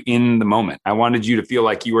put you in the moment. I wanted you to feel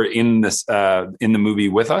like you were in this, in the movie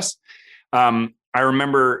with us. I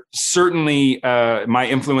remember certainly my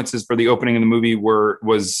influences for the opening of the movie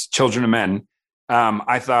was Children of Men.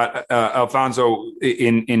 I thought Alfonso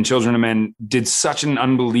in Children of Men did such an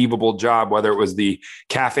unbelievable job, whether it was the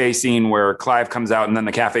cafe scene where Clive comes out and then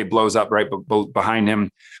the cafe blows up right behind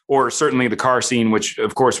him, or certainly the car scene, which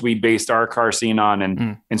of course we based our car scene on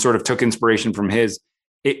and sort of took inspiration from his.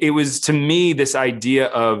 It was, to me, this idea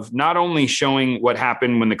of not only showing what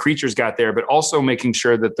happened when the creatures got there, but also making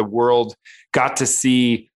sure that the world got to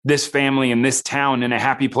see this family in this town in a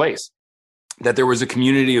happy place, that there was a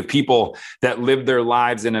community of people that lived their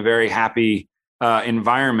lives in a very happy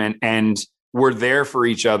environment and were there for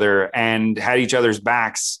each other and had each other's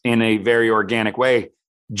backs in a very organic way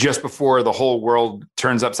just before the whole world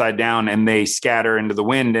turns upside down and they scatter into the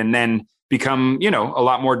wind and then become, a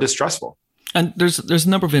lot more distrustful. And there's a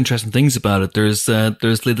number of interesting things about it. There's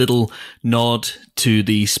the little nod to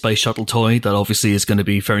the space shuttle toy that obviously is going to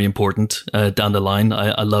be very important down the line.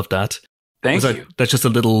 I love that. Thank you. That's just a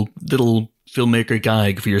little filmmaker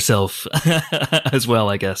gag for yourself as well,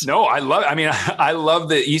 I guess. No, I love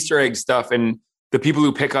the Easter egg stuff, and the people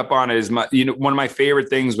who pick up on it is one of my favorite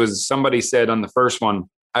things was somebody said on the first one,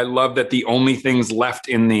 I love that the only things left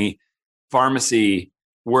in the pharmacy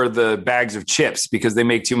were the bags of chips because they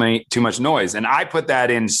make too much noise. And I put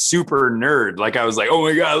that in super nerd. Like I was like, oh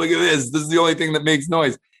my God, look at this. This is the only thing that makes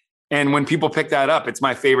noise. And when people pick that up, it's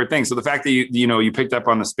my favorite thing. So the fact that you picked up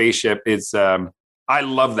on the spaceship, it's I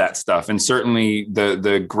love that stuff. And certainly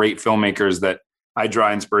the great filmmakers that I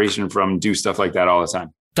draw inspiration from do stuff like that all the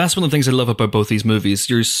time. That's one of the things I love about both these movies.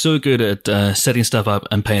 You're so good at setting stuff up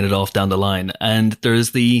and paying it off down the line. And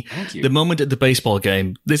there's the moment at the baseball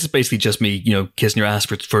game. This is basically just me, kissing your ass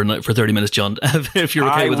for 30 minutes, John. If you're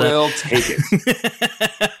okay with that, I will take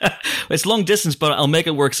it. It's long distance, but I'll make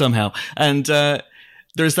it work somehow. And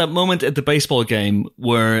there's that moment at the baseball game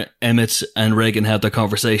where Emmett and Reagan have their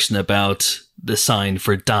conversation about the sign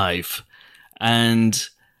for dive, and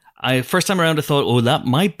first time around, I thought, that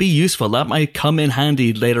might be useful. That might come in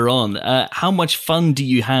handy later on. How much fun do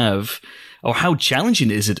you have, or how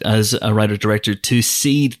challenging is it as a writer-director to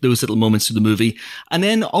seed those little moments to the movie and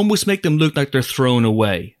then almost make them look like they're thrown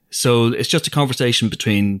away? So it's just a conversation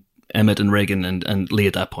between Emmett and Reagan and Lee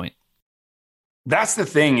at that point. That's the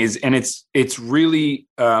thing and it's really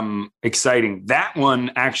exciting. That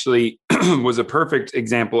one actually was a perfect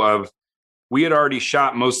example of, we had already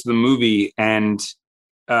shot most of the movie and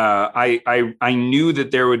I knew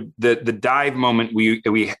that there would the dive moment we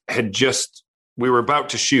were about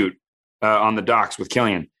to shoot on the docks with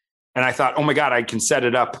Killian, and I thought, oh my God, I can set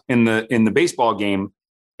it up in the baseball game.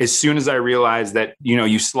 As soon as I realized that,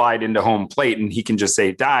 you slide into home plate and he can just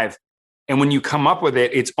say dive. And when you come up with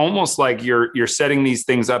it, it's almost like you're setting these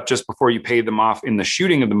things up just before you pay them off in the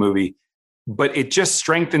shooting of the movie, but it just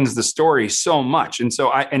strengthens the story so much. And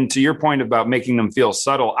so and to your point about making them feel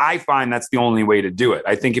subtle, I find that's the only way to do it.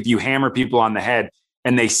 I think if you hammer people on the head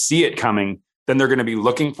and they see it coming, then they're going to be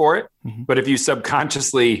looking for it. Mm-hmm. But if you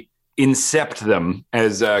subconsciously incept them,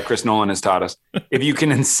 as Chris Nolan has taught us, if you can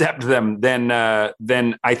incept them, then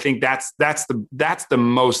I think that's the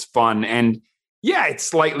most fun. And yeah, it's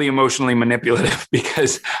slightly emotionally manipulative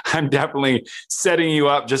because I'm definitely setting you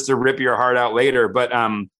up just to rip your heart out later. But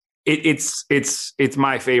it's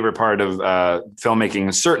my favorite part of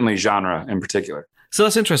filmmaking, certainly genre in particular. So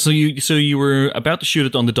that's interesting. So you were about to shoot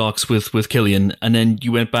it on the docks with Killian, and then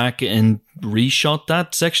you went back and reshot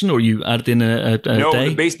that section, or you added in a no, day?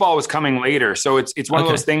 The baseball was coming later. So it's one of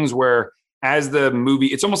those things where as the movie,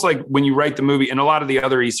 it's almost like when you write the movie, and a lot of the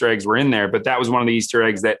other Easter eggs were in there, but that was one of the Easter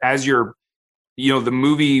eggs that as you're, the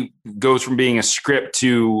movie goes from being a script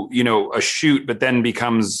to, a shoot, but then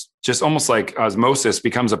becomes just almost like osmosis,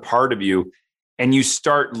 becomes a part of you. And you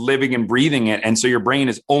start living and breathing it. And so your brain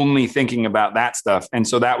is only thinking about that stuff. And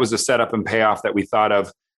so that was the setup and payoff that we thought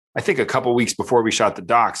of. I think a couple of weeks before we shot the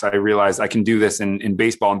docs, I realized I can do this in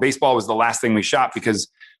baseball. And baseball was the last thing we shot because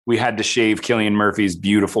we had to shave Cillian Murphy's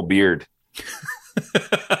beautiful beard.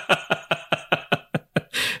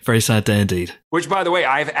 Very sad day indeed. Which, by the way,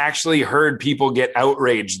 I've actually heard people get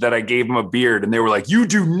outraged that I gave him a beard. And they were like, you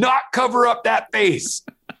do not cover up that face.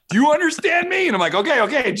 Do you understand me? And I'm like,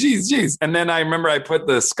 okay, geez. And then I remember I put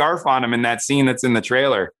the scarf on him in that scene that's in the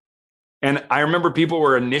trailer. And I remember people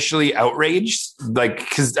were initially outraged,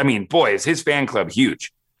 because, boy, is his fan club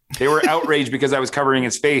huge. They were outraged because I was covering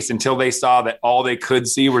his face until they saw that all they could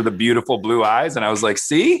see were the beautiful blue eyes. And I was like,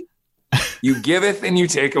 see, you giveth and you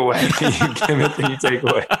take away. You giveth and you take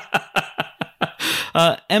away.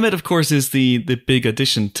 Emmett, of course, is the big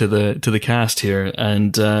addition to the cast here.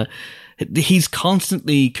 And he's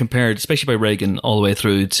constantly compared, especially by Reagan, all the way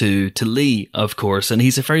through to Lee, of course. And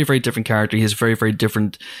he's a very, very different character. He has very, very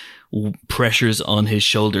different pressures on his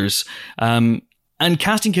shoulders. And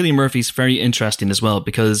casting Cillian Murphy is very interesting as well,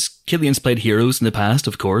 because Cillian's played heroes in the past,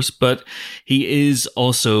 of course, but he is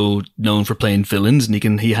also known for playing villains, and he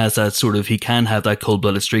can have that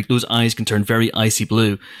cold-blooded streak. Those eyes can turn very icy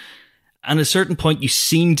blue. And at a certain point, you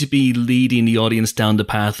seem to be leading the audience down the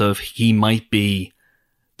path of he might be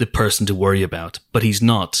the person to worry about, but he's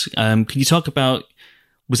not. Can you talk about,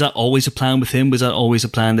 was that always a plan with him? Was that always a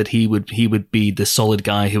plan that he would be the solid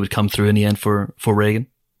guy who would come through in the end for Reagan?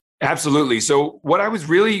 Absolutely. So what I was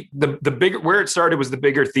really, the bigger, where it started was the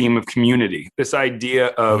bigger theme of community. This idea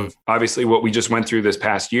of obviously what we just went through this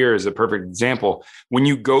past year is a perfect example. When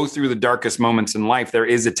you go through the darkest moments in life, there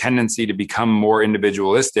is a tendency to become more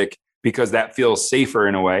individualistic because that feels safer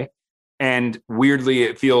in a way. And weirdly,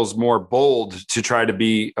 it feels more bold to try to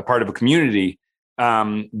be a part of a community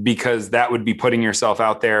because that would be putting yourself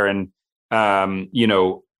out there and,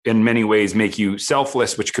 in many ways make you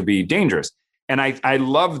selfless, which could be dangerous. And I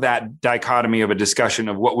love that dichotomy of a discussion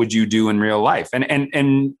of what would you do in real life.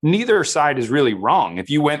 And neither side is really wrong. If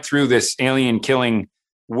you went through this alien killing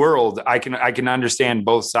world, I can understand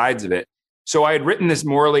both sides of it. So I had written this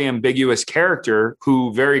morally ambiguous character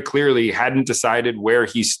who very clearly hadn't decided where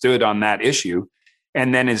he stood on that issue,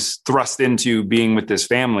 and then is thrust into being with this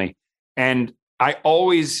family. And I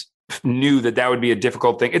always knew that would be a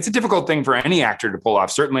difficult thing. It's a difficult thing for any actor to pull off.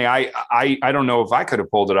 Certainly, I don't know if I could have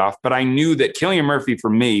pulled it off, but I knew that Cillian Murphy, for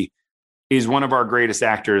me, is one of our greatest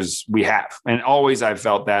actors we have. And always I've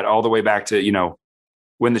felt that all the way back to,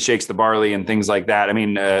 When the Shakes the Barley and things like that.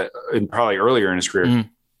 And probably earlier in his career. Mm.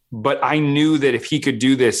 But I knew that if he could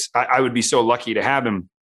do this, I would be so lucky to have him.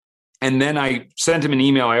 And then I sent him an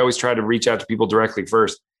email. I always try to reach out to people directly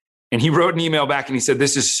first. And he wrote an email back and he said,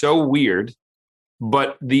 this is so weird,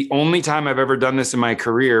 but the only time I've ever done this in my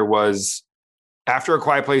career was after A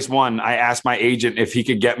Quiet Place 1. I asked my agent if he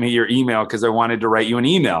could get me your email because I wanted to write you an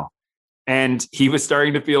email. And he was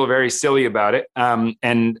starting to feel very silly about it.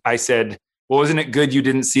 And I said, well, isn't it good you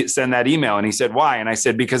didn't send that email? And he said, why? And I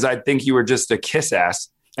said, because I think you were just a kiss ass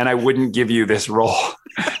and I wouldn't give you this role.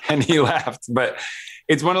 And he laughed. But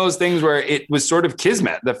it's one of those things where it was sort of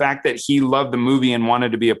kismet. The fact that he loved the movie and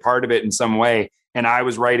wanted to be a part of it in some way. And I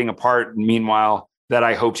was writing a part, meanwhile, that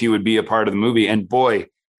I hoped he would be a part of the movie. And boy,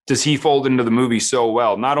 does he fold into the movie so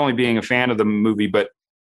well, not only being a fan of the movie, but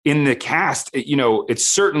in the cast, it's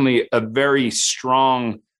certainly a very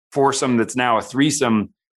strong foursome that's now a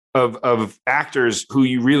threesome of actors who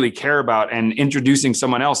you really care about, and introducing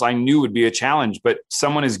someone else I knew would be a challenge, but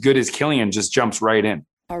someone as good as Killian just jumps right in.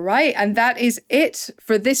 All right. And that is it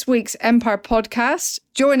for this week's Empire podcast.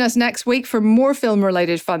 Join us next week for more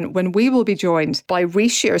film-related fun when we will be joined by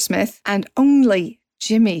Reece Shearsmith and only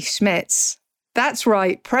Jimmy Schmitz. That's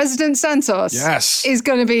right. President Santos is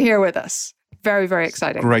going to be here with us. Very, very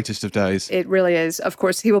exciting. Greatest of days. It really is. Of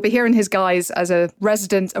course, he will be here in his guise as a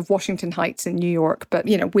resident of Washington Heights in New York. But,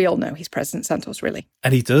 we all know he's President Santos, really.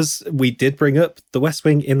 And he does. We did bring up the West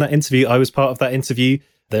Wing in that interview. I was part of that interview.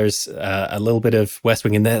 There's a little bit of West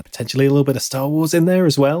Wing in there, potentially a little bit of Star Wars in there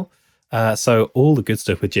as well. So all the good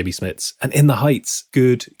stuff with Jimmy Smits. And In the Heights.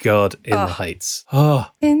 Good God, In the Heights.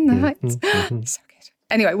 Oh. In the Heights. So good.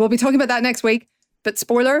 Anyway, we'll be talking about that next week. But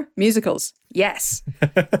spoiler, musicals. Yes.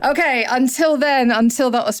 Okay, until then,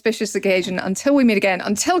 until that auspicious occasion, until we meet again,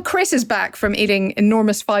 until Chris is back from eating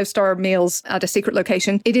enormous 5-star meals at a secret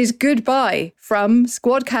location, it is goodbye from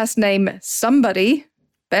Squadcast name somebody,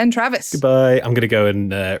 Ben Travis. Goodbye. I'm going to go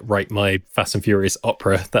and write my Fast and Furious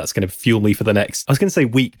opera. That's going to fuel me for the next, I was going to say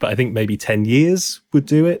week, but I think maybe 10 years would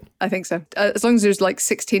do it. I think so. As long as there's like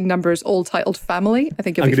 16 numbers all titled family, I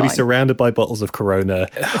think you'll be fine. I'm going to be surrounded by bottles of Corona,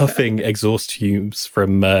 huffing exhaust fumes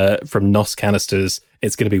from NOS canisters.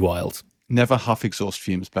 It's going to be wild. Never huff exhaust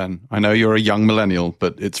fumes, Ben. I know you're a young millennial,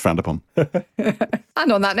 but it's frowned upon.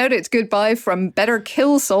 And on that note, it's goodbye from Better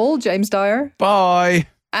Kill Saul, James Dyer. Bye.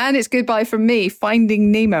 And it's goodbye from me, Finding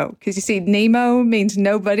Nemo. Because you see, Nemo means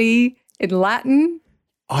nobody in Latin,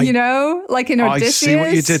 like in Odysseus. I see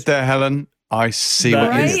what you did there, Helen. I see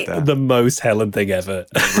what you did there. The most Helen thing ever.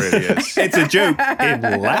 It really is. It's a joke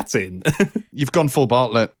in Latin. You've gone full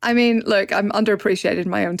Bartlett. I mean, look, I'm underappreciated in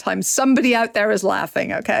my own time. Somebody out there is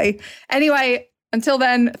laughing, okay? Anyway, until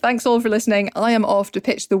then, thanks all for listening. I am off to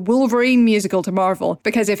pitch the Wolverine musical to Marvel,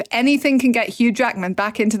 because if anything can get Hugh Jackman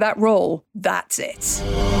back into that role, that's it.